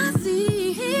mercies I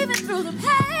see, even through the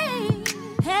pain.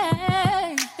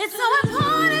 Hey, it's so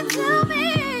important to me.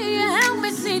 Help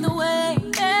me see the way.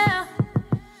 Yeah.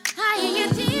 I hear you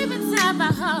deep inside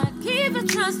my heart. Keep it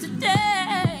trust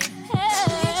today. Hey.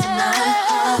 Speak to my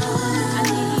heart. I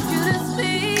need you to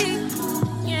speak.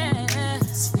 Yeah.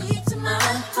 Speak to my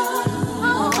heart.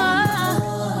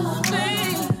 Oh,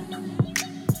 speak.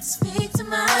 Speak to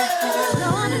my heart.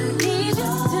 Lord, I need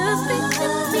you.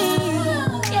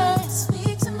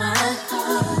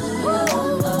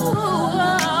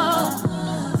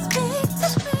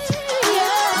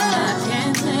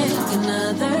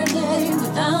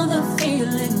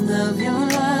 of your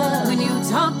love. When you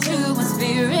talk to my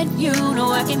spirit, you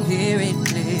know I can hear it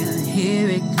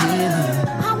clear.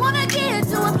 I wanna get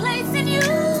to a place in you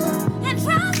and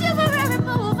trust you for every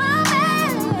move I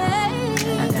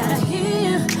make. I gotta hear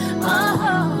you,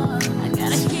 oh, I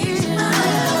gotta hear you.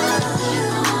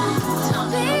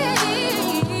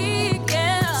 Speak,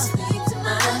 yeah. Speak to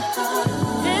my heart.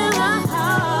 In my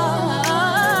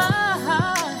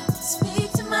heart. Speak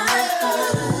to my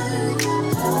heart.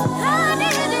 I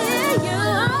need to hear you.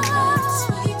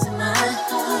 Speak to my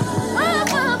heart.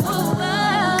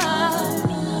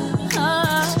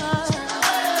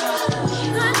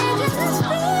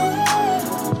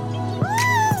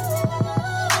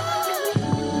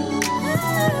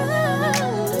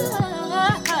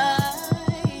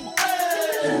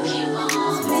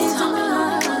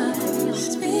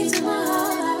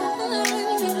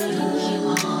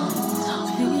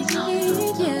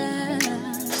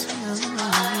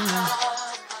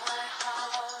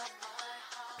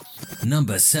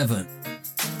 Number 7.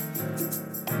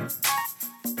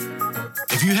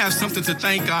 If you have something to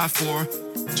thank God for,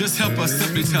 just help us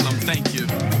simply tell him thank you.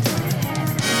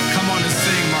 Come on and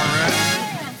sing, Maureen.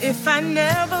 If I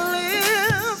never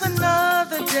live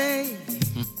another day,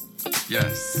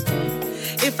 Yes.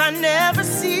 if I never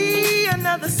see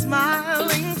another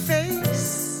smiling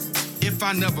face, If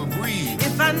I never breathe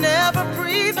if I never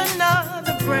breathe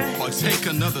another breath, or take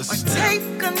another or step, take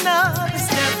another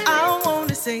step, I want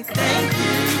to say thank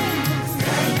you.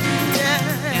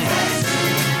 Yes.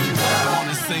 I want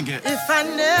to sing it. If I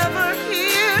never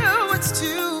hear what's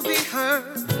to be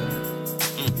heard,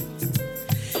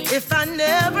 if I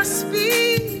never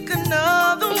speak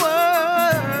another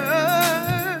word,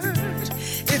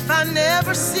 if I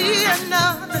never see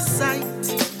another sight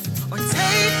or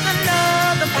take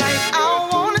another bite, I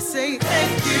want to say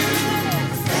thank you.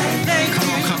 Thank you. Come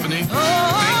on, company. Oh,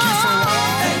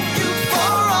 thank you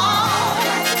for all.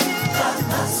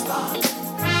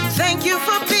 Thank you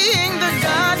for being the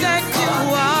God that you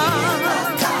are.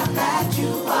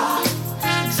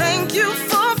 Thank you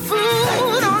for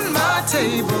food on my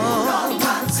table.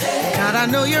 God, I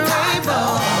know you're able.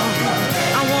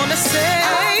 I want to say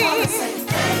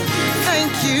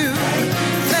thank you.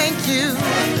 Thank you.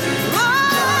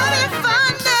 Lord, if I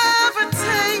never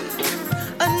take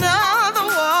another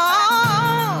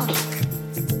walk,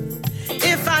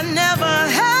 if I never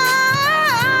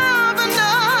have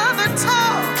another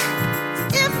talk,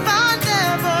 if I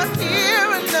never hear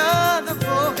another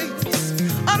voice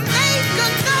or make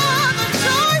another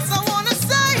choice, I want to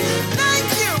say thank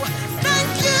you,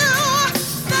 thank you,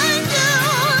 thank you,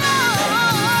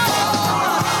 Lord.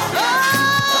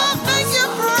 Oh, thank you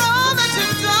for all that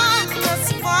you've done thus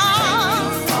far.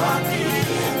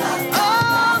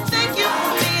 Oh, thank you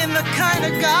for being the kind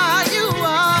of God you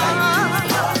are.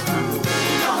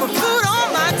 For food on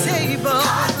my table,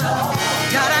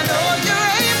 God, I know you're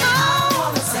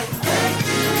able.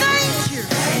 Thank you,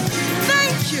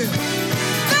 thank you,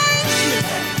 thank you.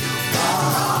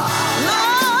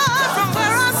 Lord, from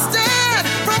where I stand,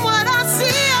 from what I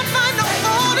see, I find no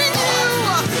fault in you.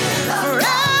 For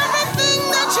everything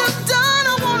that you've done,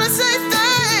 I want to say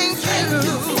thank you.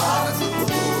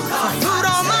 For food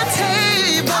on my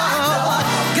table,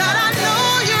 God, I know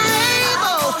you're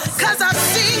able, 'cause I've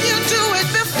seen you do it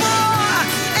before,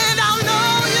 and I'll know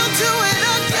you'll do it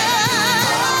again.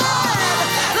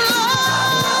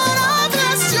 Lord, I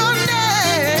bless your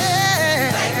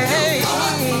name.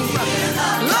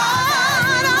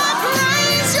 Lord, I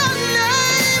praise your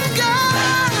name,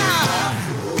 God.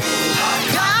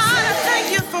 God, I thank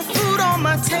you for food on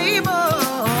my table.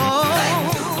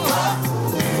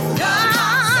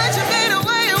 God, you made a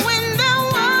way when there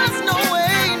was no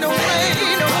way, no way,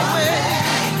 no way.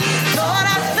 Lord,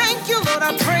 I thank you, Lord,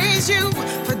 I praise you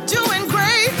for doing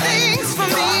great things for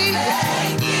me.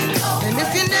 And if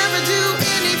you never do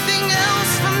anything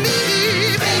else for me,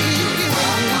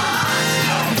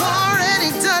 you've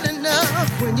already done enough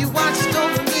when you watched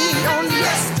over me on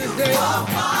yesterday.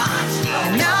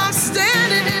 And now I'm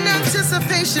standing in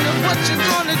anticipation of what you're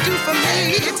gonna do for me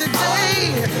today.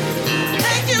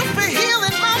 Thank you for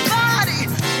healing my body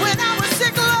when I was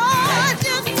sick, Lord,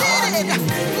 you did it.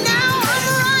 Now I'm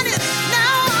running,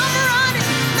 now I'm running,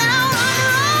 now I'm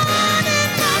running.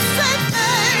 I say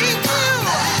thank you.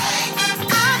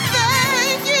 I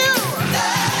thank you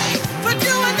for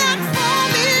doing that for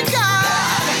me,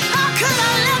 God. How could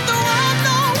I let the world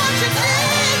know what you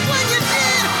did when you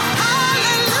did?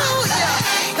 Hallelujah.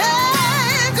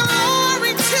 Hey,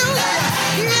 glory to you.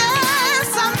 Yes,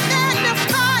 I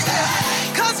magnify you,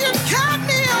 'cause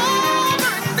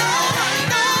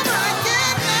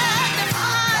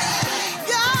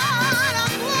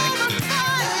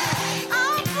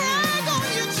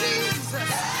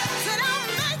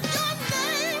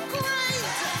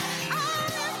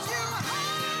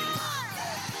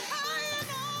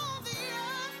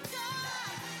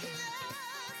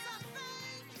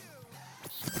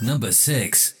Number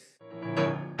 6.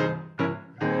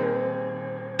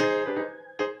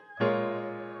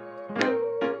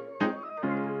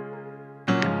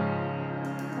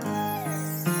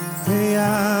 May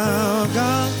our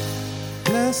God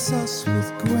bless us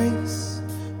with grace,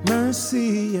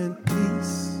 mercy, and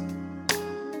peace.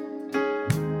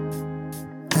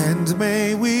 And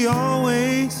may we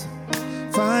always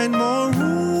find more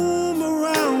room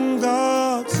around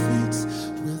God's feet,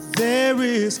 where there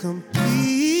is complete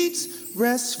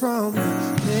rest from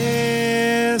the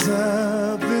cares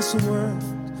of this world.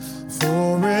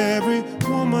 For every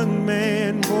woman,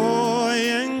 man, boy,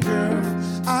 and girl,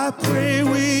 I pray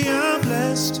we are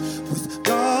blessed with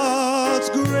God's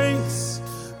grace,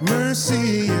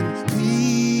 mercy, and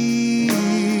peace.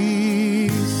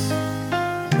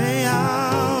 May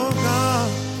our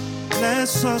God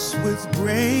bless us with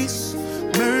grace,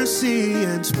 mercy,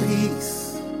 and peace.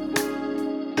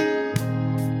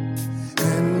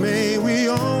 And may we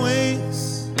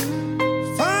always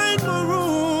find more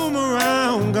room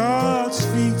around God's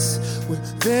feet, where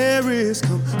there is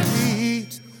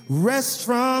complete rest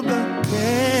from the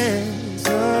cares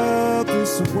of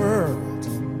this world.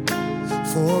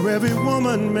 For every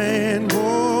woman, man,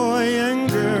 boy, and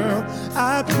girl,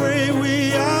 I pray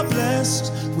we are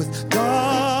blessed with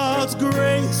God's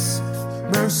grace,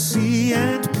 mercy,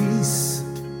 and peace.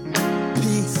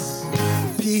 Peace,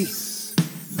 peace.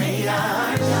 May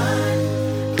our God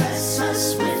bless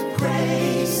us with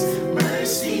grace,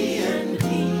 mercy, and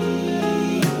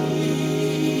peace.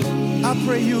 I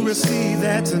pray you receive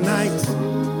that tonight,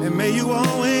 and may you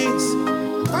always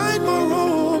find more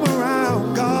room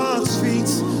around God's feet,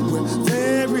 where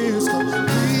there is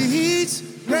complete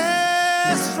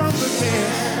rest from the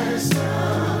cares.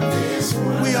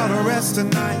 We ought to rest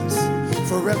tonight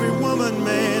for every woman,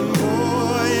 man,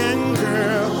 boy, and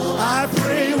girl. I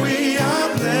pray we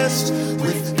are blessed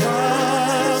with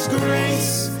God's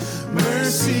grace,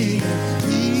 mercy, and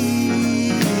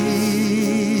peace.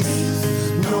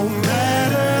 No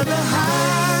matter the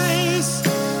highs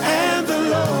and the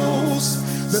lows,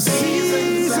 the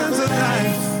seasons of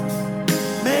life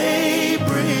may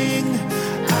bring,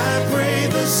 I pray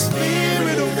the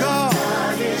Spirit of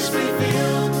God is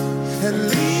revealed and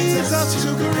leads us to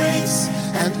great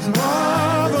and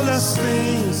marvelous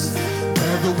things,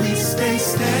 whether we stay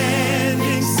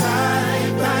standing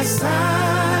side by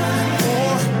side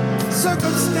or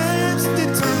circumstance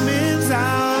determines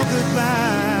our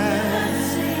goodbye.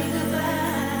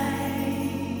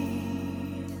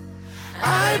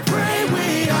 I pray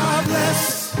we are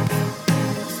blessed,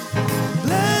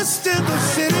 blessed in the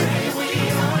city,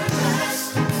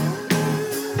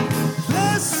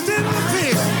 blessed in the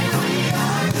field.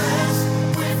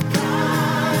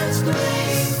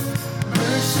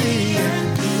 Mercy and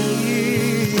peace.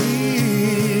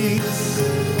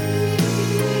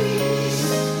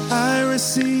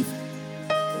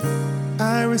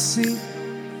 I receive,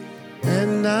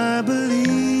 and I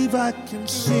believe I can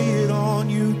see it on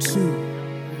you too.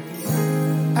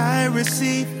 I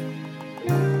receive it,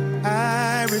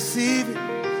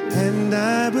 and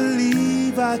I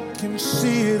believe I can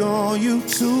see it on you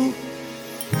too.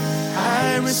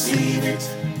 I receive it,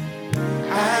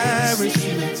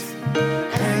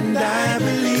 and I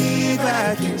believe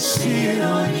I can see it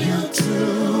on you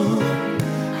too.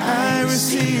 I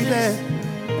receive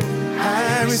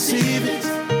it,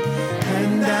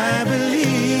 and I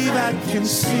believe I can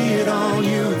see it on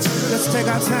you too. Let's take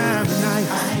our time tonight,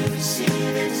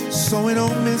 so we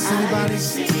don't miss anybody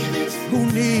who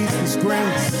needs His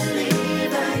grace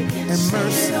and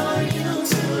mercy.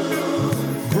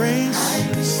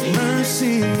 Grace,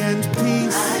 mercy, and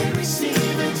peace.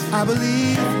 I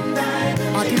believe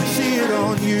I can see it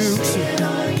on you too.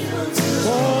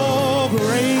 Oh,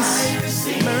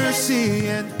 grace, mercy,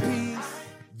 and peace.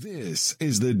 This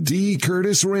is the D.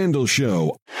 Curtis Randle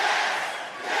Show.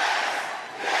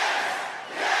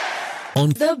 On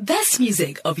the best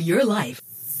music of your life.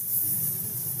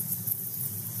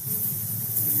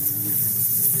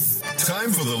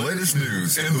 Time for the latest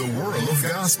news in the world of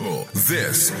gospel.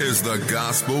 This is the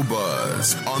Gospel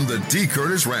Buzz on the D.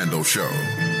 Curtis Randle Show.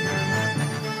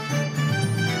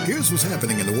 Here's what's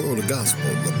happening in the world of gospel.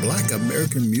 The Black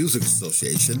American Music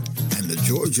Association and the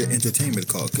Georgia Entertainment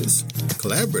Caucus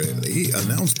collaboratively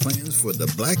announced plans for the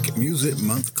Black Music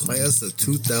Month Class of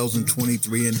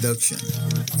 2023 induction,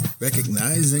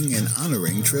 recognizing and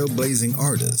honoring trailblazing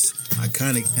artists,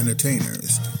 iconic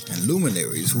entertainers, and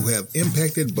luminaries who have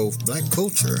impacted both Black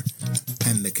culture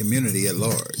and the community at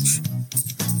large.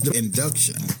 The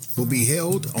induction will be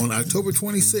held on October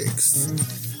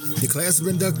 26th. The class of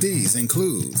inductees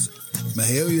includes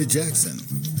Mahalia Jackson,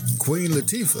 Queen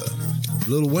Latifah,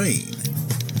 Lil Wayne,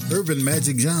 Irvin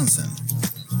Magic Johnson,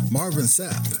 Marvin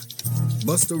Sapp,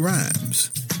 Busta Rhymes,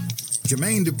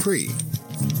 Jermaine Dupri,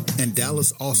 and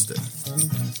Dallas Austin.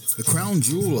 The crown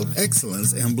jewel of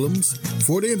excellence emblems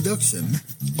for the induction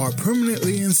are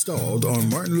permanently installed on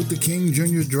Martin Luther King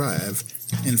Jr. Drive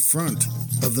in front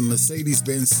of the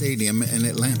Mercedes-Benz Stadium in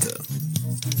Atlanta.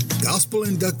 Gospel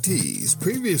inductees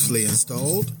previously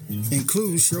installed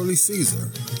include Shirley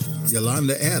Caesar,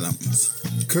 Yolanda Adams,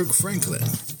 Kirk Franklin,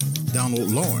 Donald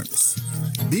Lawrence,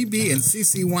 BB and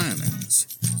CeCe Winans,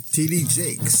 T.D.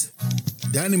 Jakes,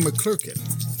 Donnie McClurkin,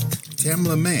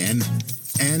 Tamla Mann,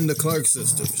 and the Clark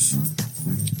Sisters.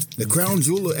 The Crown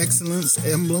Jewel of Excellence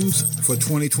emblems for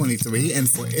 2023 and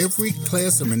for every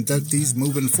class of inductees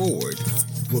moving forward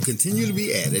will continue to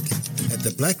be added at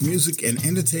the Black Music and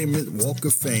Entertainment Walk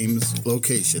of Fame's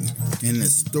location in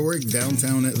historic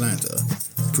downtown Atlanta,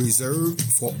 preserved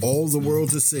for all the world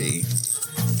to see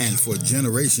and for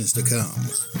generations to come.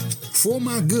 For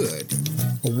My Good,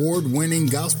 award-winning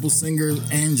gospel singer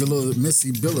Angela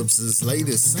Missy Billups'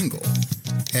 latest single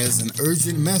has an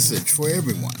urgent message for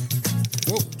everyone.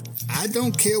 Quote, I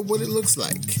don't care what it looks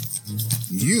like.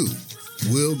 You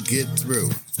will get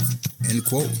through. End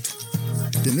quote.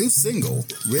 The new single,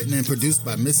 written and produced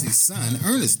by Missy's son,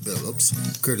 Ernest Billups,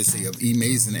 courtesy of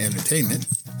E-Mason Entertainment,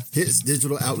 hits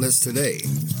digital outlets today.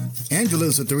 Angela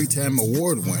is a 3-time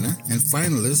award winner and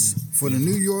finalist for the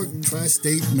New York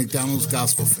Tri-State McDonald's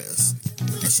Gospel Fest.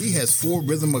 And she has 4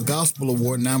 Rhythm of Gospel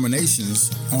Award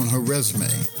nominations on her resume.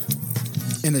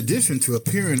 In addition to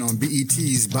appearing on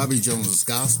BET's Bobby Jones'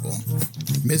 Gospel,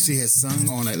 Missy has sung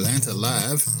on Atlanta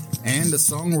Live and the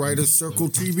Songwriters Circle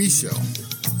TV show.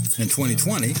 In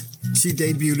 2020, she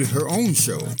debuted her own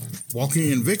show,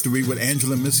 Walking in Victory with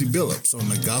Angela Missy Billups on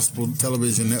the Gospel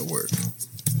Television Network.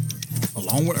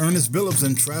 Along with Ernest Billups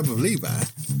and Tribe of Levi,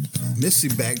 Missy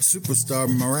backed superstar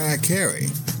Mariah Carey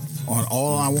on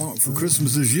All I Want for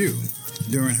Christmas Is You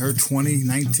during her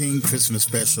 2019 Christmas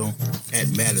special at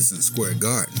Madison Square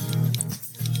Garden.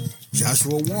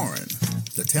 Joshua Warren,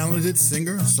 the talented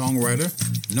singer, songwriter,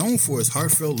 known for his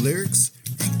heartfelt lyrics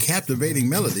and captivating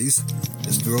melodies,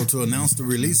 is thrilled to announce the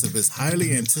release of his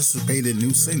highly anticipated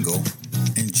new single,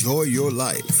 Enjoy Your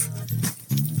Life.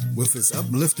 With its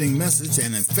uplifting message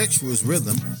and infectious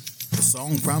rhythm, the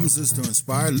song promises to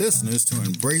inspire listeners to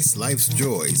embrace life's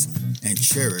joys and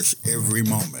cherish every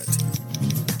moment.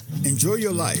 Enjoy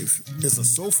Your Life is a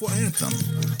soulful anthem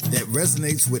that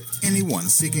resonates with anyone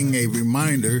seeking a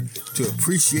reminder to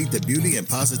appreciate the beauty and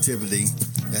positivity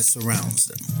that surrounds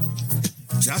them.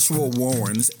 Joshua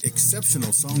Warren's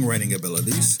exceptional songwriting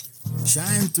abilities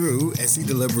shine through as he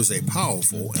delivers a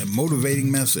powerful and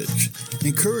motivating message,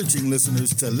 encouraging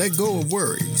listeners to let go of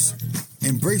worries,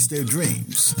 embrace their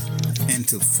dreams, and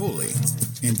to fully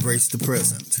embrace the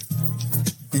present.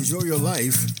 Enjoy Your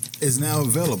Life is now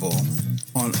available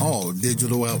on all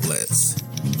digital outlets.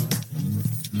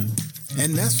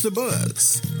 And that's the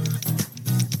buzz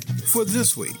for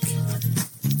this week.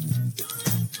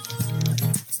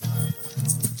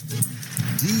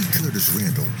 D. Curtis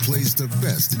Randle plays the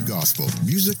best in gospel,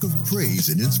 music of praise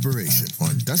and inspiration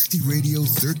on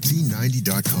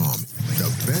DustyRadio1390.com.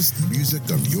 The best music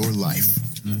of your life.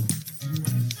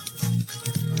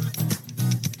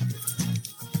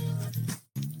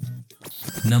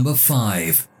 Number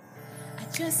 5. I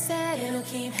just said it'll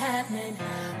keep happening,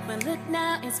 but look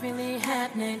now, it's really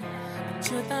happening. What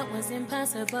you thought was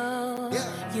impossible,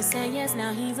 you say yes,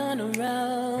 now he's on the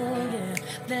road. Yeah,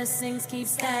 blessings keep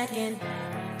stacking,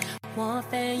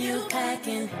 warfare you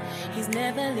packing. He's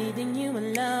never leaving you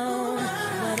alone.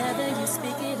 Whatever you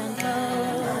speak, it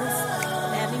unfolds.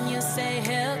 Having you say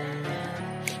help,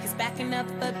 he's backing up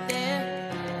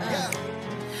there.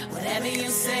 Whatever you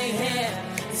say here,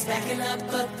 he's backing up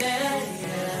there.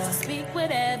 So speak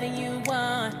whatever you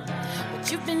want.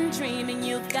 What you've been dreaming,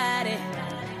 you've got it.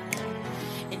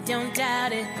 And don't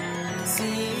doubt it.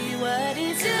 See what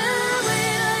he's doing.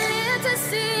 I live to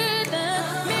see the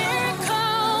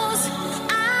miracles.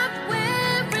 I'm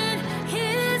wearing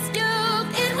his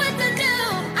yoke. In with the new,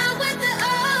 out with the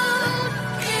old.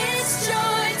 It's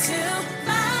joy to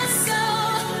my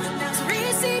soul. Now to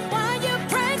receive what you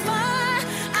pray for,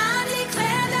 I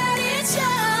declare that it's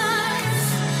yours.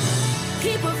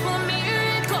 He performed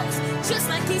miracles just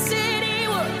like he said he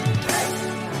would.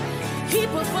 He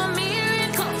performed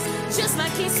miracles just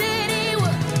like he said he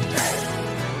would.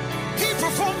 He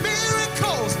performed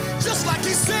miracles just like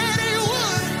he said he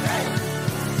would.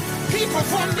 He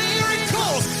performed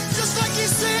miracles just like he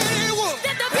said he would.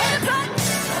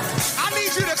 I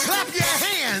need you to clap your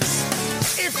hands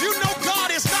if you know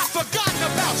God has not forgotten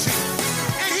about you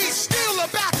and he's still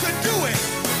about to do it.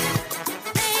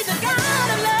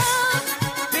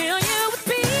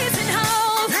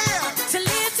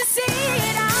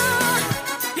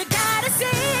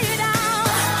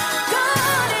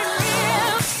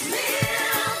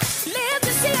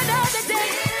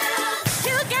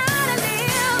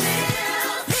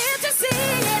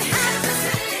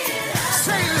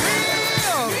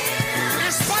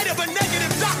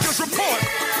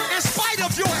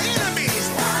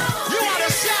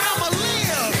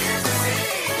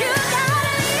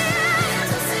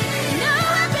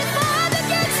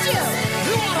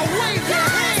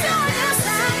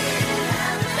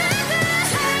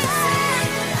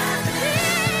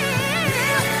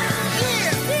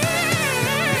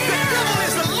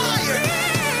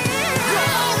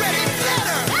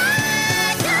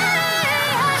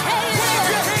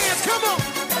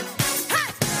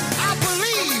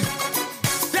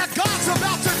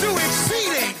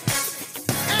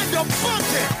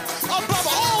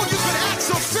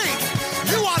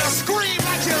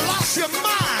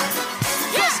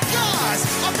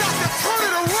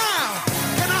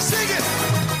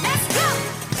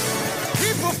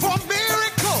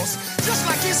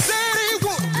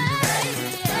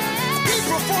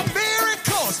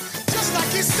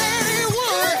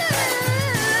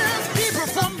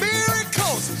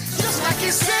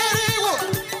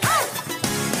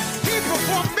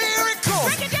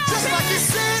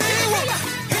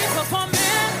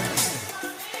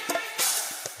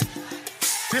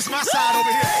 This my side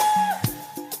over here.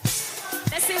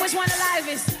 Let's see which one alive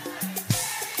is.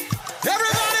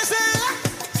 Everybody say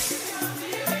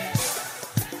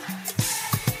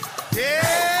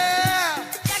yeah.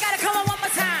 I gotta come on one more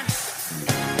time.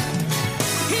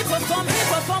 He perform,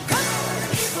 come.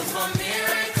 He perform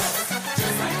miracles,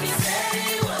 just like he said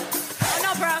he would. Oh,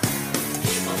 no problem.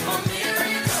 He perform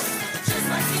miracles, just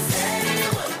like he said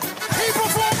he would. He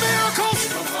performed miracles.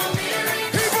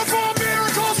 He performed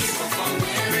miracles.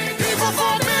 He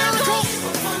performed miracles.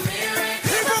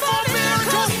 He performed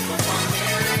miracles.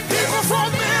 He performed miracles. He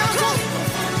performed miracles.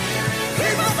 He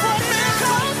performed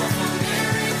miracles.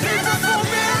 He performed miracles. He performed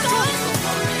miracles.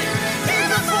 He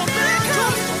performed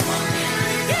miracles.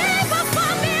 He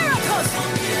perform miracles.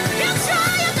 You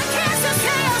giant the cancer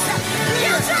cells.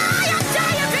 You giant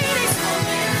diabetes.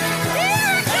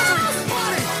 Miracles.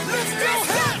 Let's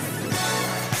go.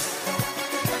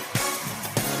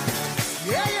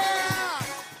 Yeah.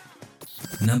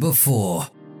 Number 4.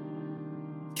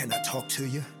 Can I talk to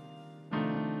you?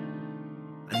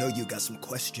 I know you got some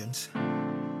questions.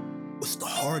 What's the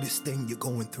hardest thing you're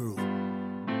going through?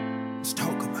 Let's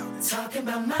talk about it. Talking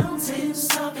about mountains,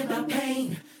 talking about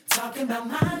pain, talking about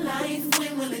my life,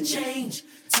 when will it change?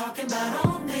 Talking about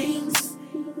all things,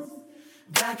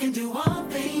 God can do all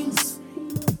things.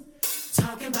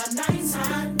 Talking about nights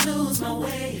I lose my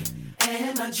way,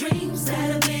 and my dreams that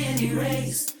have been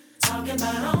erased. Talking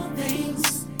about all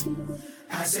things,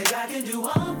 I say God can do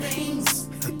all things.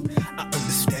 I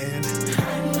understand.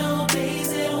 I know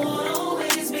days it won't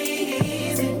always be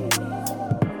easy.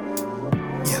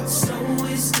 Yeah. So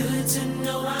it's good to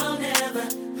know I'll never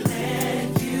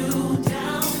let you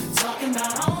down. Talking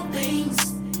about all things,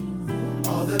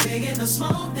 all the big and the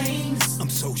small things. I'm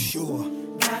so sure.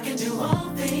 God can do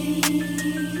all things.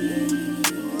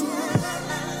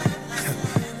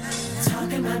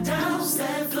 Talking about doubts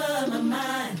that flood my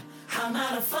mind. I'm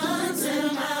out of funds and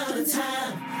I'm out of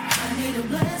time. I need a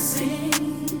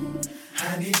blessing.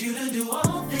 I need you to do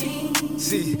all things.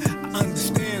 See, I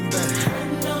understand that. I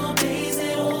know days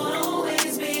it won't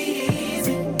always be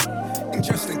easy. And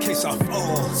just in case I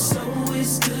fall, so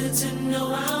it's good to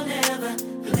know I'll never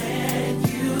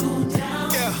let you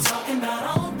down. Yeah. Talking about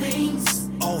all things,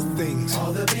 all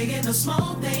the big and the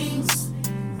small things.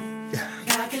 Yeah.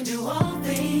 God can do all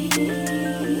things.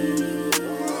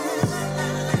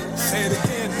 Say it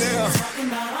again now. Talking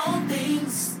about all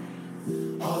things,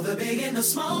 all the big and the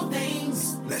small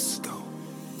things. Let's go.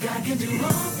 God can do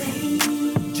all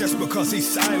things. Just because he's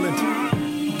silent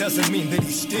doesn't mean that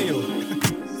he's still.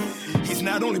 He's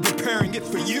not only preparing it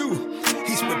for you,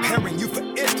 he's preparing you for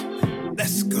it.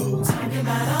 Let's go. Talking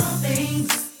about all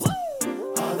things,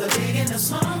 all the big and the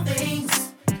small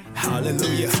things.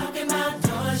 Hallelujah. Talking about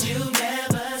doors you've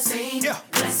never seen. Yeah.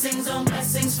 Blessings on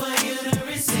blessings for you to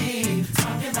receive.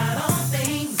 Talking about all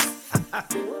things,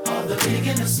 all the big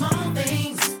and the small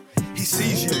things. He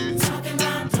sees you. Talking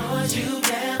about doors you've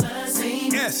never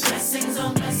seen. Yes. Blessings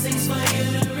on blessings for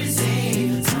you to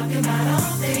receive. Talking about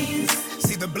all things.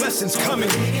 See the blessings coming,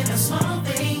 Big and the small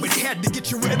things. but he had to get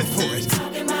you ready for it.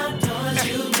 Talking about doors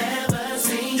you've never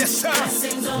seen. Yes, sir.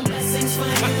 Blessings on blessings for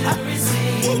you to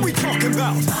receive. What we talking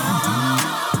about?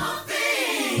 All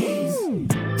things.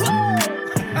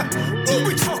 What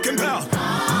we talking about?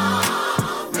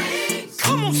 All things.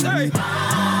 Come on, say.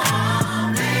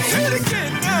 All things. Say it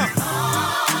again now.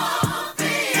 All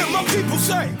things. And my people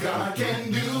say. God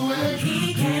can do it.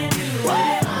 He can do it.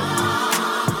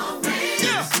 All things.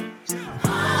 Yeah.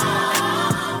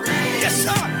 All things. Yes,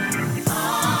 sir.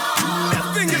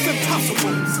 Nothing is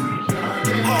impossible.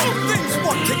 All things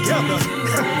work together.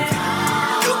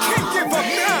 You can't give up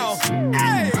now.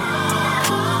 Hey.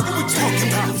 What we talking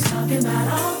about? Talking about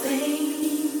all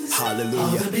things. Hallelujah.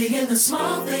 All the big and the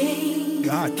small things.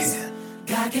 God can.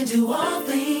 God can do all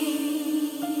things.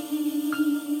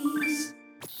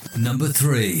 Number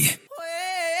 3.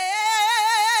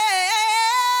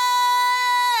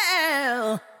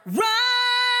 Well,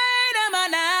 right am I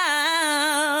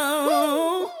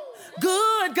now?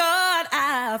 Good God,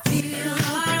 I feel.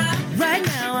 Right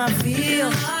now I feel.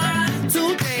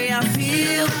 Today I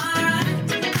feel.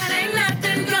 And ain't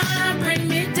nothing gonna bring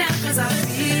me down, 'cause I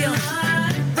feel.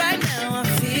 Right now I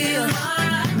feel.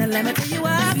 Now let me tell you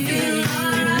I feel.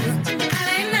 And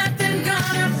ain't nothing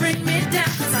gonna bring me down,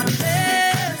 'cause I'm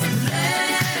blessed.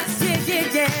 Yeah,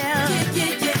 yeah, yeah.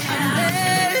 I'm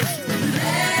blessed.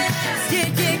 Yeah,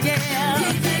 yeah,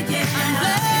 yeah. I'm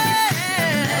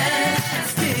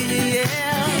blessed. Yeah,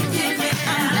 yeah.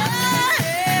 I'm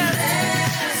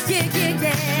blessed.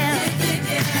 Yeah,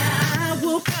 yeah. I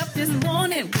woke up this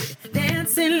morning with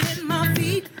dancing in my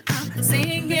feet. I'm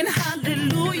singing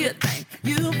hallelujah. Thank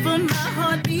you for my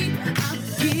heartbeat. I'm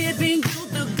giving you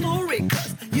the glory,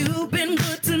 'cause you've been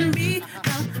good to me.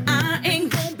 I ain't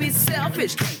gonna be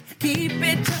selfish, can't keep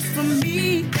it just for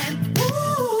me. And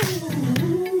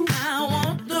ooh, I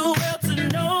want the world to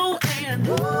know. And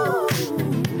ooh,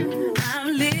 I'm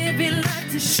living life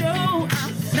to show.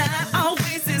 I'm not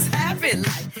always as happy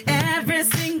like every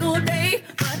single day,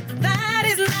 but that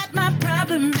is not my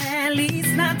problem, at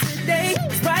least not today.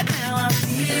 Right now I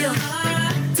feel,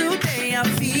 today I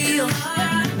feel.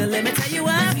 Now let me tell you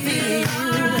I feel.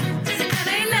 And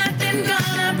ain't nothing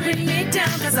gonna bring me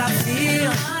down, 'cause I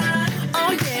feel.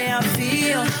 Oh yeah, I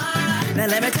feel. Now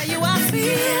let me tell you I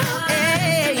feel.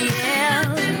 Hey, yeah.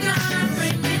 Nothing gonna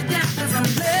bring me down, 'cause I'm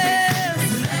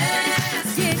blessed.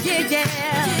 Yeah, yeah, yeah.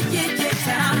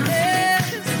 Said I'm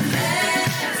blessed.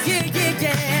 Yeah, yeah,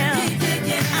 yeah.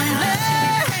 I'm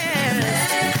blessed.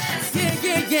 Yeah,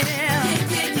 yeah, yeah.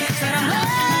 Said I'm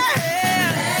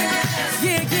blessed.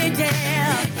 Yeah, yeah,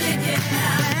 yeah.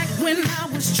 Back when I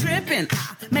was tripping, I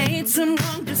made some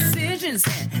wrong decisions,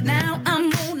 and now I'm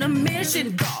on a mission.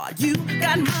 God, you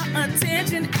got my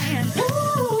attention, and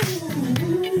ooh,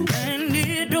 and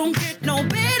it don't get no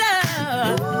better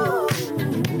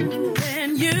than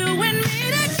you and me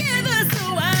together. So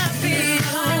I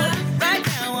feel, right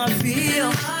now I feel.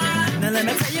 Now let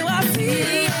me tell you I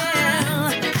feel.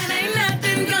 And ain't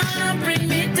nothing gonna bring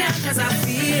me down, 'cause I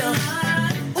feel.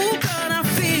 Ooh, God, I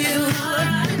feel.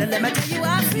 Now let me tell you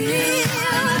I feel.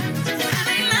 And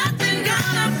ain't nothing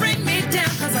gonna bring me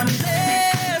down, 'cause I'm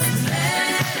blessed.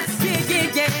 Yeah, yeah,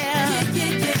 yeah.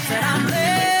 Said I'm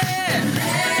blessed.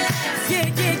 Yeah,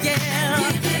 yeah, yeah.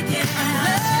 I'm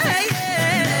blessed.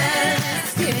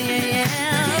 Yeah, yeah, yeah.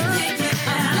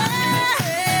 I'm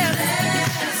blessed.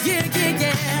 Yeah, yeah,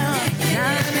 yeah. Now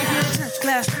let me get a church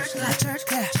class. Church class. Church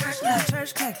class. Church class.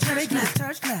 Church class. Church class.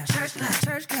 Church class. Church class.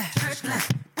 Church class. Church class.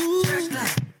 Ooh. Church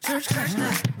class. Church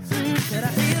class. Said I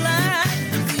feel alright.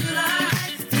 Feel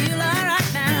alright. Feel alright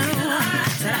now.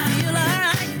 Said I feel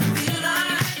alright. Feel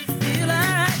alright. Feel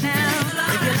alright now.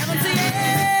 If you let 'em say yeah.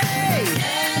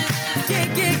 Yeah,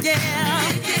 yeah, yeah.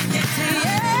 Say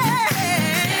yeah.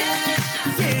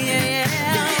 Yeah, yeah, yeah.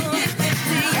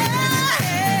 Say yeah.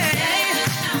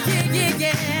 Yeah, yeah,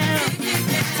 yeah.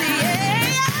 Say yeah.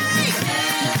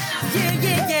 Yeah,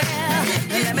 yeah,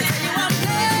 yeah. And let me tell you I'm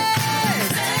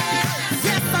blessed.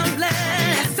 Yes, I'm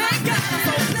blessed. Thank God I'm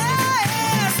so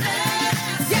blessed.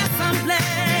 Yes, I'm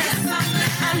blessed.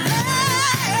 I'm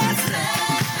blessed.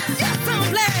 Yes, I'm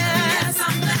blessed.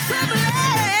 I'm blessed.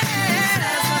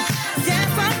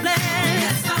 Yes, I'm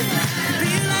blessed.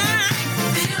 Feel alright.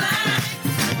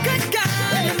 Good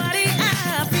God Almighty,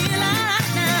 I feel alright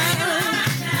now.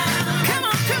 Come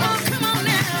on, come on, come on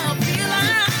now. Feel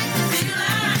alright.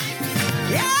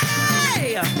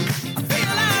 Yeah, I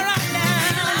feel alright now.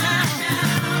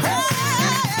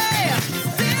 Hey,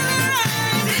 feel alright.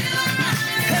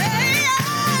 Hey,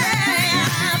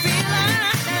 I feel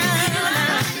alright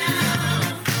now.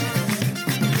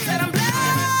 Said I'm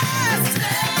blessed.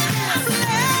 I'm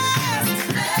blessed.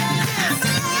 I'm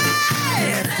blessed.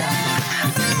 I'm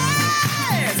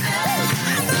blessed.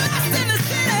 I'm blessed in the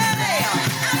city.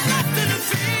 I'm blessed in the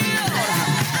field.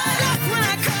 I'm blessed when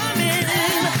I come in,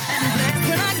 and blessed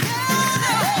when I go.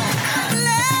 I'm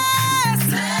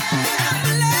blessed. I'm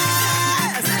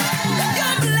blessed.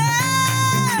 You're blessed.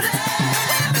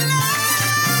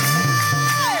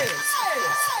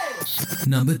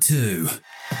 Number 2.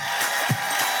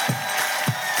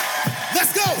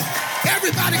 Let's go.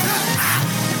 Everybody come.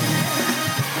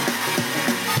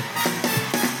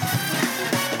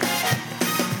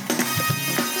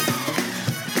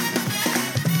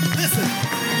 Listen.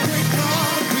 Great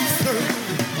God we serve.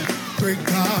 Great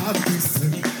God we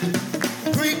serve.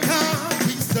 Great God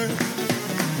we serve.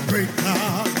 Great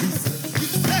God we serve. You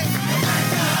say, great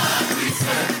God we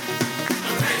serve.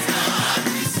 Great God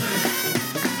we serve. Great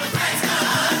God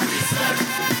we serve. Great God we serve.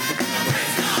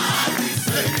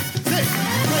 Say,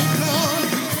 great God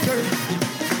we serve.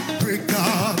 Great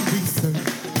God we serve.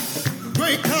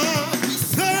 Great God we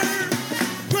serve.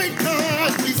 Great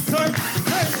God we serve.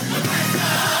 Hey. Great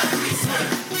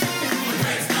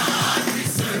God we serve. Great God we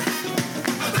serve. Great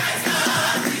God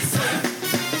we serve.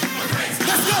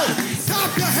 Let's go.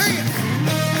 Stop your hands.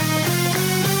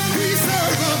 We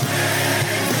serve a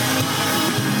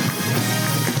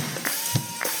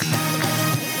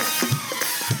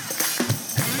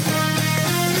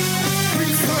we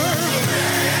serve a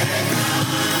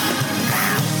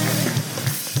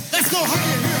let's go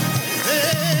higher here.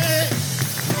 Hey.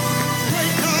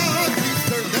 Great God we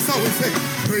serve. That's all we say.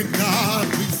 Great God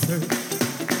we serve.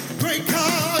 Great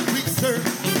God we serve.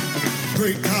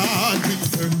 Great God we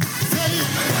serve. Say it.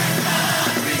 Great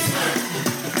God we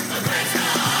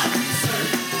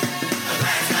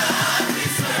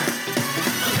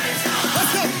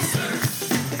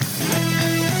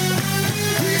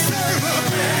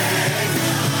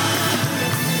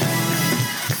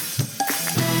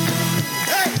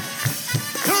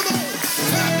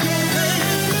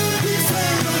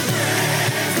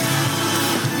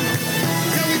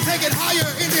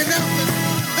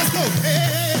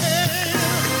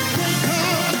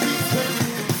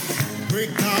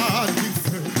Great God we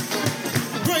serve.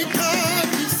 Great God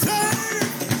we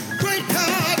serve. Great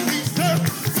God we serve.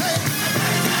 Say,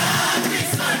 great God we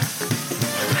serve.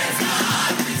 Great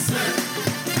God we serve.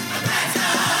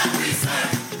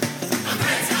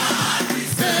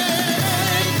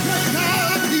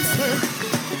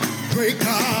 Great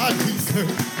God we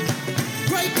serve.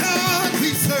 Great God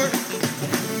we serve.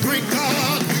 Great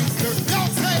God we serve.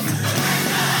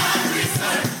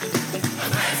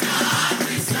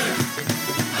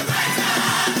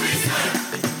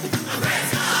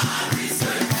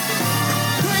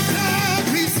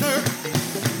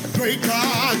 Great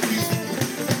God we serve.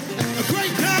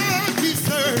 Great God we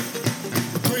serve.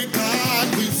 Great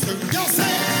God we serve. Y'all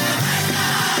say, great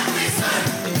God we serve.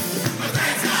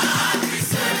 Great God we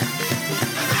serve.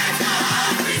 Great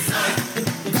God we serve. Great God we serve. Great God we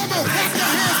serve. Great God we serve. Great God we serve. Great God we serve. Y'all say, great God we serve. Great God we serve. Great God we serve. Come on, clap your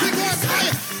hands. We going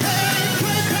fire. Hey,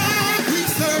 great God we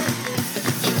serve.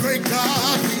 Great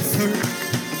God we serve.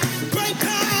 Great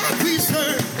God we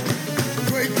serve.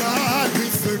 Great God we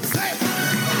serve. Say,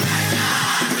 great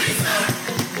God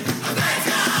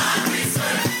we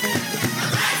serve.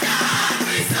 Great God we serve. Great God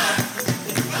we serve.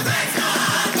 Great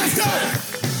God. Let's go.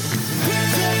 Put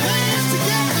your hands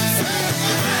together. Say,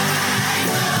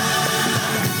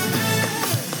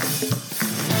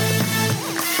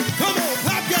 come on,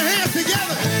 clap your hands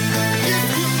together. If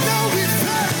you know we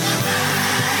serve.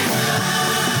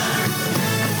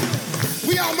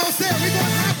 We almost there. We going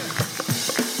to say it.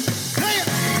 Great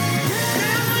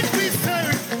God we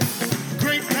serve.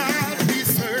 Great God we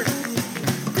serve.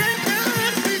 Great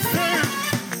God we serve.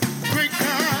 Great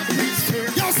God we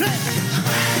serve. Y'all say,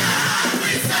 great God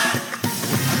we serve.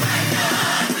 Great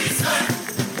God we serve.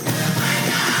 Great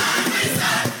God we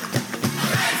serve.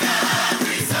 Great God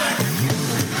we serve.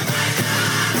 Great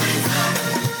God we serve.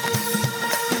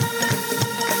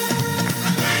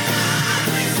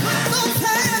 Put those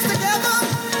hands together.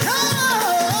 Come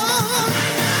on.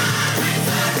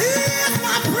 He is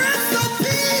my Prince of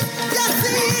Peace. Yes,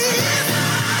 he is.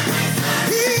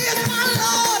 He is my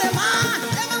Lord and my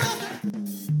everlasting.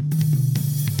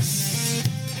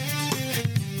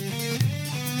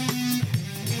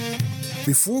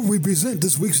 Before we present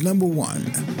this week's number one,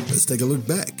 let's take a look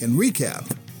back and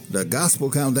recap the Gospel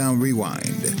Countdown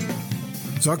Rewind.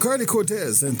 Sarcardi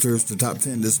Cortez enters the top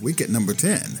 10 this week at number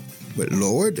 10 with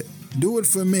Lord, Do It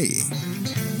For Me.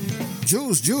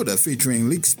 Jules Judah featuring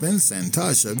Leek Spence and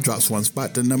Tasha drops one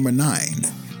spot to number 9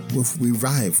 with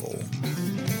Revival.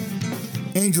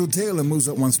 Angel Taylor moves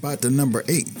up one spot to number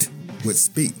 8 with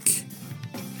Speak.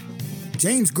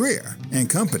 James Greer and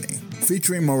Company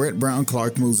featuring Maurette Brown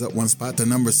Clark moves up one spot to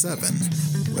number 7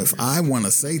 with I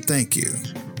Wanna Say Thank You.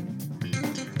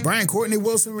 Brian Courtney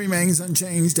Wilson remains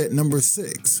unchanged at number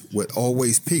 6 with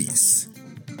Always Peace.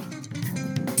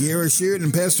 Kiara Sheard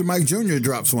and Pastor Mike Jr.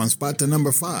 drops one spot to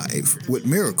number 5 with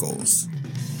Miracles.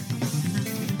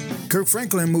 Kirk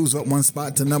Franklin moves up one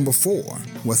spot to number 4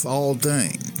 with All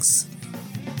Things.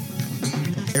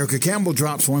 Erica Campbell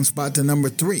drops one spot to number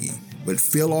 3 with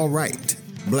Feel Alright,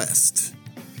 Blessed.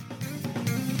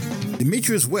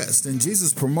 Demetrius West and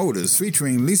Jesus Promoters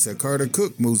featuring Lisa Carter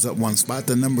Cook moves up one spot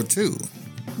to number 2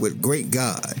 with Great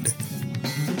God.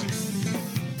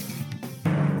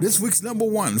 This week's number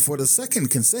one for the second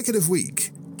consecutive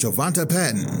week, Jovanta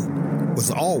Patton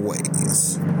was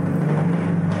Always.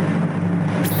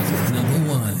 Number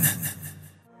one.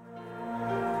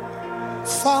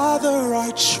 Father,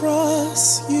 I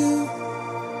trust you.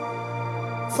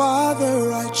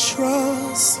 Father, I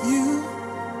trust you.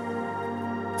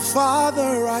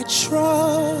 Father, I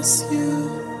trust you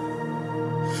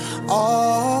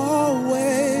always.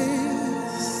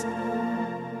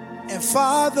 And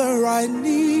Father, I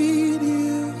need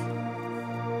you.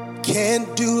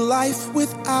 Can't do life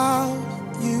without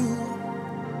you.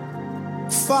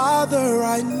 Father,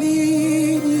 I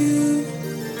need you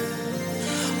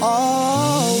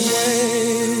always.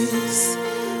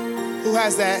 Who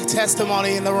has that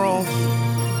testimony in the room?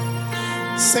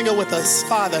 Sing it with us.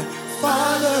 Father,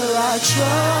 Father, I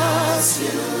trust you.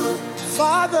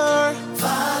 Father,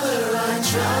 Father, I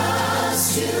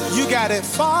trust you. You got it.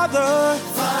 Father,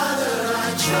 Father, I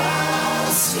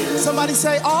trust you. Somebody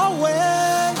say always.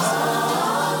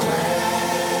 Always.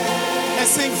 And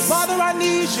sing, Father, I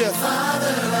need you.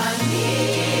 Father, I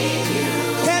need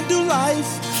you. Can't do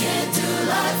life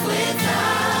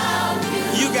without you.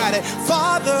 You got it.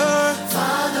 Father,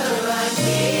 Father, I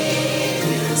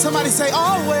need you. Somebody say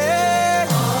always.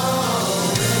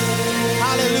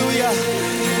 Hallelujah.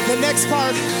 The next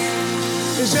part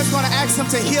is just going to ask him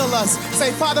to heal us.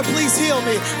 Say, Father, please heal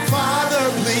me. Father,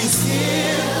 please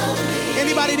heal me.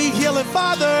 Anybody need healing?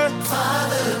 Father,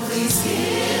 Father, please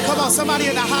heal. Come on, somebody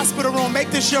in the hospital room, make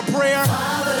this your prayer.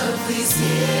 Father, please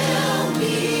heal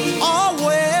me.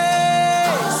 Always.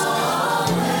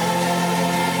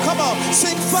 Come on,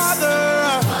 sing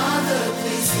Father. Father,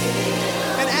 please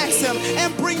heal and ask him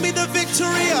and bring me the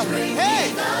victory.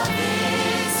 Hey.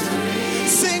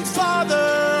 Sing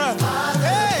Father.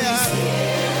 Hey.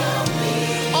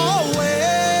 Always.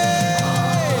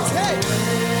 Hey.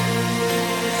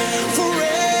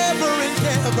 Forever and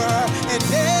ever and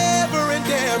ever and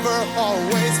ever.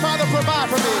 Always. Father, provide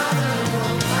for me.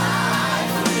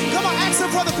 Come on, ask him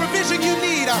for the provision you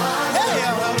need. Hey.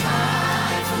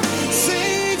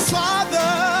 Sing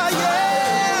Father.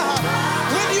 Yeah.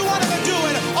 When you want him to do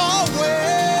it.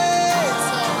 Always.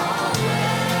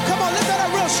 Come on, lift that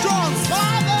up real strong.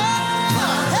 Father.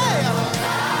 Hey.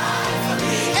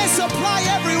 And supply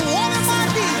every one of my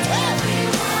needs. Hey.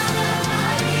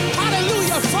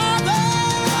 Hallelujah, Father.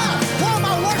 One of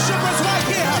my worshipers right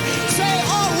here. Say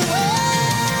always.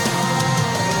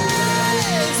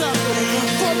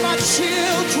 For my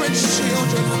children's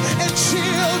children and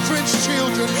children's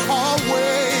children.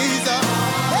 Always.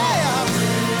 Hey.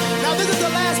 Now this is the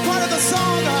last part of the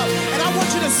song. And I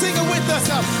want you to sing it with us.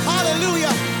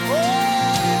 Hallelujah.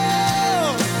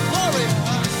 Oh, glory.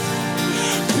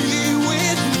 Be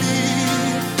with me.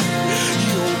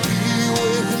 You'll be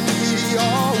with me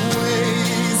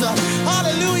always.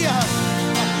 Hallelujah.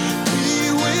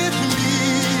 Be with me.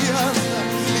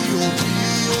 You'll be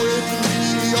with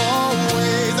me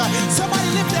always. Somebody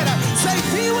lift that up. Say,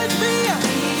 be with me.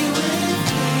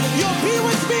 You'll be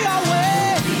with me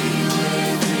always.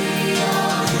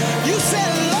 You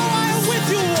said, Lo, I am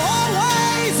with you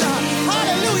always.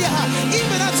 Hallelujah.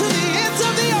 Even unto the ends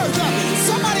of the earth.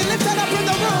 Somebody lift that up in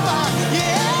the room.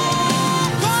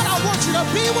 Yeah. God, I want you to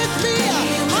be with me.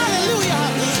 Hallelujah.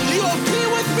 You'll be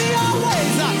with me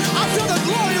always. I feel the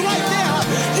glory right there.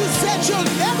 You said you'll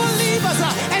never leave us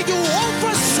and you won't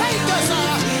forsake us.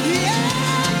 Yeah.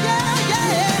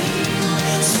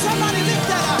 Somebody lift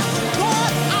that up.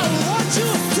 God, I want you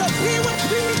to be with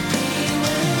me.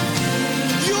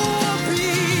 You'll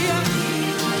be.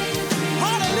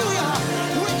 Hallelujah.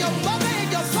 When your mother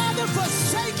and your father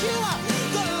forsake you,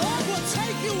 the Lord will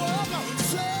take you up.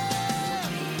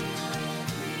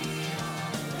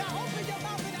 Now open your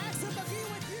mouth and ask him to be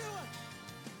with you.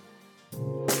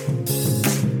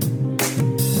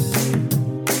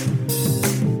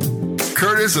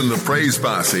 Curtis and the Praise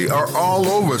Posse are all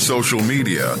over social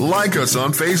media. Like us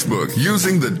on Facebook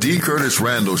using The D. Curtis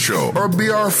Randle Show, or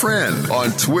be our friend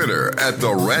on Twitter at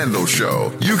The Randle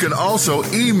Show. You can also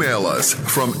email us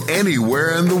from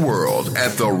anywhere in the world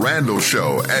at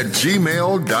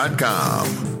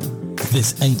therandleshow@gmail.com.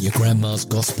 This ain't your grandma's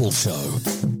gospel show.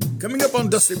 Coming up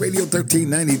on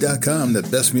DustyRadio1390.com, the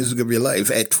best music of your life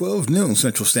at 12 noon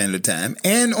Central Standard Time,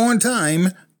 and on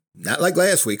time, not like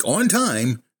last week, on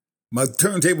time. My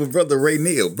turntable brother Ray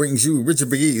Neal brings you Richard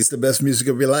McGee's The Best Music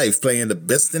of Your Life, playing the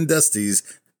best in Dusties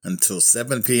until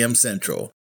 7 p.m.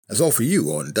 Central. That's all for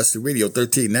you on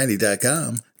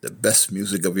DustyRadio1390.com, the best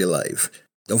music of your life.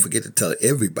 Don't forget to tell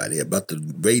everybody about the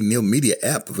Ray Neal Media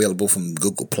app available from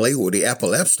Google Play or the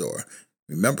Apple App Store.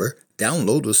 Remember,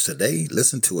 download us today.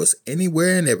 Listen to us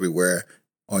anywhere and everywhere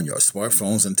on your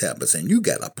smartphones and tablets, and you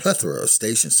got a plethora of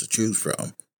stations to choose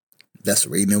from. That's the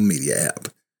Ray Neal Media app.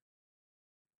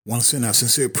 I want to send our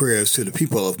sincere prayers to the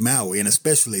people of Maui, and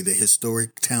especially the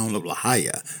historic town of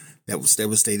Lahaina that was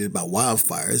devastated by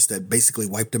wildfires that basically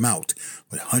wiped them out,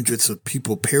 with hundreds of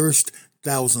people perished,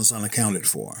 thousands unaccounted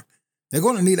for. They're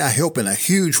going to need our help in a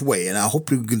huge way, and I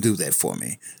hope you can do that for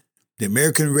me. The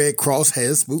American Red Cross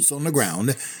has boots on the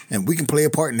ground, and we can play a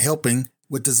part in helping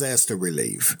with disaster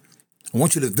relief. I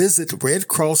want you to visit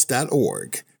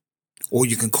redcross.org, or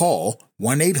you can call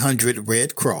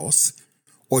 1-800-RED-CROSS,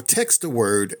 or text the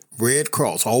word Red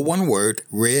Cross, all one word,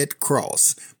 Red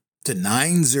Cross, to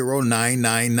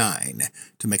 90999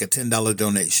 to make a $10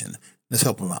 donation. Let's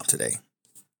help them out today.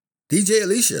 DJ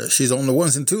Alicia, she's on the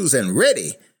ones and twos and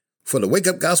ready for the Wake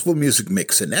Up Gospel Music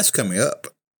Mix, and that's coming up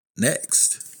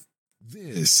next.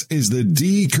 This is the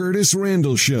D. Curtis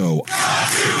Randle Show.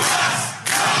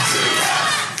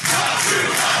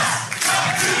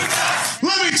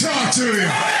 Let me talk to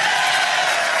you.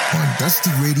 On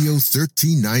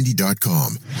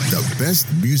DustyRadio1390.com, the best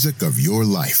music of your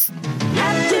life.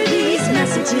 After these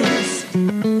messages,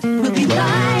 we'll be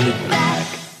right back.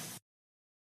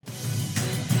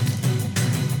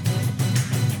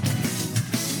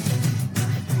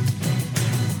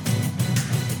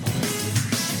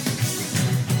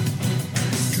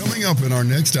 Coming up in our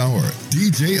next hour,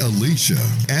 DJ Alicia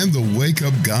and the Wake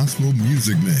Up Gospel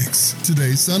Music Mix.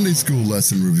 Today's Sunday School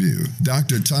Lesson Review,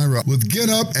 Dr. Tyra with Get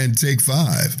Up and Take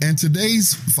 5, and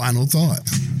today's Final Thought.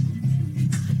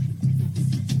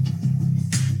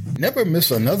 Never miss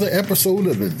another episode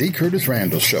of the D. Curtis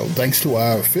Randle Show, thanks to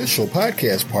our official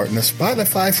podcast partner,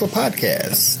 Spotify for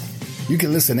Podcasts. You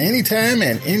can listen anytime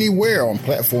and anywhere on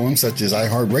platforms such as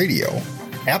iHeartRadio,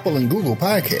 Apple and Google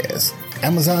Podcasts,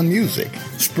 Amazon Music,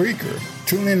 Spreaker,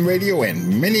 TuneIn Radio,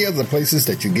 and many other places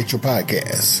that you get your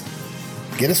podcasts.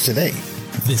 Get us today.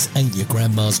 This ain't your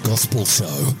grandma's gospel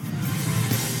show.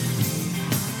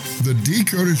 The D.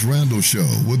 Curtis Randle Show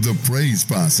with the Praise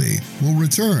Posse will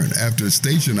return after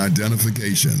station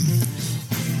identification.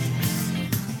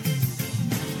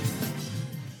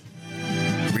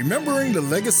 Remembering the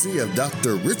legacy of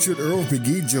Dr. Richard Earl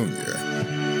McGee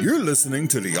Jr., you're listening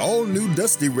to the all-new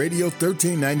Dusty Radio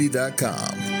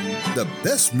 1390.com. The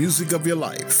best music of your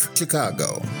life.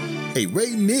 Chicago. A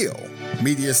Ray Neal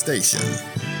media station.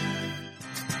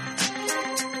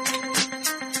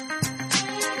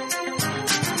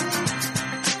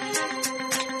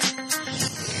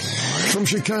 From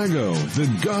Chicago, the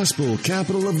gospel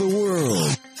capital of the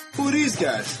world. Who are these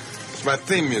guys? It's my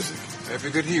theme music. Every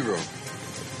good hero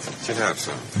should have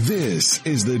some. This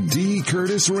is the D.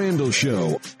 Curtis Randle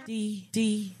Show.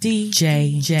 DJ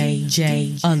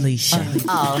Alicia.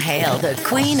 All hail the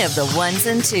queen of the ones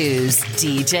and twos,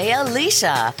 DJ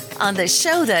Alicia, on the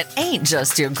show that ain't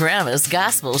just your grandma's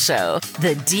gospel show,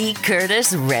 the D.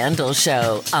 Curtis Randle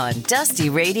Show on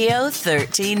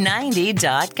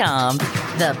DustyRadio1390.com.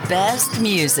 The best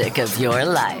music of your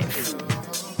life.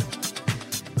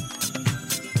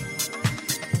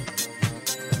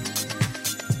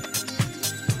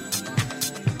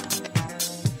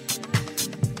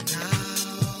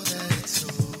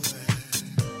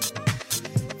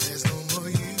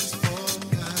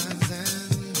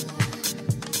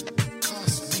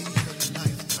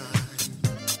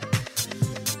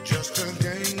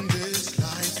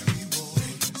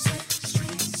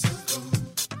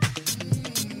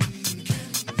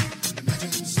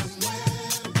 Somewhere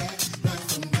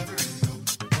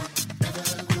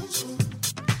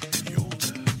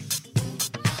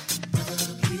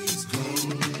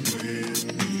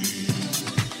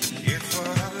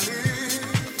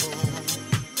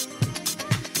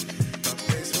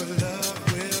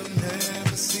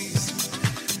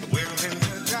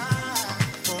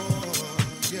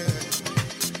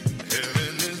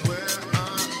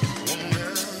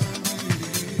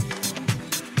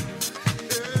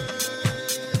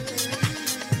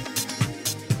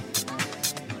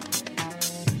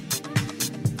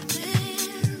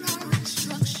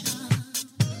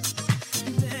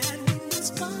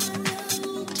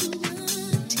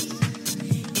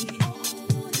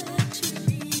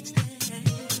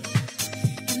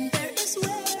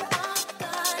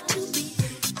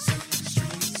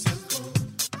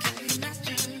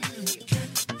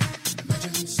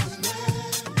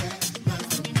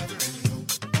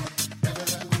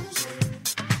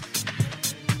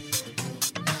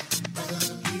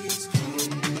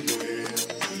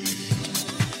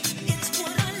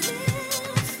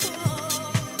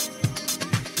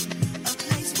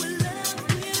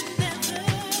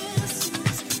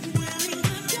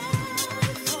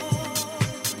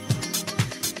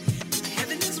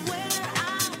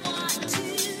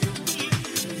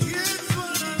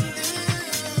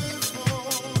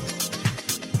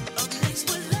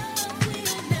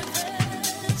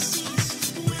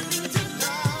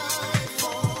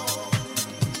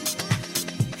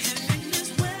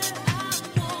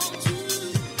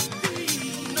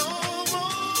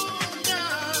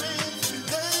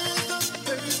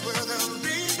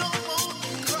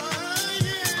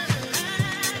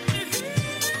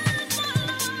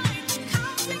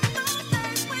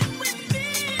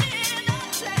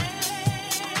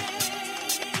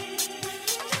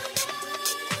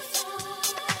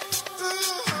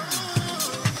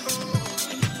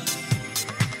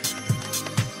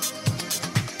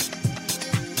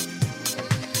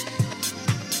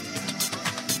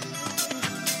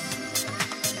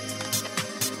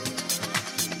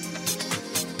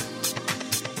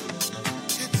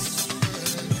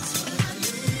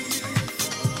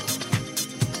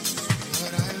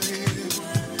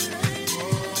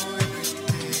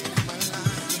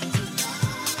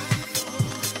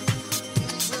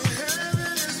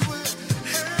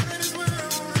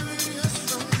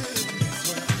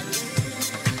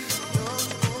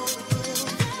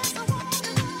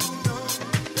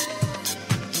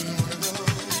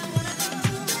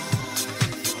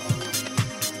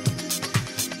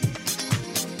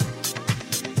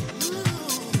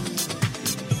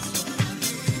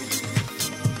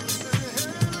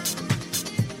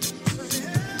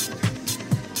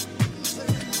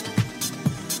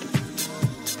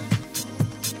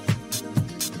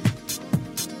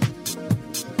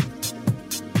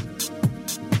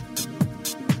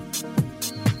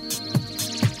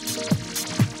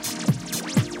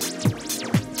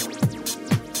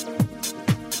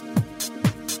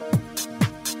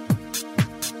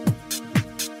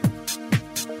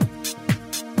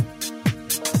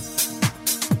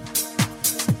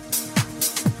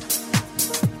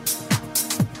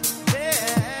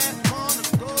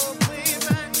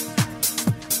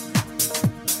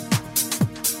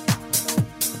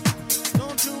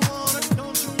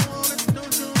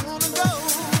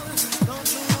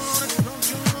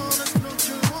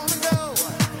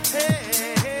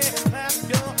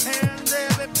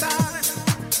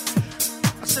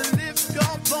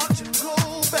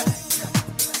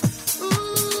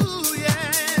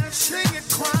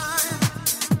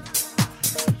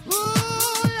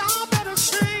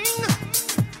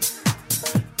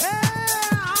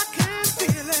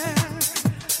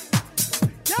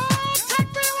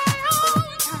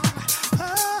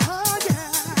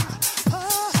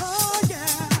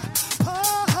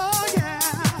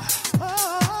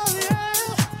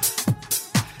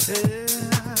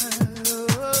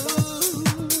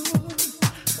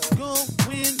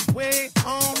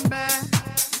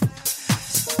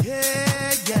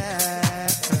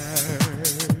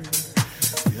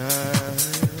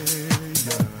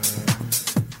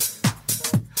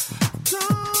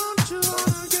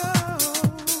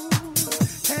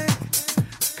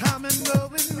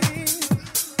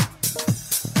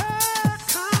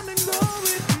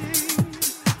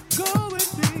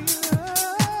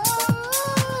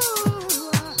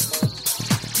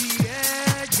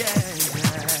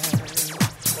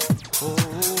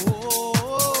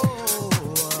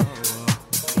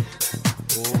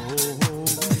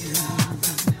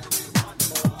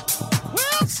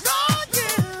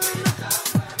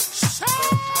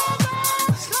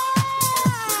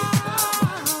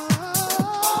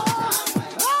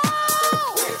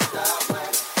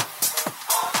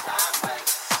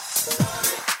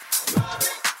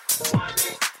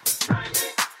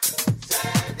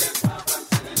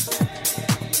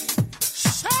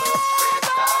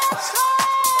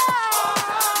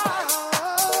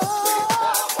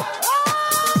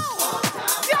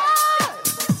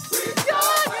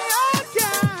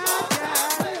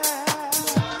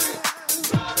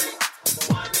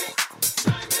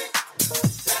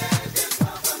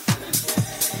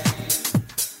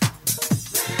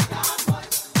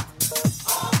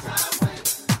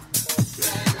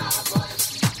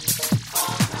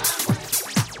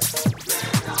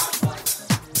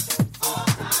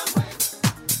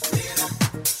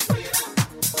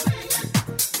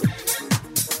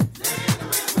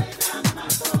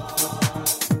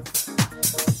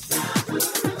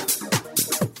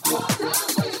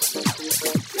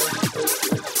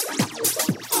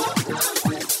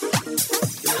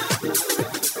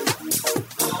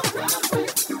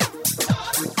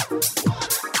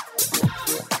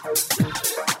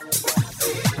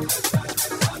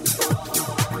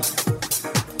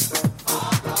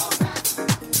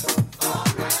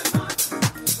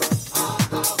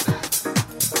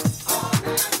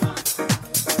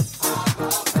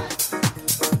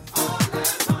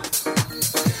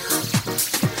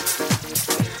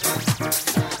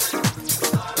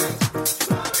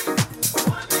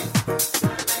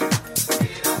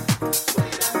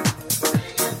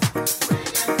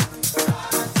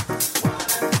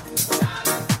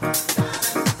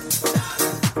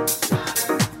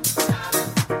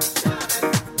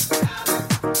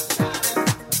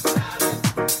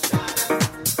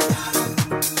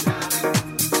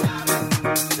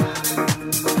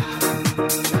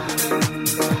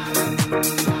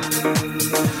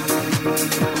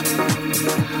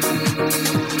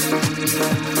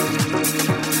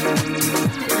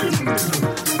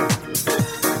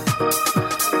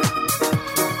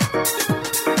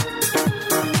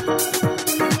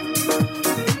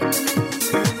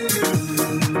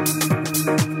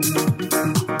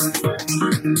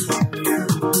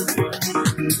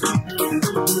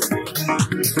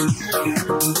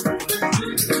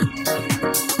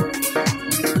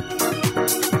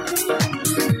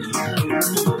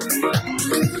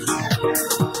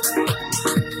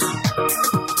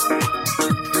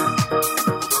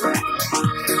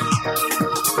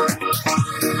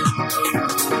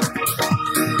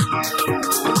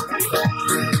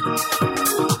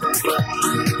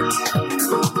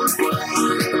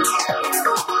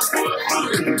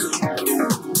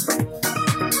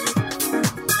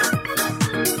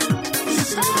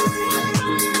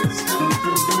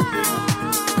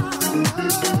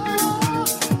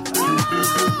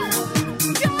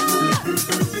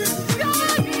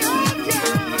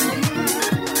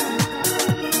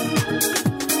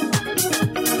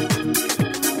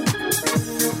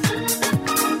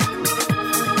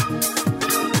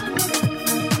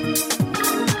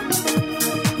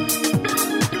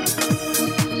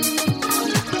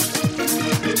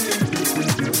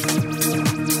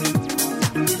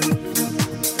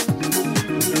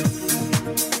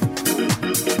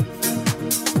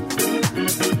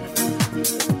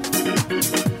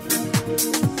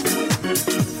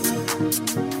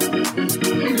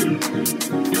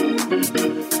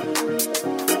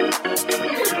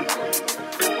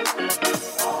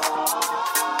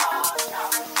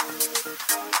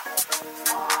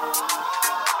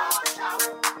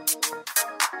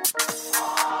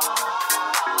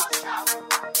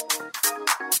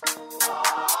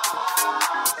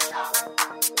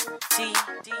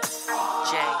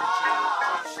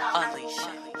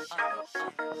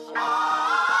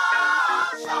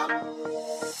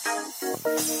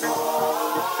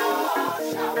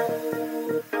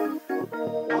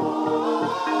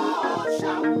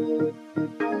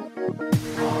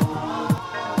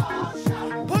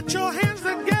Put your hands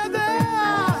together.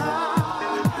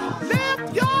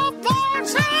 Lift your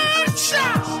voice and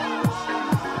shout.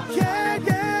 Yeah,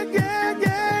 yeah, yeah,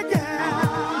 yeah,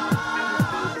 yeah.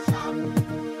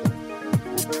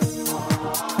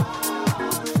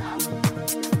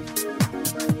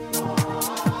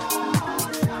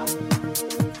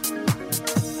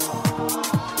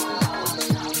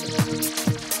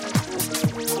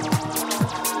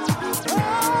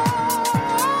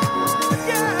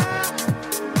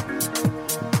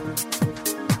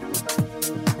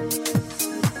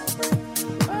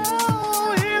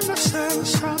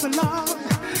 Lord,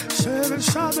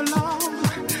 servants of the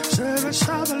Lord, servants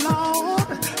of the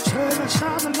Lord, servants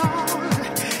of the Lord.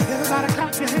 Everybody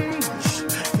clap your hands,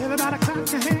 everybody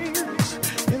clap your hands,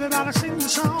 everybody sing the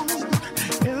song,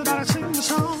 everybody sing the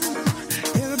song,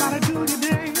 everybody do your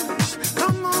dance,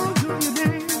 come on, do your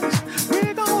dance.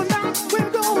 We're going back, we're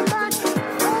going back.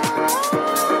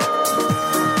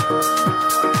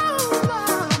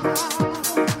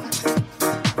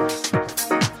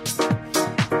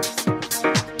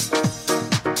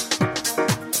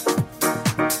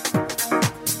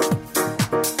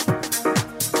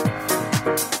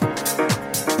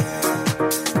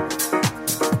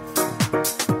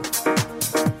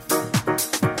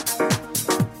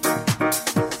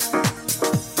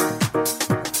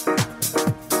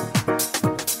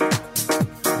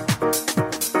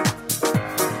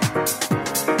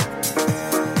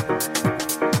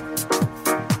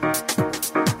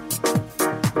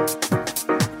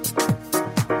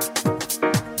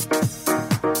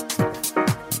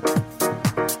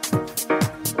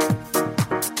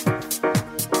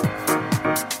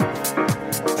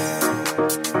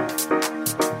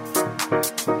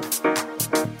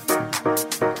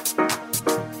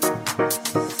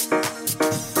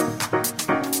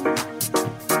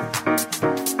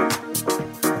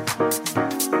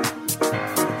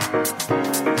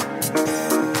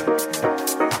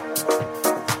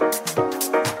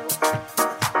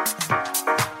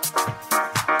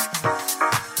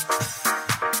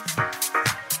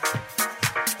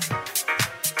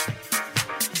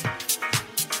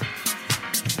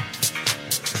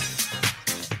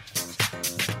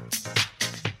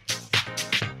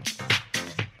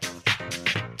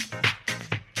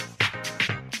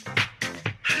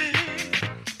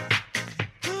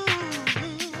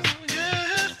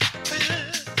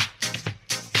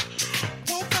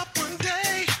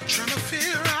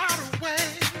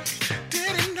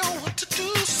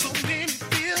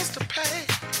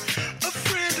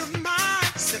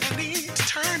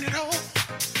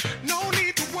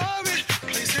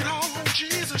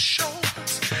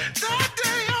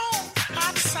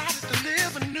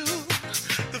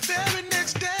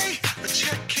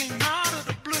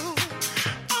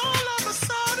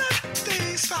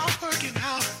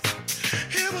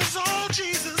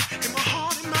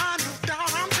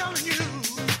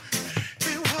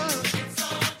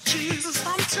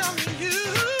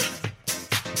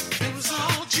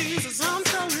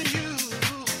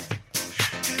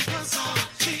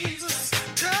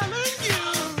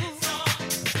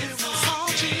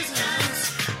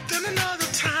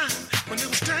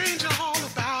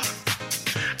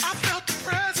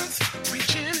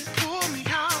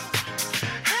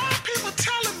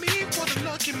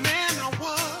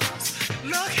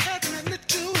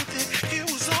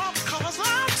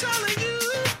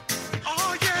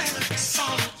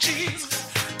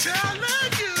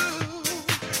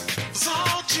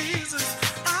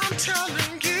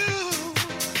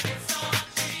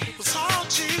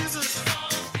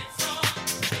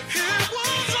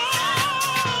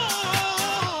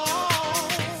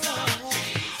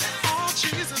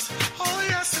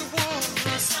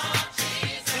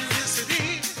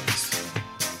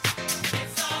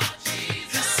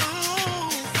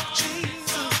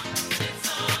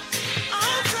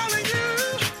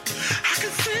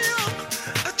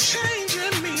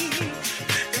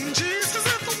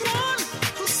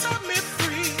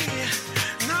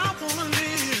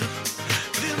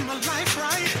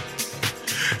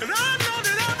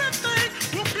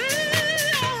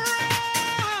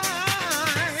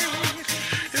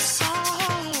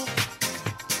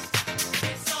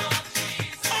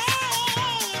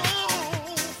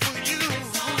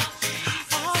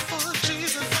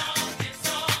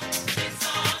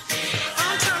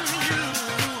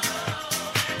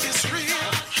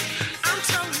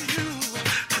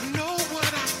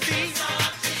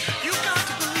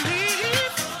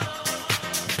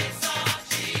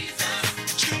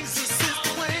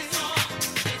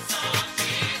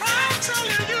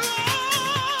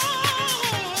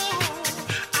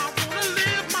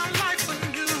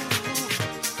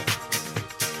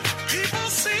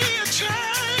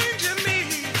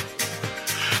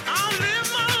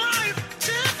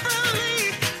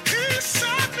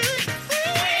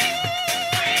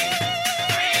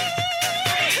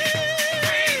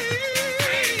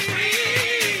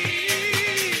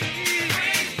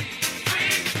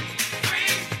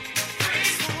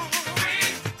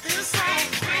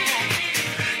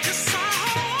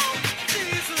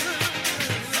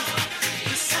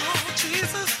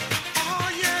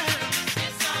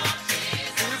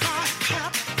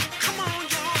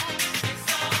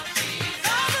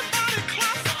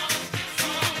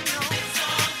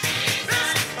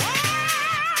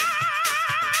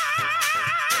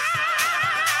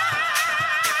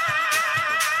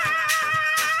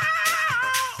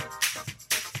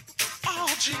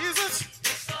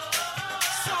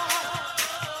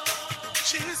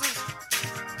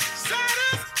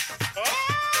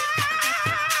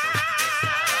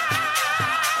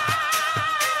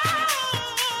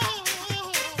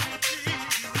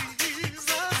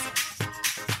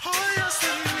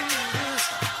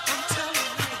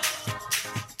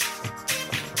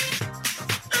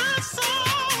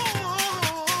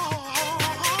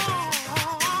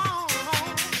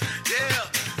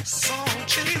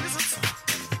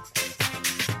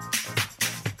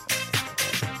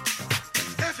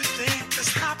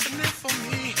 is happening for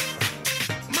me.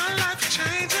 My life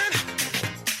changing.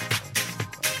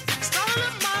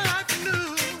 Starting my life new.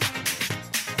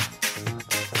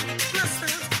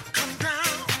 Blessings come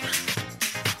down.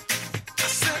 I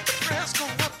said the prayers go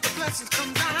up, the blessings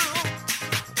come down.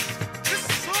 This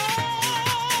is all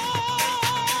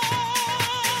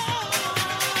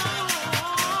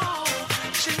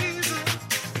Jesus.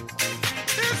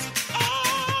 This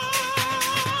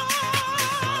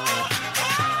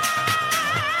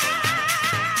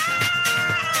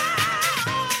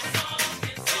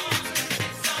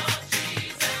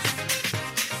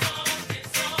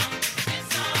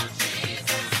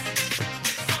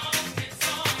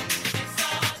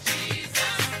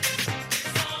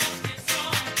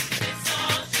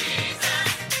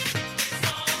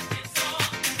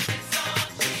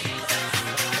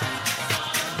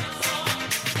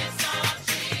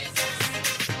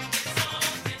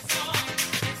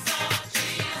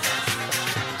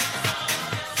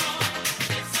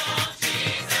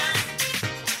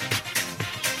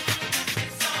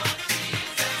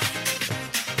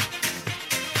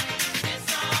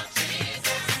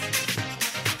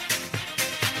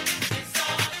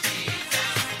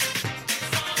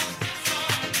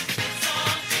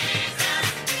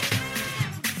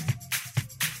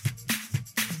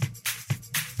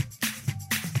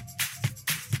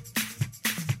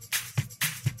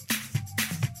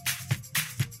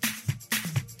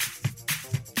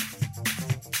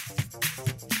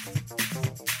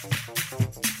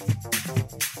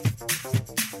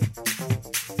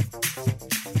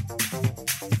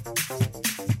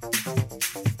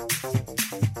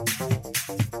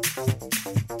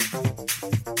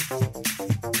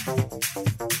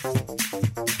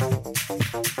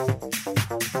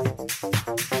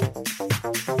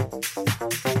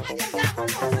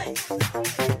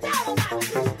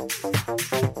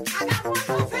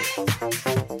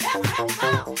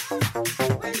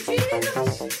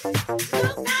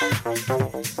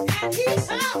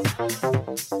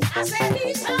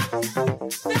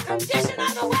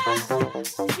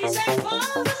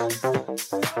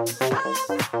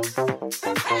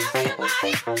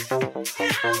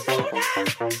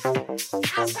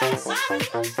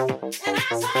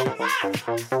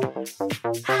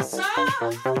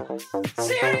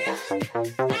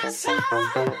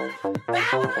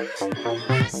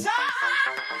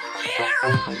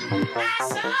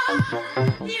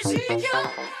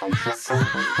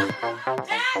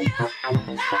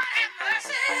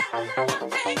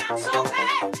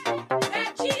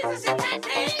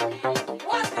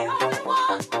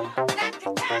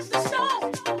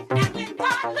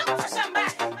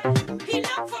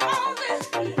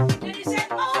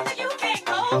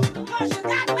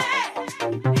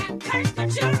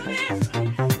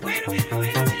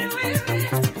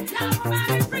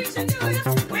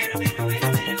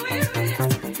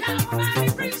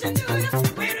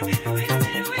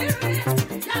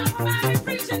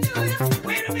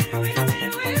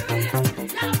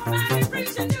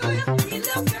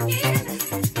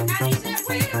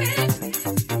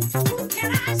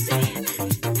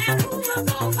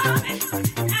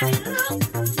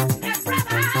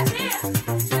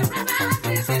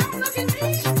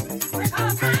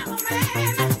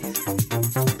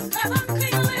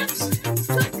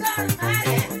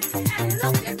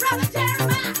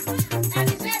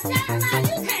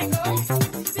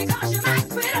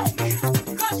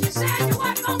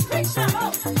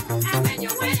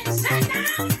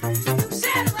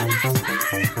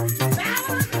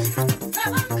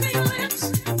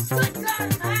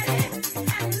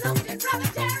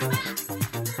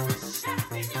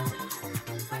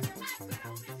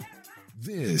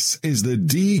This is the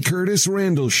D. Curtis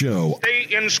Randle Show. Stay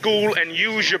in school and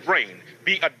use your brain.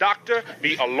 Be a doctor,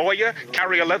 be a lawyer,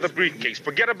 carry a leather briefcase.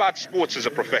 Forget about sports as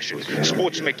a profession.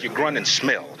 Sports make you grunt and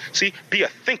smell. See, be a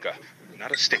thinker,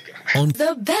 not a stinker. On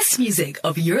the best music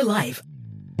of your life.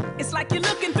 It's like you're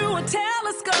looking through a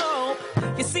telescope.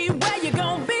 You see where you're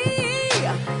gonna be.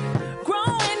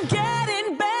 Growing,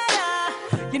 getting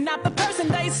better. You're not the person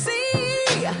they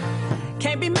see.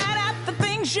 Can't be mad at the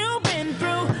things you've been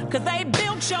through, 'cause they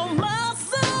built your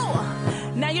muscle.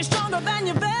 Now you're stronger than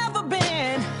you've ever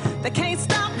been. They can't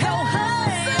stop your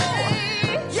hustle.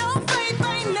 Your faith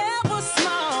ain't never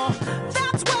small.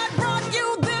 That's what brought you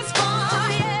this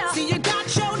far. Yeah. See, you got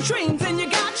your dreams and you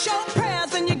got your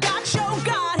prayers and you got your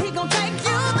God. He gon' take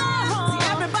you there. See,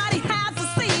 everybody has a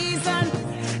season.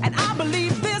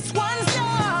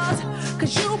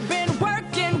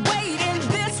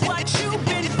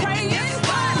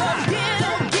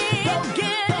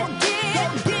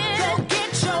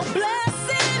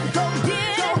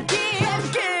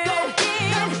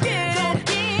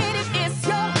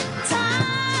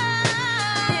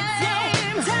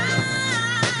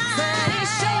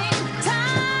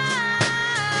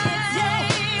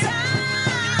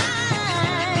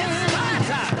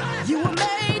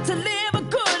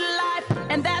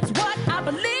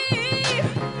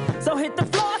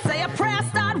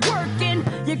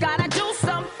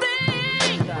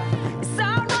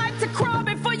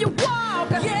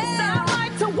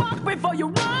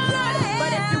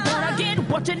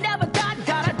 what you never got.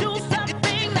 Gotta do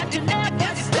something that you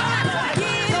never start. Go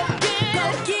get your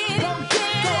blessing. Go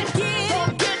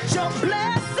get your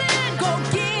blessing.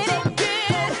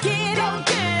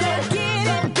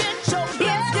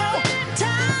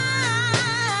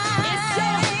 It's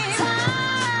your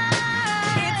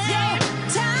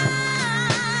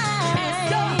time.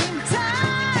 It's your time.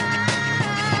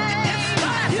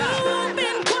 You've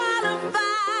been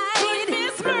qualified.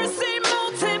 His mercy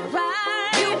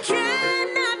multiplied. You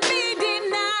cannot be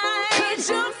denied.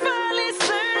 'Cause you're fully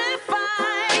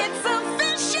certified. It's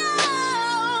official.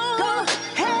 Go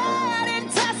ahead and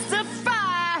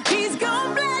testify. He's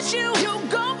gonna bless you. You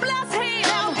gon' bless him.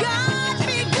 Now God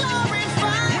be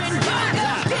glorified. When you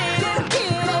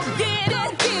go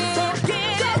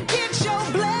get your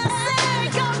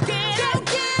blessing. Go get your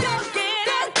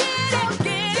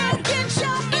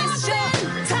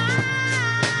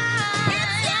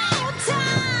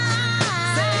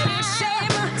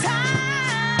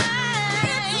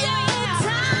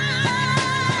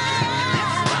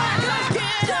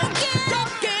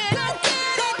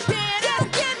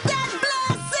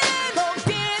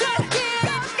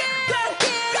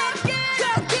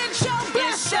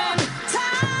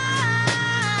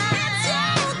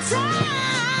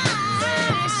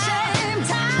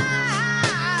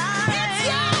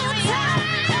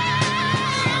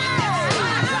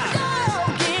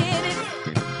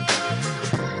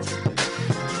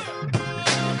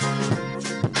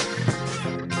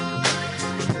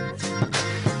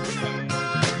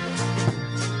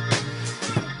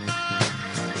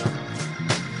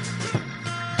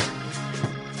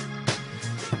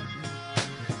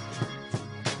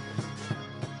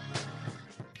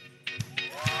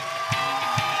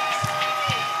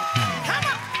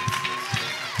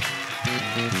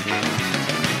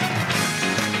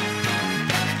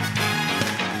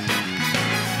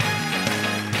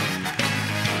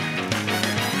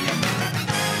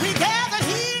We gather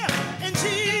here in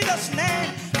Jesus'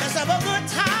 name. Let's have a good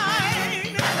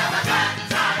time.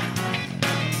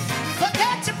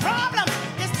 Forget your problem.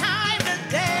 It's time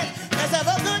to dance. Let's have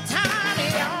a good time,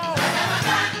 y'all.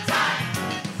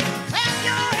 Clap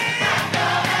your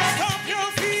hands. Stomp your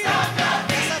feet.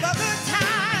 Let's have a good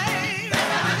time.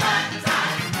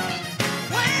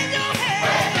 Wave your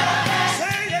hands.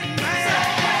 Say it,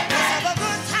 man. Let's have a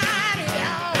good time,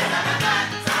 y'all.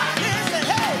 Listen,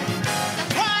 hey.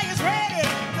 The choir's ready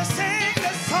to sing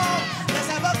the song. Let's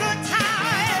have a good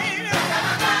time.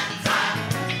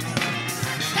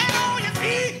 Stand on your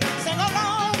feet, sing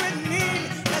along with me.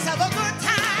 Let's have a good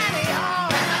time,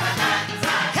 y'all.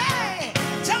 Hey,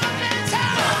 jump and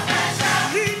shout,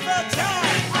 leap for joy.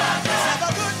 Let's have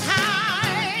a good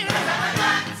time.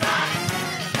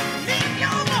 Lift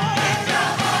your voice,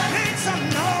 make some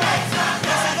noise.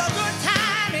 Let's have a good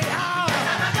time, y'all.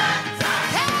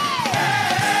 Hey,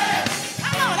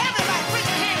 come on, everybody, put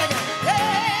your hand together.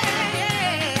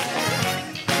 Yeah.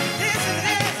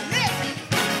 Listen.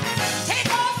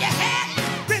 Take off your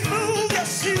hat, remove your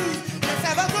shoes. Let's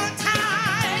have a good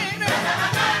time.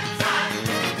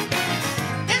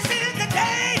 This is the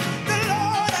day the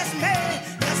Lord has made.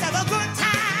 Let's have a good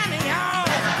time,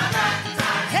 y'all.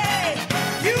 Hey,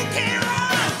 you can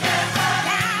run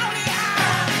down the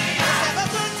aisle. Let's have a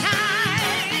good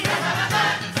time.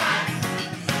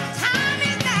 Time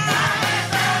is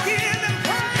now. Give him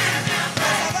praise.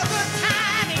 Let's have a good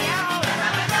time, y'all.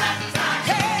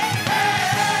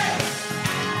 Hey,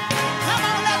 come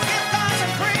on, let's give God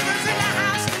some praises in the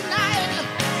house tonight.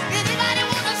 Anybody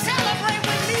want to celebrate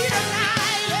with me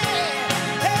tonight?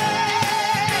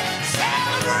 Hey,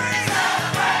 celebrate.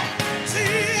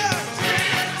 Jesus.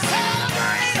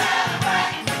 Celebrate.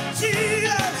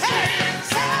 Jesus. Hey,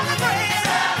 celebrate.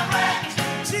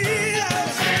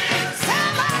 Jesus.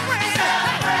 Celebrate.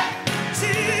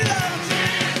 Jesus.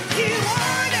 He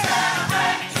worthy.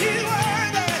 He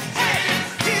worthy. Hey,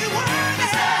 he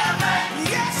worthy.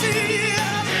 Yes, he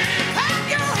is. Clap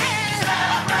your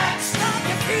hands. Stomp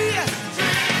your feet.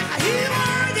 He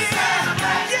worthy.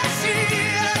 Yes, he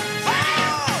is.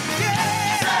 Oh,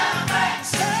 yeah.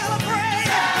 Celebrate.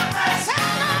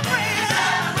 Celebrate.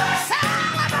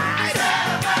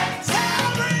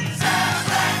 Celebrate.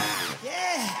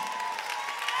 Yeah.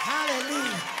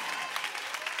 Hallelujah.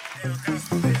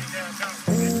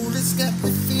 Ooh, this got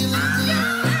me feeling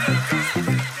good.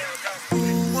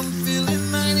 Ooh, I'm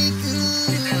feeling mighty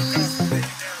good.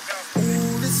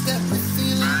 Ooh, this got me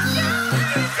feeling good.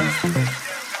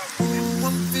 Ooh,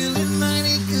 I'm feeling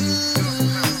mighty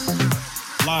good.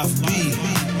 Live B,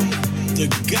 the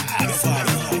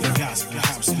godfather of gospel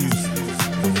house music.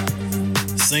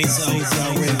 Saints, I hope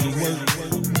y'all ready to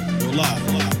work. Go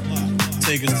live.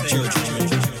 Take us to church.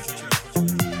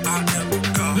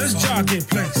 jog in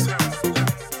place.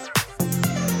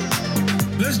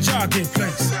 Let's jog in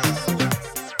place.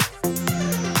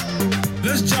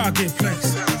 Let's jog in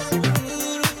place.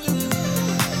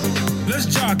 Let's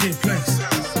jog in place.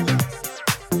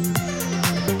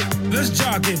 Let's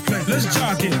jog in place. Let's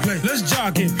jog in place. Let's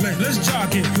jog in place. Let's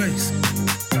jog in place.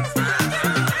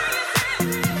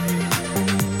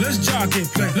 Let's jog in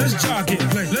place. Let's jog in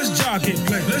place. Let's jog in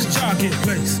place. Let's jog in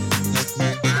place.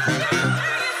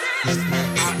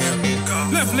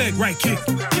 Left leg, right kick,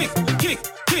 kick, kick,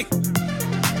 kick.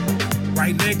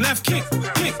 Right leg, left kick,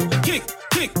 kick, kick,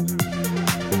 kick.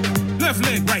 Left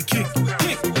leg, right kick,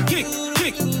 kick, kick,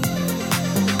 kick.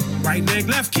 Right leg,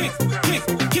 left kick, kick,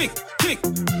 kick, kick.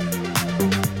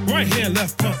 Right hand,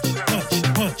 left punch, punch,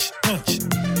 punch, punch.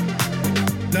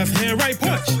 Left hand, right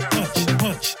punch, punch,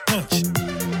 punch, punch.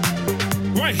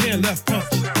 Right hand, left punch,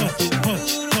 punch,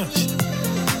 punch, punch.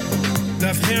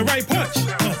 Left hand, right punch,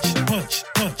 punch, punch,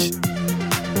 punch.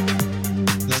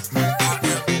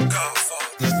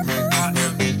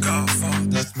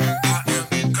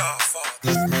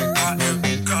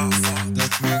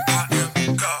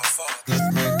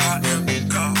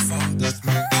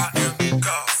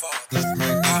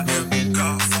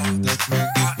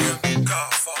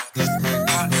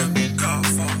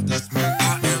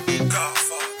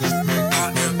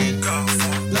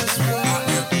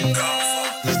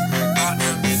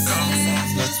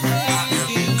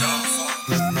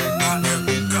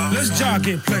 Jog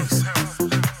in place.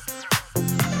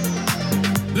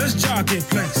 Let's jog in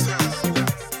place.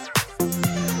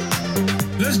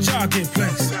 Let's jog in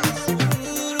place.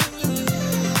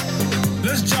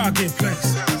 Let's jog in place. Let's jog in place.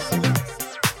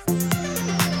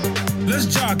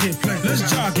 Let's jog in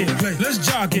place. Let's jog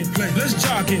in place. Let's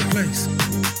jog in place.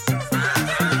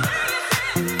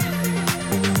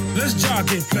 Let's jog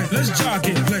in place. Let's jog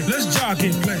in place. Let's jog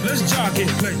in place. Let's jog in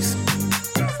place.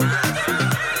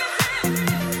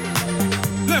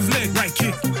 Left leg, right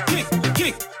kick, kick,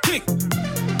 kick, kick.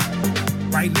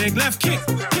 Right leg, left kick,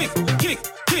 kick, kick,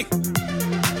 kick.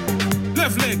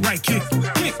 Left leg, right kick,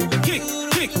 kick, kick,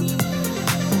 kick.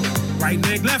 Right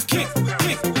leg, left kick,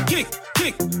 kick, kick,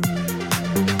 kick.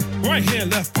 Right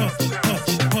hand, left punch,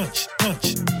 punch, punch,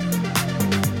 punch.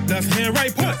 Left hand,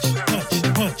 right punch, punch,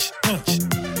 punch, punch.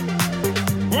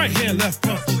 Right hand, left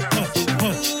punch, punch,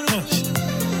 punch, punch.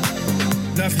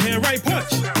 Left hand, right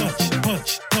punch, punch,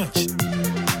 punch, punch.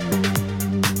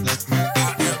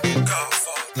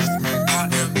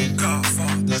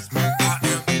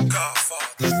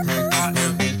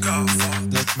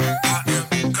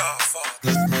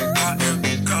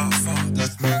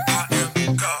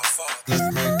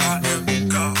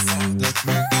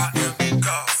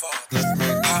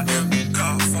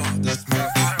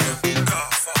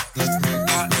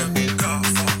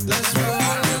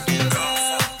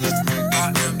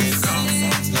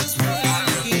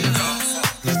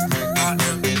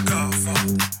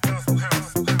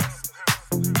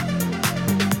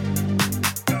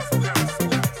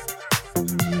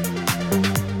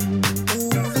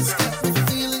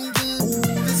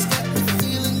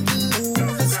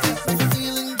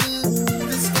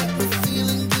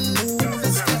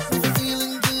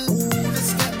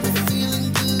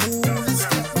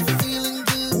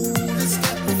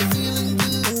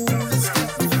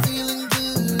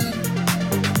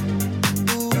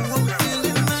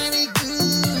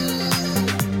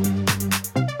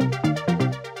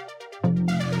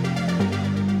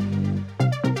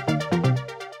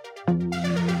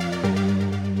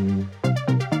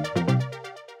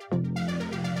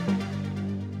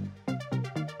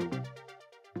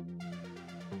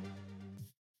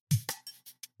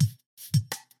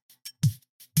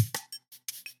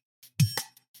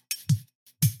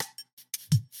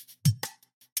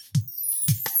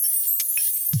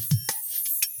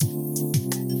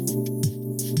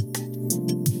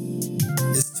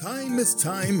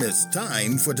 It's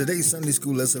time for today's Sunday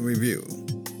School Lesson Review.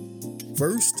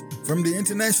 First, from the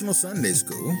International Sunday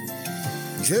School,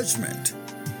 Judgment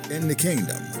in the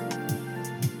Kingdom.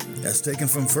 That's taken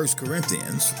from 1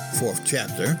 Corinthians, 4th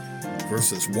chapter,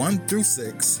 verses 1 through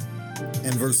 6,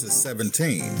 and verses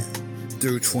 17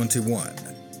 through 21.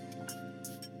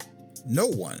 No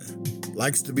one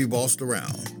likes to be bossed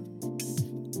around.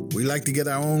 We like to get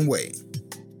our own way.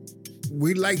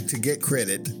 We like to get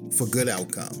credit for good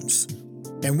outcomes.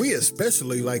 And we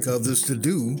especially like others to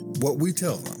do what we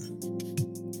tell them.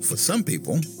 For some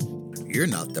people, "You're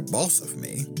not the boss of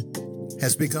me,"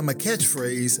 has become a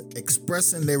catchphrase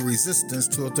expressing their resistance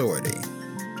to authority.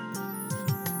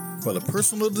 But a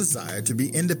personal desire to be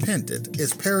independent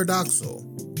is paradoxical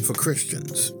for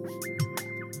Christians.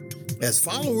 As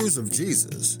followers of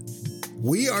Jesus,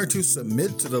 We are to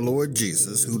submit to the Lord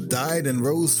Jesus, who died and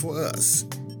rose for us,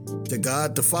 to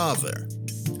God the Father,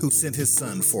 who sent his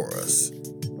Son for us,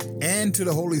 and to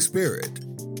the Holy Spirit,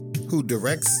 who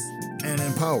directs and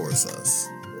empowers us.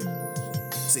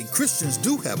 See, Christians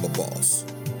do have a boss,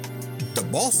 the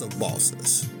boss of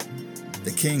bosses,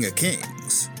 the King of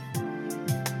Kings.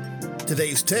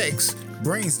 Today's text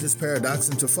brings this paradox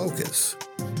into focus.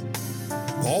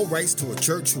 Paul writes to a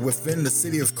church within the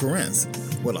city of Corinth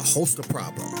with a host of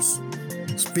problems,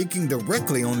 speaking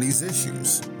directly on these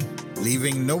issues,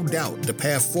 leaving no doubt the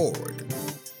path forward.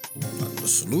 The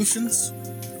solutions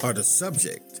are the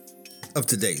subject of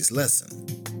today's lesson.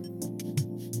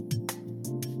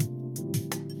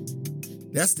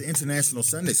 That's the International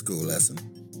Sunday School lesson.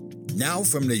 Now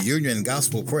from the Union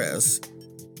Gospel Press,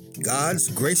 God's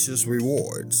Gracious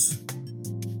Rewards.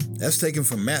 That's taken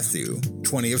from Matthew,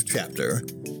 20th chapter,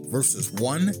 verses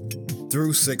 1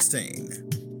 through 16.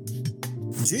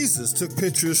 Jesus took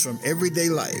pictures from everyday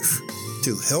life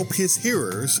to help his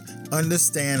hearers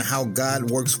understand how God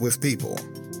works with people.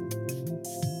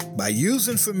 By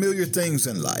using familiar things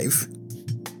in life,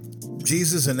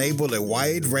 Jesus enabled a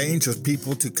wide range of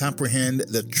people to comprehend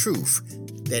the truth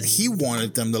that he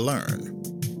wanted them to learn.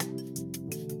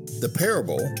 The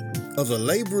parable of the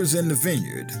laborers in the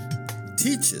vineyard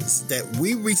teaches that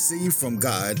we receive from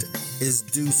God is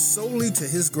due solely to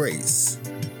his grace.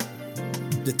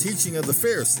 The teaching of the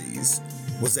Pharisees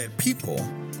was that people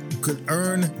could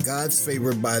earn God's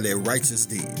favor by their righteous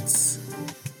deeds.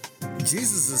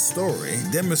 Jesus' story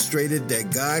demonstrated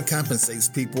that God compensates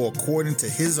people according to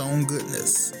his own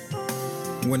goodness.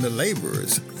 When the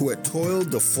laborers who had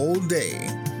toiled the full day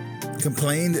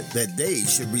complained that they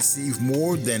should receive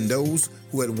more than those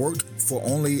who had worked for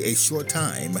only a short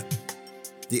time,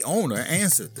 the owner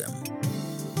answered them.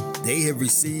 They had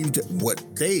received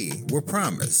what they were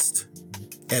promised.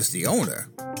 As the owner,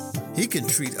 he can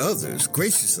treat others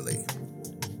graciously,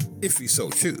 if he so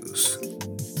choose.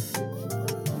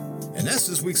 And that's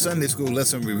this week's Sunday School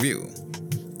Lesson Review,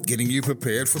 getting you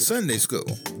prepared for Sunday school.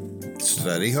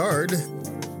 Study hard.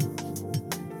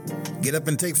 Get Up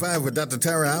and Take 5 with Dr.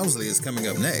 Tara Owsley is coming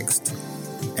up next.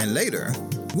 And later,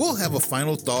 we'll have a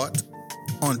final thought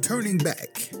on turning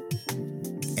back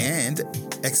and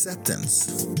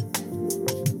acceptance.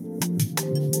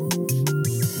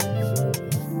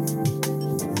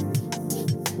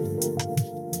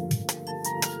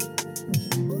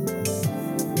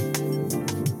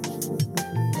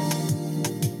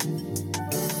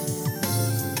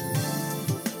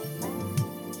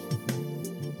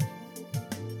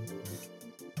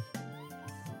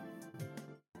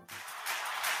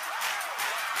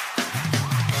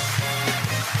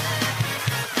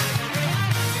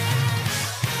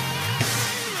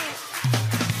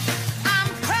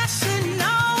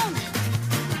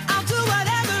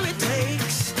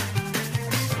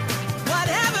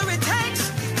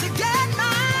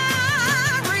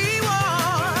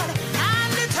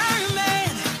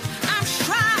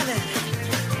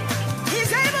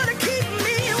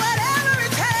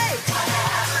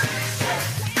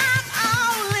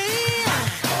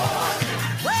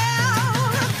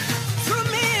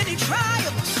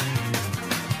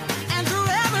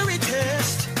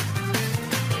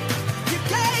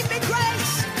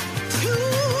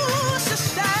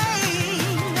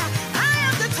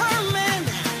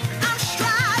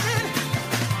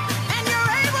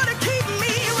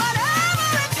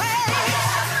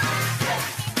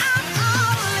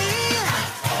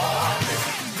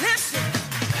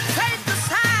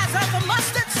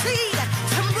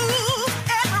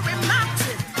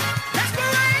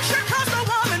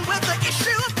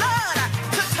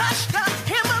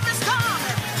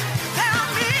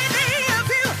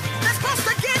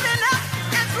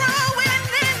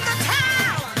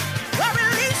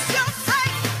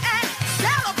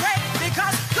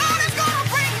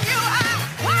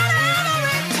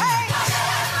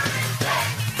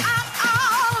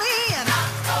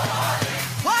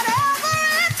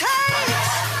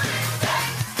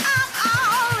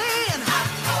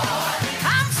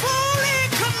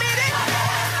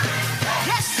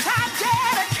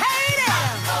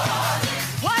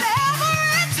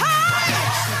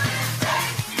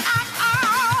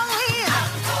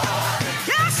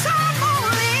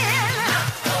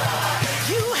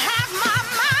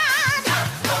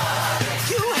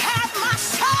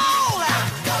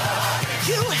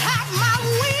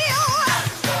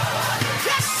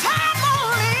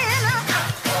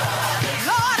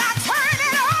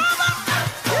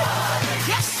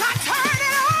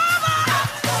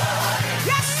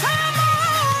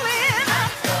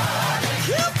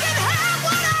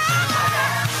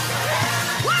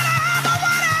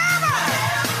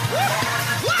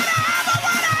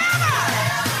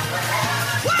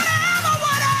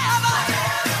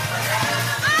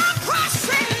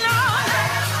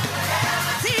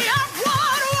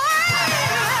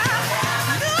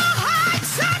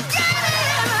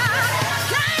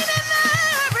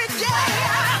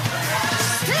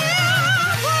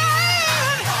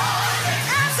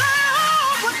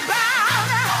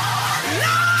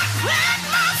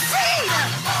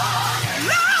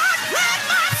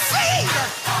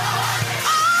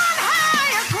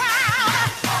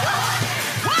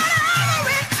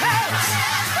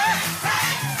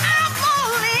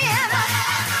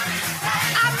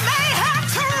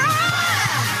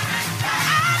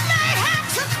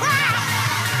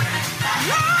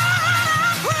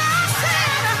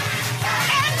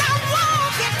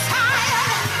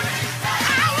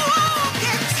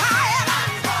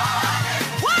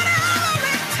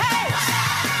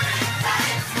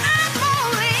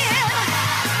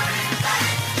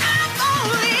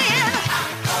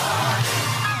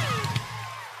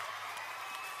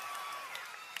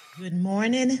 Good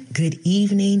morning, good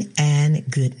evening, and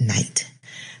good night.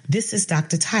 This is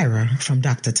Dr. Tyra from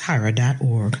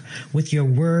drtyra.org with your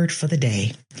word for the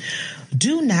day.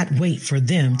 Do not wait for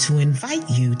them to invite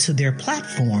you to their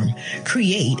platform.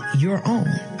 Create your own.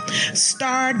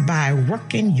 Start by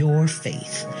working your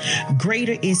faith.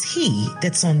 Greater is he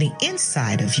that's on the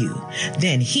inside of you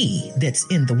than he that's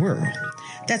in the world.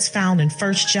 That's found in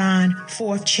 1 John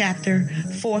 4th chapter,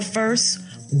 4th verse.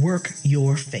 Work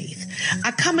your faith.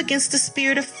 I come against the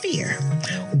spirit of fear.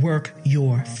 Work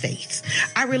your faith.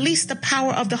 I release the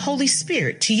power of the Holy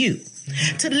Spirit to you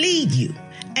to lead you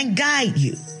and guide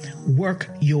you. Work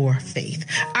your faith.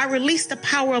 I release the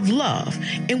power of love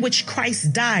in which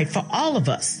Christ died for all of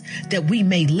us that we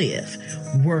may live.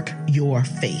 Work your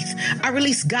faith. I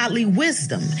release godly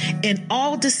wisdom in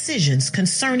all decisions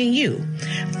concerning you,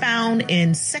 found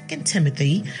in 2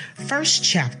 Timothy 1st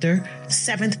chapter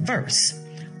 7th verse.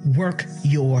 Work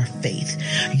your faith.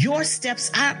 Your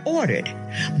steps are ordered.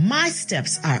 My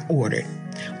steps are ordered.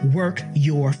 Work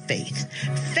your faith.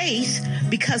 Faith,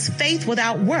 because faith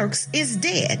without works is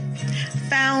dead.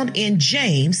 Found in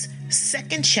James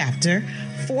 2nd chapter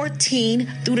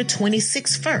 14 through the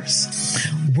 26th verse.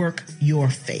 Work your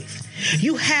faith.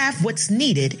 You have what's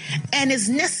needed and is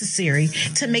necessary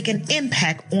to make an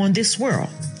impact on this world.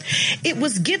 It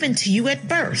was given to you at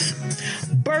birth.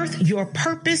 Birth your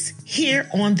purpose here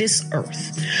on this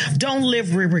earth. Don't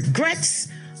live with regrets.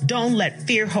 Don't let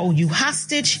fear hold you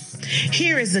hostage.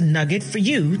 Here is a nugget for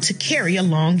you to carry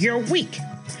along your week.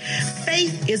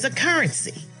 Faith is a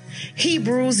currency.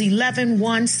 Hebrews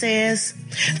 11:1 says,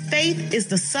 faith is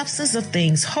the substance of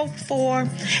things hoped for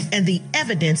and the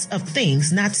evidence of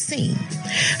things not seen.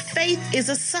 Faith is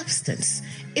a substance.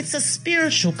 It's a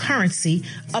spiritual currency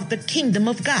of the kingdom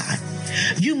of God.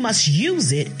 You must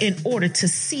use it in order to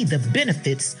see the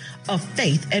benefits of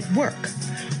faith at work.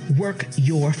 Work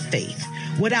your faith.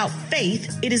 Without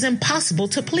faith, it is impossible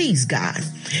to please God.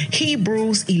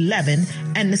 Hebrews 11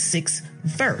 and the 6th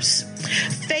verse.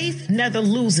 Faith never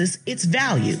loses its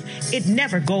value. It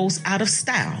never goes out of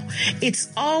style. It's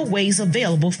always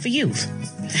available for you.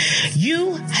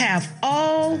 You have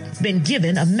all been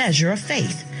given a measure of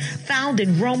faith, found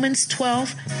in Romans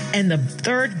 12 and the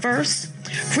 3rd verse.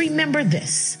 Remember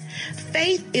this.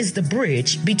 Faith is the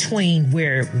bridge between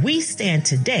where we stand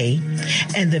today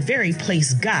and the very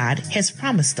place God has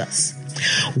promised us.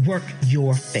 Work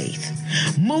your faith.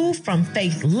 Move from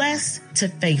faithless to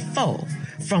faithful,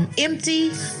 from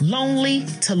empty, lonely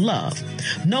to love.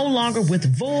 No longer with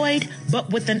void,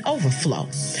 but with an overflow.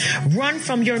 Run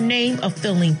from your name of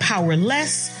feeling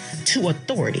powerless to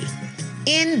authority.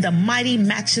 In the mighty,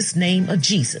 matchless name of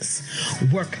Jesus,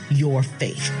 work your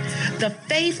faith. The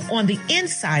faith on the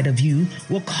inside of you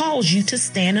will cause you to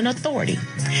stand in authority.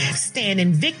 Stand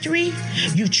in victory.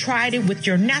 You tried it with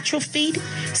your natural feet.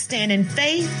 Stand in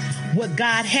faith. What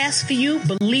God has for you,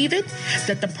 believe it,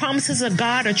 that the promises of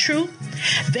God are true.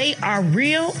 They are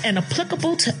real and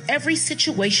applicable to every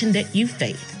situation that you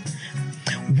face.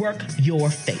 Work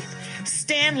your faith.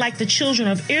 Stand like the children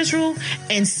of Israel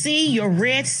and see your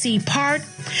Red Sea part.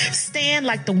 Stand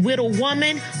like the widow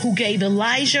woman who gave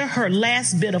Elijah her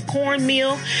last bit of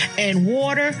cornmeal and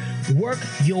water. Work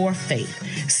your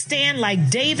faith. Stand like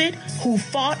David who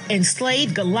fought and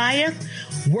slayed Goliath.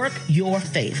 Work your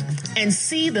faith and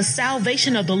see the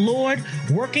salvation of the Lord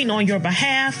working on your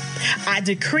behalf. I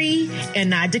decree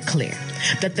and I declare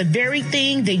that the very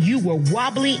thing that you were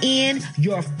wobbly in,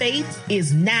 your faith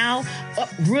is now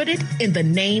uprooted in the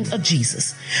name of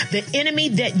Jesus. The enemy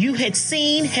that you had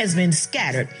seen has been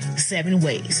scattered 7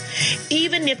 ways,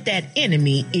 even if that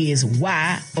enemy is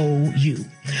YOU.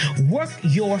 Work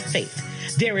your faith.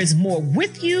 There is more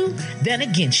with you than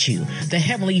against you. The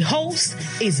heavenly host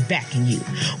is backing you.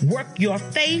 Work your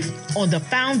faith on the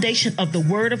foundation of the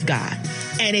word of God.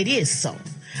 And it is so.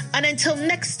 And until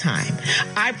next time,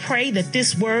 I pray that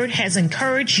this word has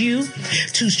encouraged you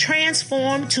to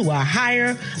transform to a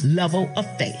higher level of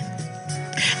faith.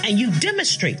 And you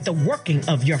demonstrate the working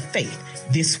of your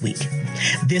faith this week.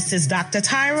 This is Dr.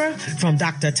 Tyra from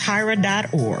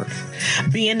drtyra.org.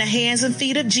 Be in the hands and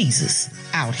feet of Jesus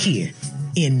out here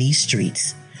in these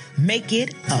streets. Make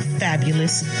it a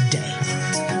fabulous day.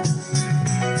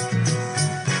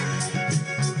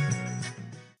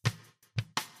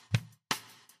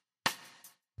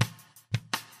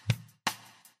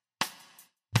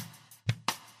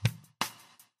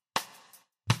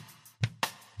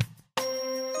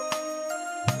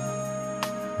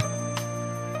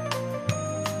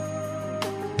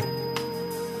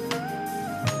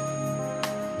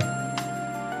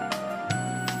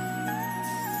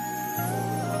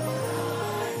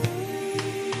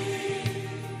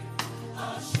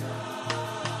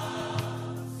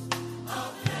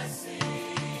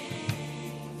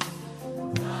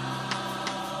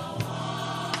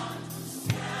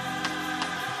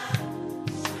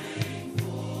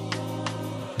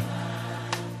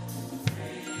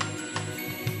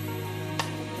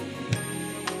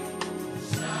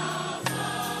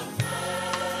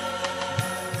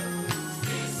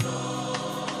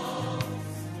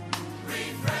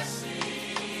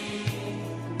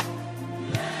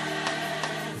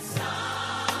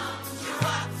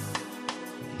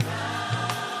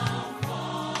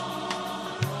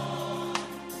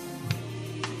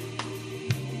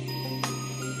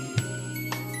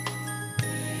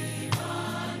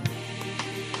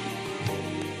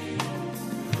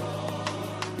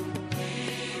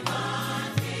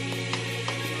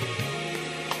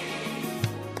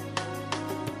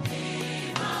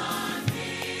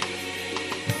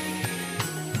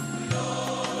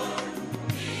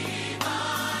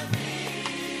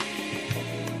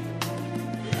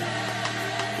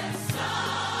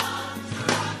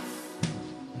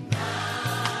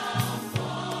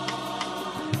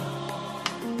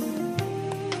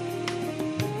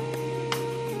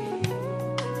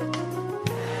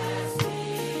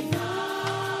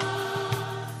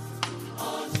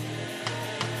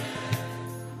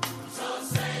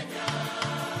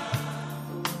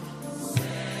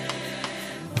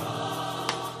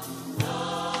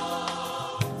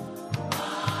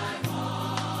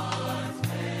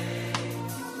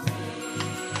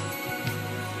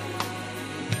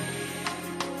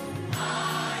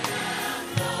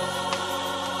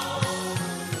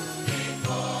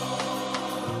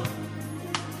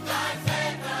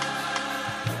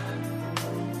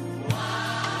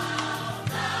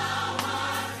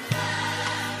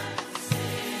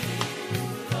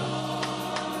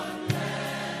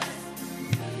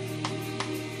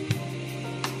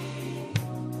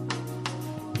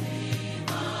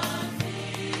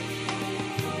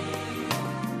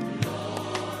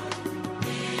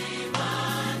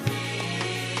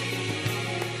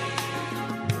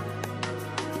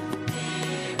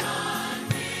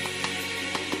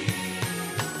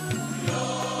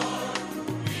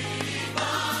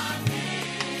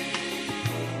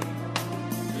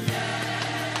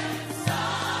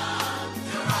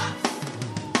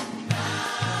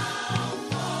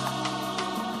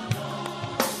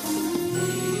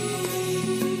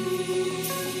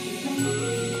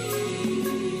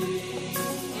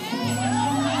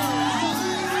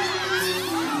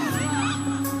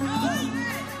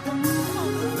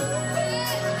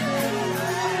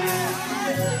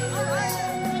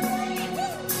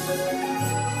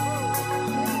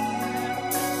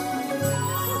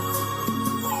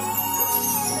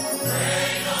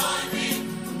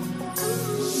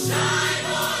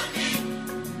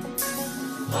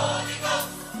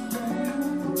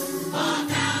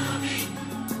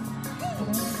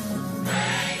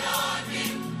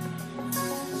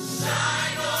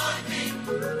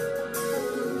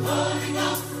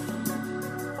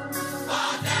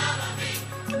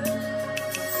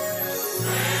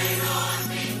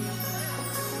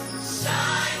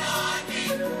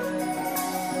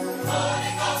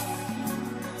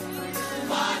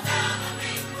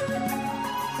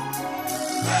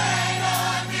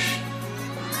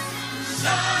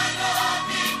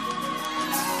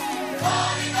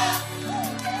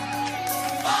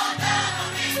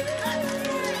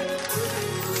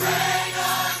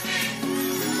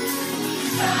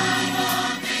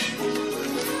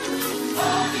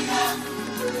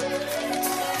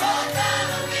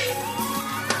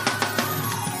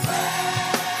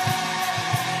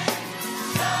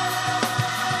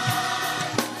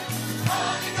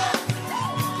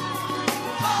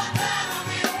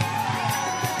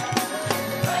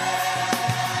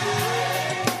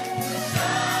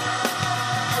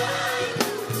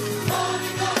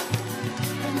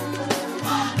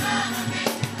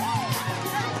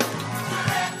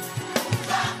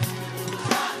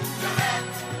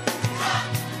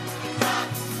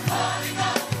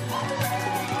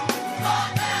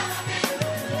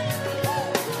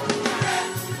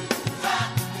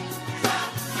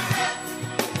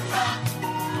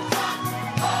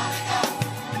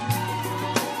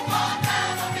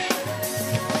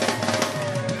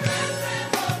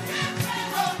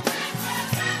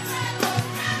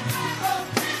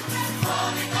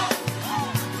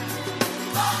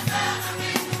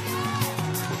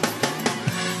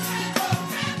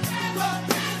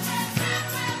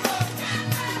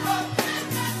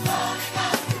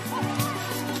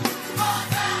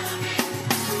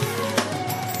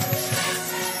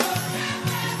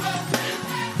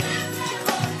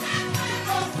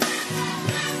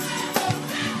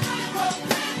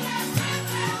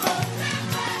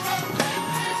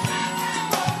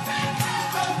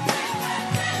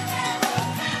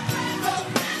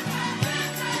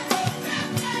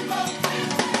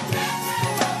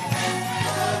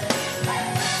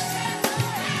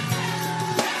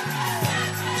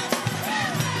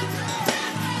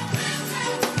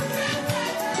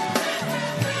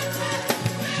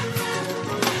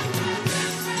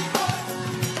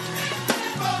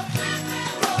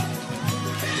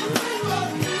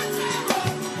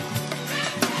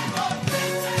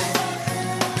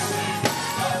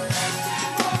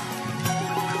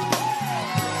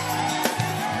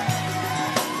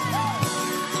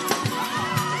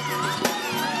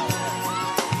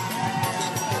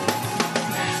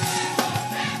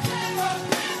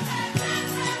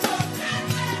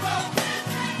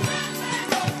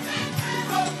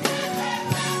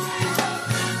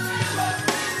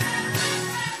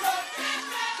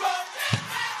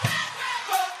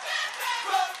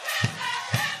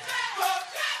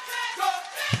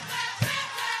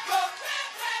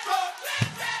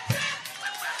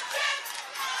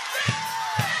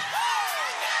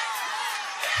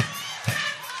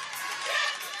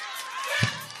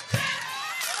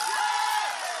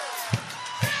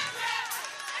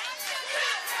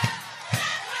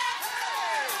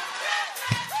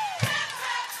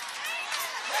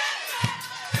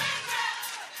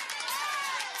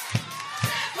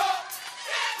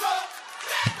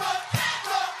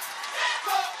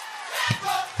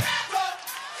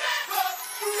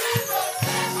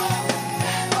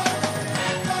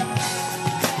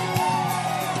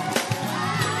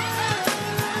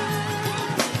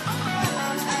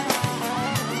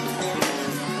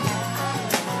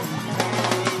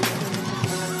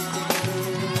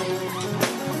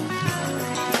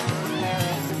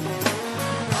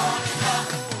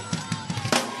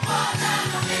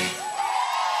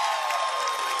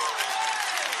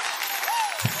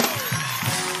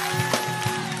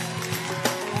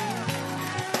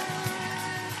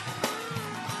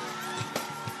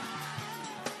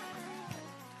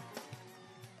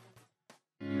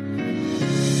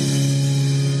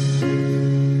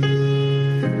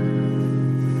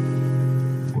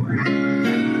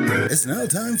 It's now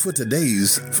time for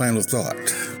today's final thought.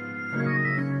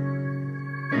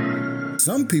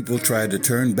 Some people try to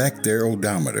turn back their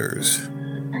odometers.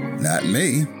 Not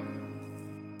me.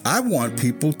 I want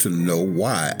people to know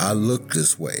why I look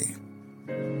this way.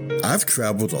 I've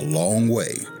traveled a long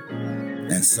way,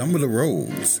 and some of the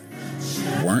roads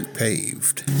weren't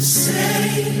paved.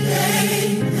 Say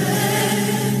amen.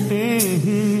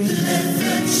 Mm-hmm. Let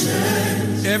the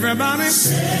church Everybody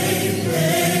say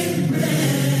amen.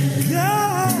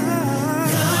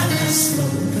 God has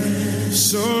spoken.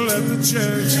 So let the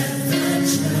church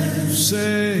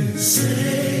say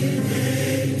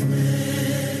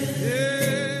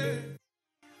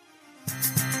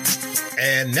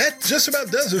And that just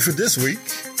about does it for this week.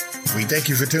 We thank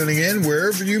you for tuning in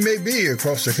wherever you may be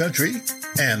across the country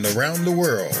and around the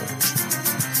world.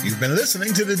 You've been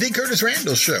listening to the D. Curtis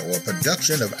Randle Show, a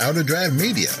production of Outer Drive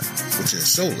Media, which is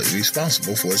solely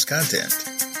responsible for its content.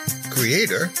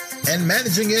 Creator and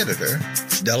managing editor,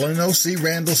 Delano C.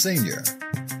 Randle Sr.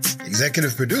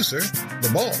 Executive producer,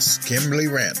 the boss, Kimberly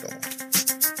Randle.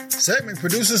 Segment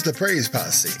producers, The Praise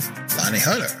Posse, Lonnie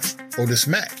Hunter, Otis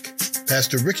Mack,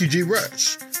 Pastor Ricky G.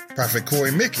 Rush, Prophet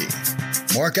Corey Mickey,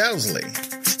 Mark Owsley,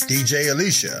 DJ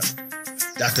Alicia,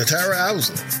 Dr. Tara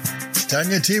Owsley,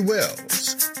 Tanya T.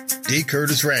 Wells, D.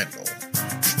 Curtis Randle.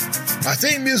 Our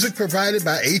theme music provided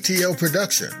by ATL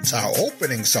Productions. Our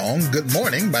opening song, Good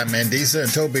Morning, by Mandisa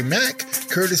and Toby Mack,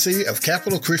 courtesy of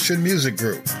Capital Christian Music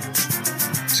Group.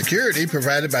 Security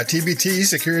provided by TBT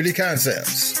Security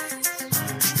Concepts.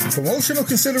 Promotional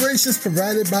considerations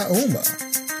provided by UMA,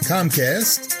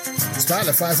 Comcast,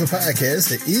 Spotify for podcasts,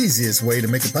 the easiest way to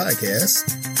make a podcast,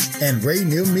 and Ray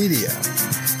Neal Media.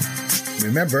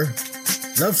 Remember,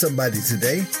 love somebody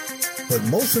today, but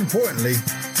most importantly,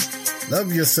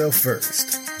 love yourself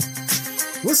first.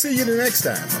 We'll see you the next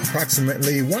time,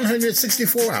 approximately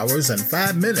 164 hours and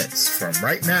 5 minutes from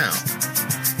right now.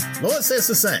 Lord says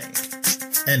the same,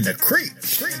 and the creek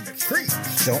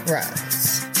don't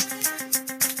rise.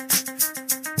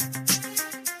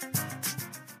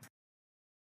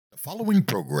 The following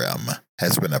program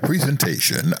has been a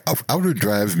presentation of Outer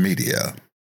Drive Media.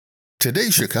 Today,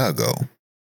 Chicago.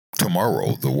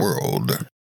 Tomorrow, the world.